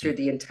through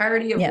the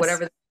entirety of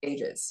whatever the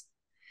stage is.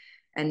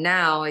 And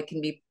now it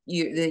can be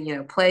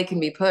play can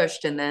be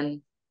pushed, and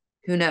then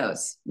who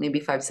knows? Maybe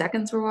 5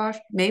 seconds were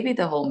watched, maybe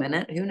the whole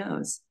minute. Who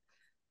knows?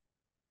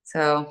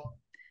 So,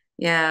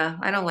 yeah,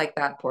 I don't like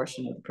that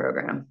portion of the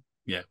program.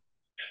 Yeah.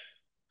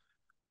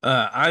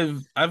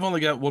 I've only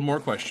got one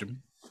more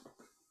question,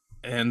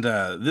 and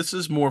this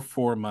is more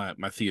for my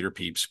theater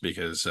peeps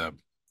because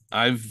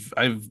I've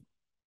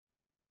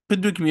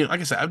been doing community.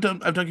 Like I said, I've done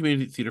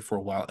community theater for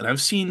a while, and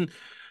I've seen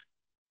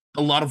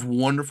a lot of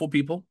wonderful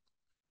people,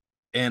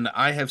 and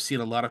I have seen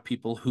a lot of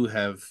people who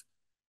have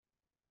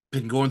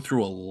been going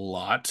through a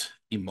lot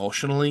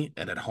emotionally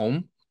and at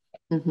home.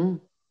 Mm-hmm.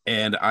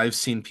 And I've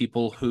seen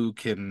people who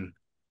can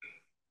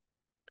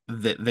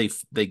they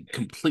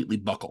completely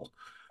buckle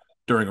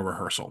during a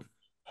rehearsal,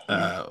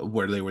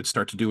 where they would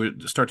start to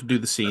do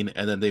the scene,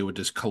 and then they would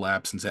just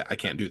collapse and say, I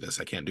can't do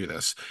this, I can't do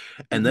this.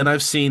 And then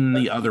I've seen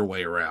the other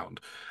way around,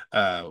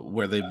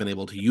 where they've been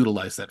able to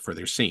utilize that for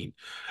their scene.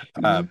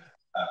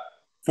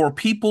 For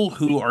people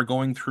who are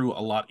going through a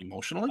lot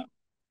emotionally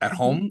at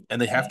home and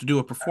they have to do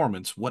a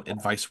performance, what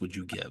advice would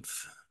you give?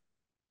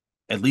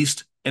 At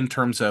least in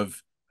terms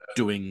of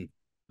doing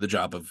the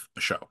job of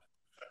a show.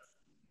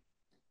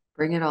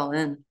 Bring it all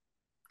in.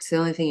 It's the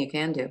only thing you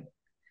can do.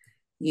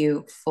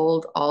 You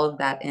fold all of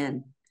that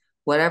in.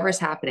 Whatever's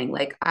happening,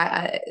 like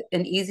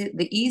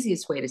the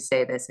easiest way to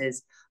say this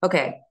is,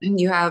 okay,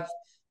 you have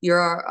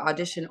your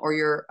audition or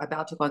you're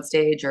about to go on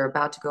stage or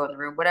about to go in the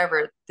room,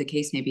 whatever the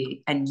case may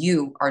be, and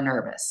you are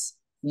nervous.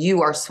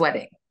 You are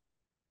sweating.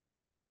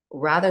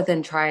 Rather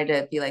than try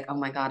to be like, oh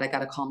my God, I got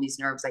to calm these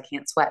nerves. I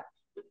can't sweat.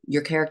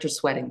 Your character's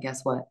sweating.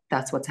 Guess what?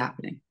 That's what's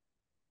happening.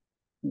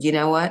 You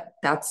know what?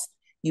 That's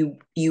you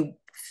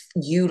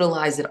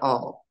utilize it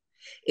all.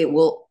 It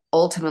will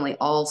ultimately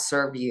all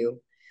serve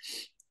you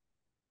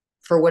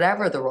for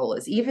whatever the role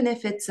is. Even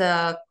if it's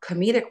a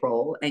comedic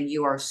role and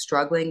you are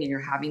struggling and you're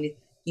having to,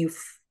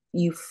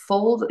 you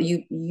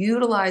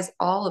utilize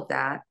all of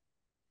that.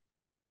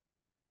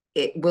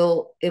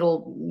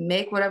 It'll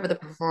make whatever the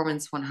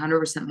performance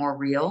 100% more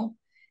real.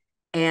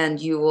 And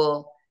you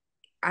will,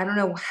 I don't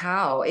know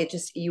how, it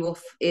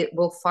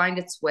will find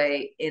its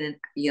way in and,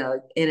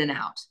 in and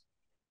out.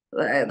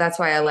 That's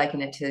why I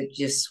liken it to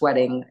just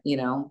sweating,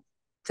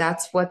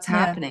 that's what's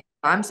happening.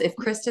 If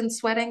Kristen's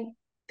sweating,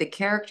 the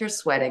character's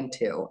sweating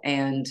too.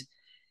 And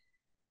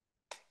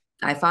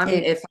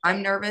if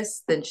I'm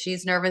nervous, then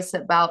she's nervous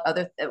about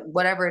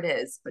whatever it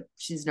is, but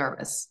she's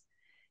nervous.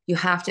 You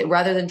have to,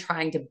 rather than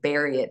trying to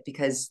bury it,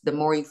 because the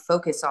more you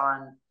focus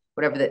on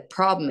whatever the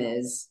problem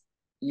is,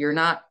 you're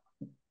not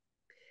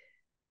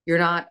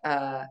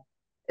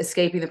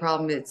escaping the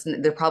problem.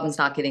 The problem's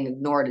not getting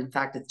ignored. In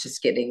fact, it's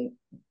just getting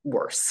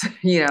worse.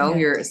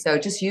 So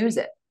just use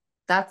it.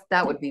 That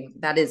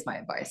is my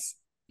advice.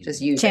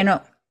 Just use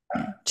it.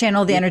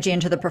 Channel the energy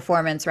into the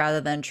performance rather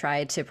than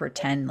try to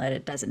pretend that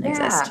it doesn't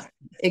exist.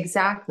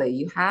 Exactly.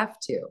 You have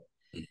to.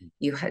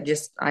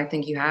 I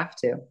think you have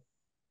to.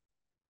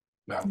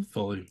 Well,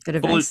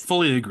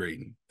 fully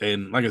agree.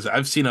 And like I said,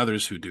 I've seen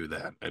others who do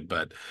that,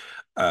 but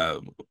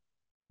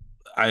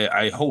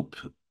I hope.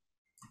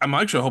 I'm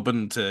actually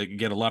hoping to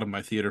get a lot of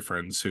my theater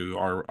friends who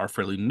are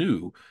fairly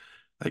new,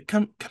 like,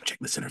 come check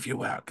this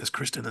interview out because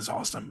Kristen is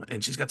awesome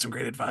and she's got some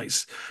great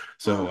advice.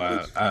 So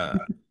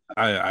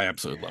I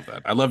absolutely love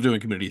that. I love doing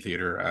community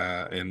theater.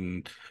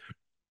 And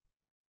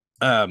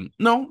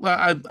no,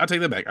 I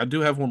take that back. I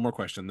do have one more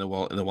question. Then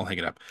we'll hang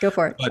it up. Go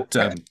for it. But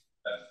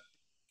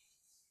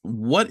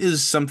what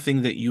is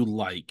something that you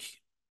like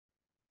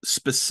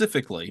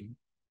specifically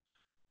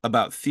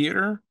about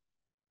theater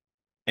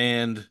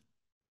and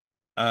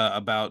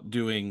about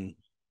doing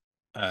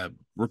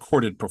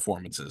recorded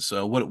performances?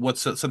 So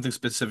what's something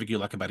specific you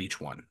like about each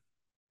one?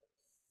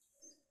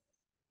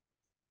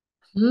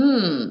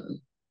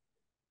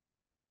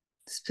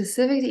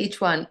 Specific to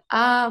each one.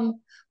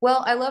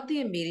 Well, I love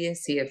the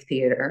immediacy of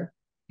theater.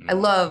 I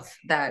love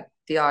that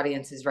the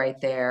audience is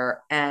right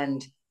there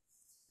and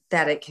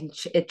that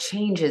it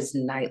changes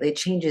nightly. It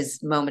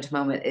changes moment to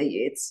moment.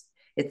 It's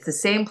the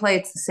same play,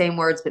 it's the same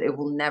words, but it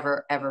will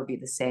never ever be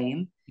the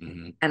same.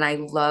 And I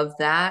love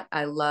that.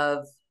 I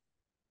love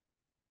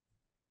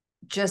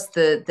just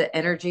the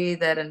energy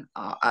that an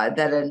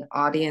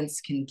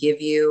audience can give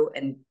you,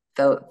 and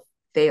though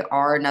they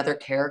are another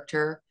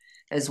character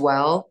as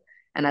well.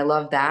 And I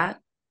love that.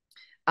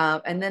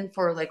 And then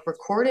for like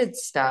recorded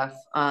stuff,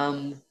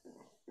 man,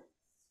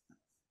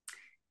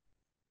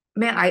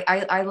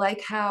 I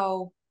like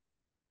how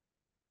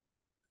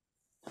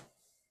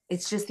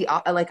it's just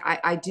like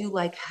I do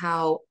like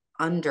how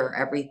under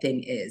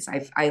everything is.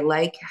 I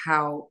like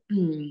how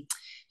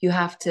you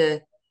have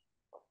to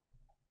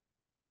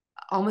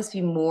almost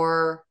be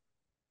more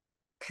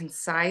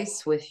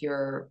concise with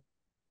your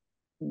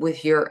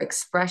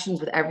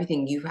expressions, with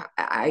everything.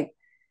 I'm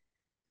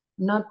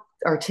not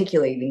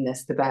articulating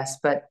this the best,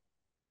 but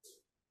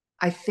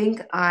I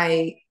think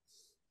I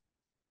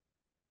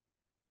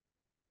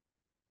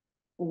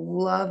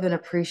love and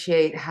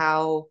appreciate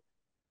how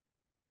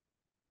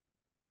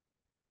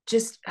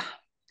just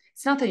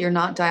it's not that you're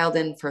not dialed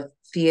in for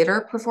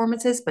theater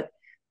performances, but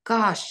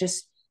gosh,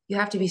 just you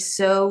have to be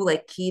so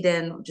like keyed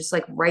in, just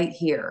like right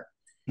here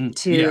Yeah.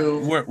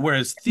 to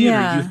Whereas theater,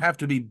 you Yeah. have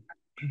to be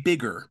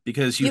bigger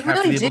because you you have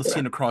to really be able do. to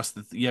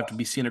see you have to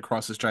be seen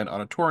across this giant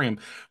auditorium.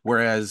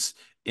 Whereas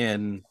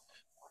in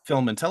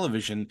film and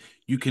television,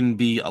 you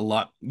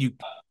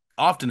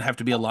often have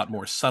to be a lot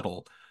more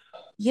subtle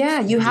Yeah,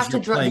 you because have to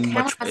you're draw the playing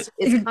camera much.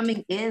 is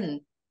coming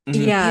in to Mhm.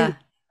 you. Yeah.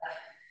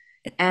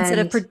 Instead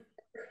of And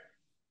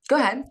go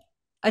ahead.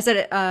 I said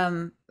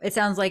it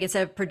sounds like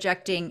instead of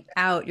projecting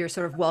out, you're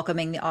sort of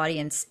welcoming the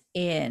audience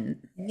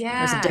in. There's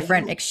a Yeah,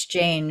 different you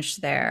exchange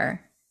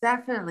there.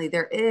 definitely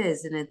there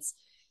is. And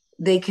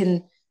they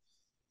can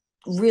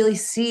really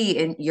see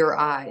in your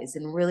eyes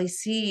and really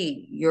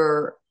see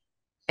your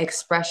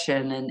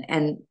expression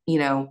and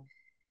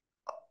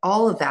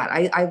all of that.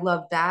 I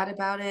love that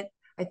about it.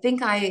 I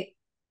think I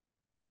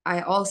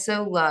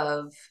also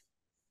love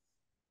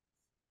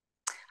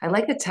I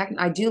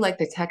do like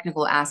the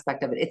technical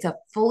aspect of it. It's a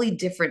fully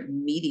different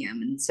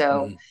medium. And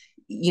so, Mhm.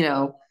 you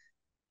know,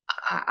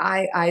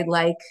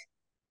 I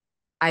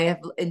have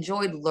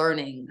enjoyed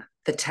learning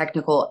the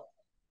technical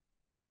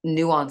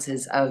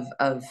nuances of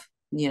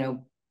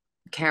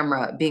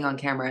camera being on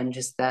camera and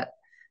just that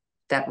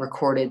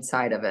recorded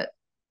side of it.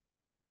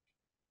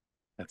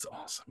 That's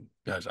awesome.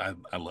 Gosh, I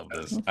love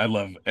this. I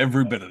love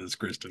every bit of this,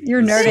 Kristen.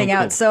 You're This is so nerding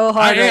out cool. so I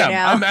hard right am.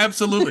 now. I'm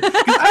absolutely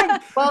because I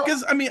don't Well,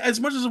 because I mean, as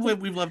much as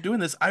we've loved doing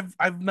this,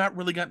 I've not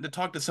really gotten to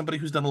talk to somebody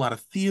who's done a lot of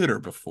theater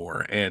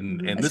before,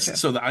 and mhm. That's this true.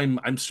 so that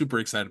I'm super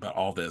excited about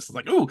all this. It's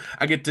like, oh,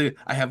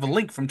 I have a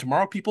link from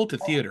Tomorrow People to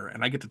theater,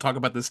 and I get to talk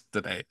about this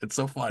today. It's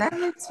so fun. That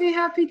makes me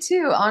happy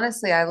too.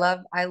 Honestly, I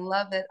love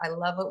it. I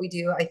love what we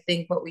do. I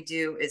think what we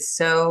do is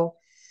so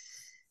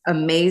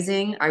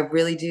amazing. I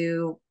really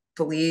do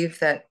believe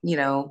that,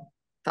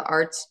 the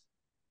arts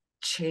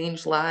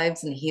change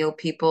lives and heal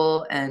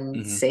people and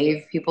Hmm.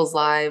 save people's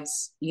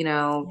lives,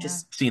 Yeah.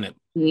 just Seen it,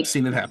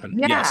 seen it happen.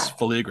 Yes, yeah,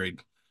 fully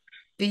agreed.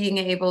 being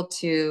able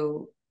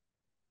to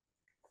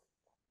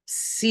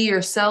see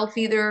yourself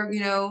either,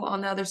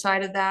 on the other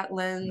side of that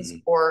lens Hmm.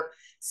 or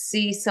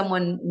see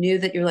someone new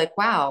that you're like,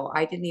 wow,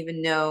 I didn't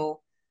even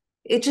know.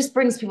 It just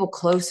brings people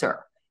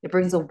closer. It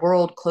brings a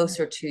world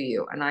closer to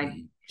you. And I Hmm.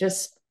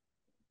 just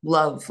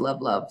love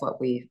what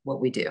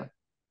we do.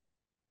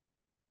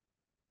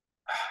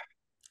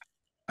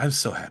 I'm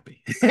so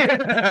happy.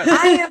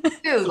 I am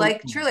too. So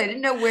Like truly, I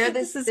didn't know where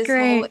This is this whole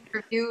great.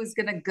 interview is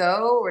gonna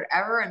go or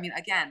whatever. I mean,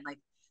 again, like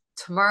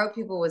Tomorrow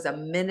People was a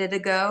minute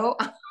ago.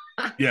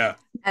 yeah.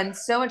 And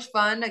so much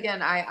fun.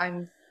 Again,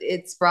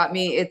 it's brought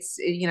me, it's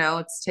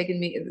taken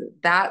me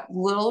that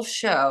little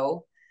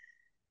show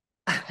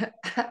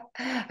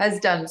has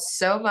done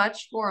so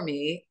much for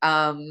me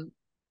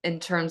in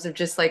terms of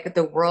just like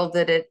the world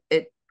that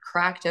it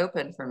cracked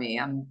open for me.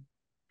 I'm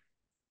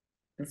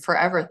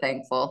forever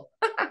thankful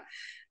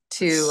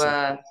to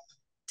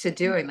So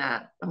doing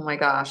that. Oh my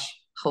gosh,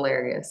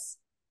 hilarious.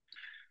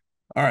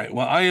 all right.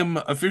 Well, I am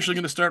officially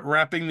going to start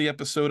wrapping the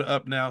episode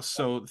up now.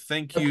 So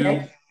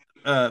Okay.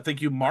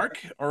 thank you, Mark,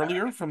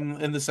 earlier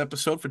from in this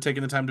episode for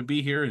taking the time to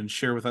be here and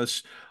share with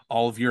us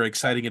all of your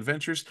exciting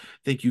adventures.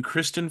 Thank you,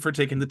 Kristen, for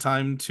taking the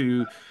time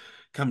to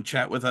come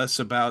chat with us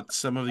about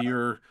some of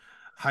your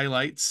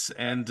highlights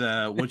and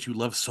what you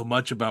love so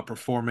much about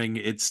performing.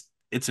 It's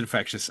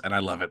infectious and I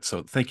love it.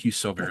 So thank you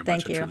so very much.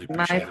 Thank I you. truly My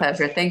appreciate it.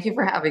 pleasure. Thank you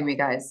for having me,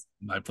 guys.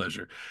 My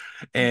pleasure.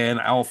 And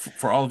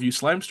for all of you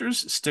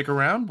Slimesters, stick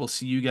around. We'll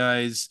see you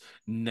guys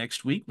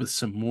next week with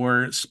some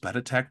more Splat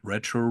Attack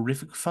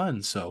retrorific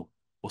fun. So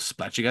we'll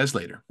splat you guys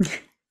later.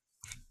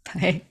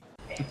 Bye.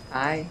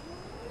 Bye.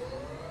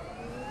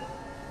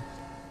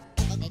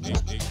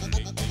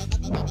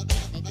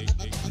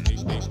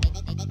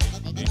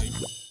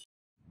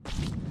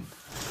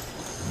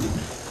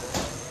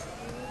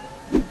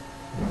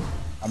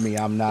 I mean,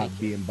 I'm not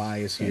being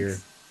biased here.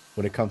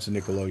 When it comes to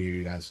Nickelodeon,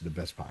 you guys are the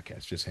best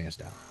podcast, just hands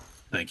down.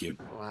 Thank you.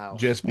 Wow.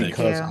 Just Thank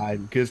because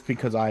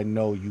you. I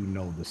know you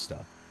know the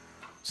stuff.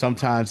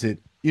 Sometimes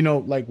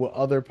like with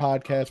other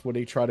podcasts where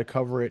they try to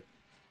cover it,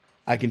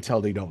 I can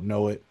tell they don't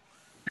know it.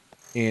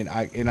 And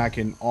I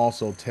can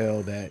also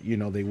tell that, they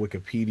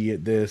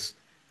Wikipedia this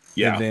and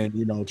Yeah.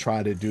 then,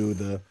 try to do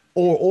the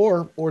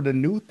or the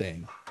new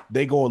thing.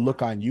 They go and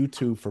look on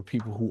YouTube for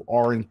people who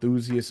are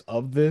enthusiasts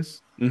of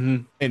this Hmm.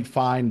 and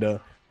find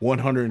the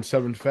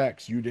 107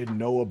 facts you didn't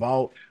know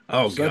about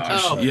Oh such and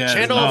gosh. Oh, such. Yes.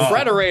 Channel Oh.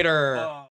 Frederator.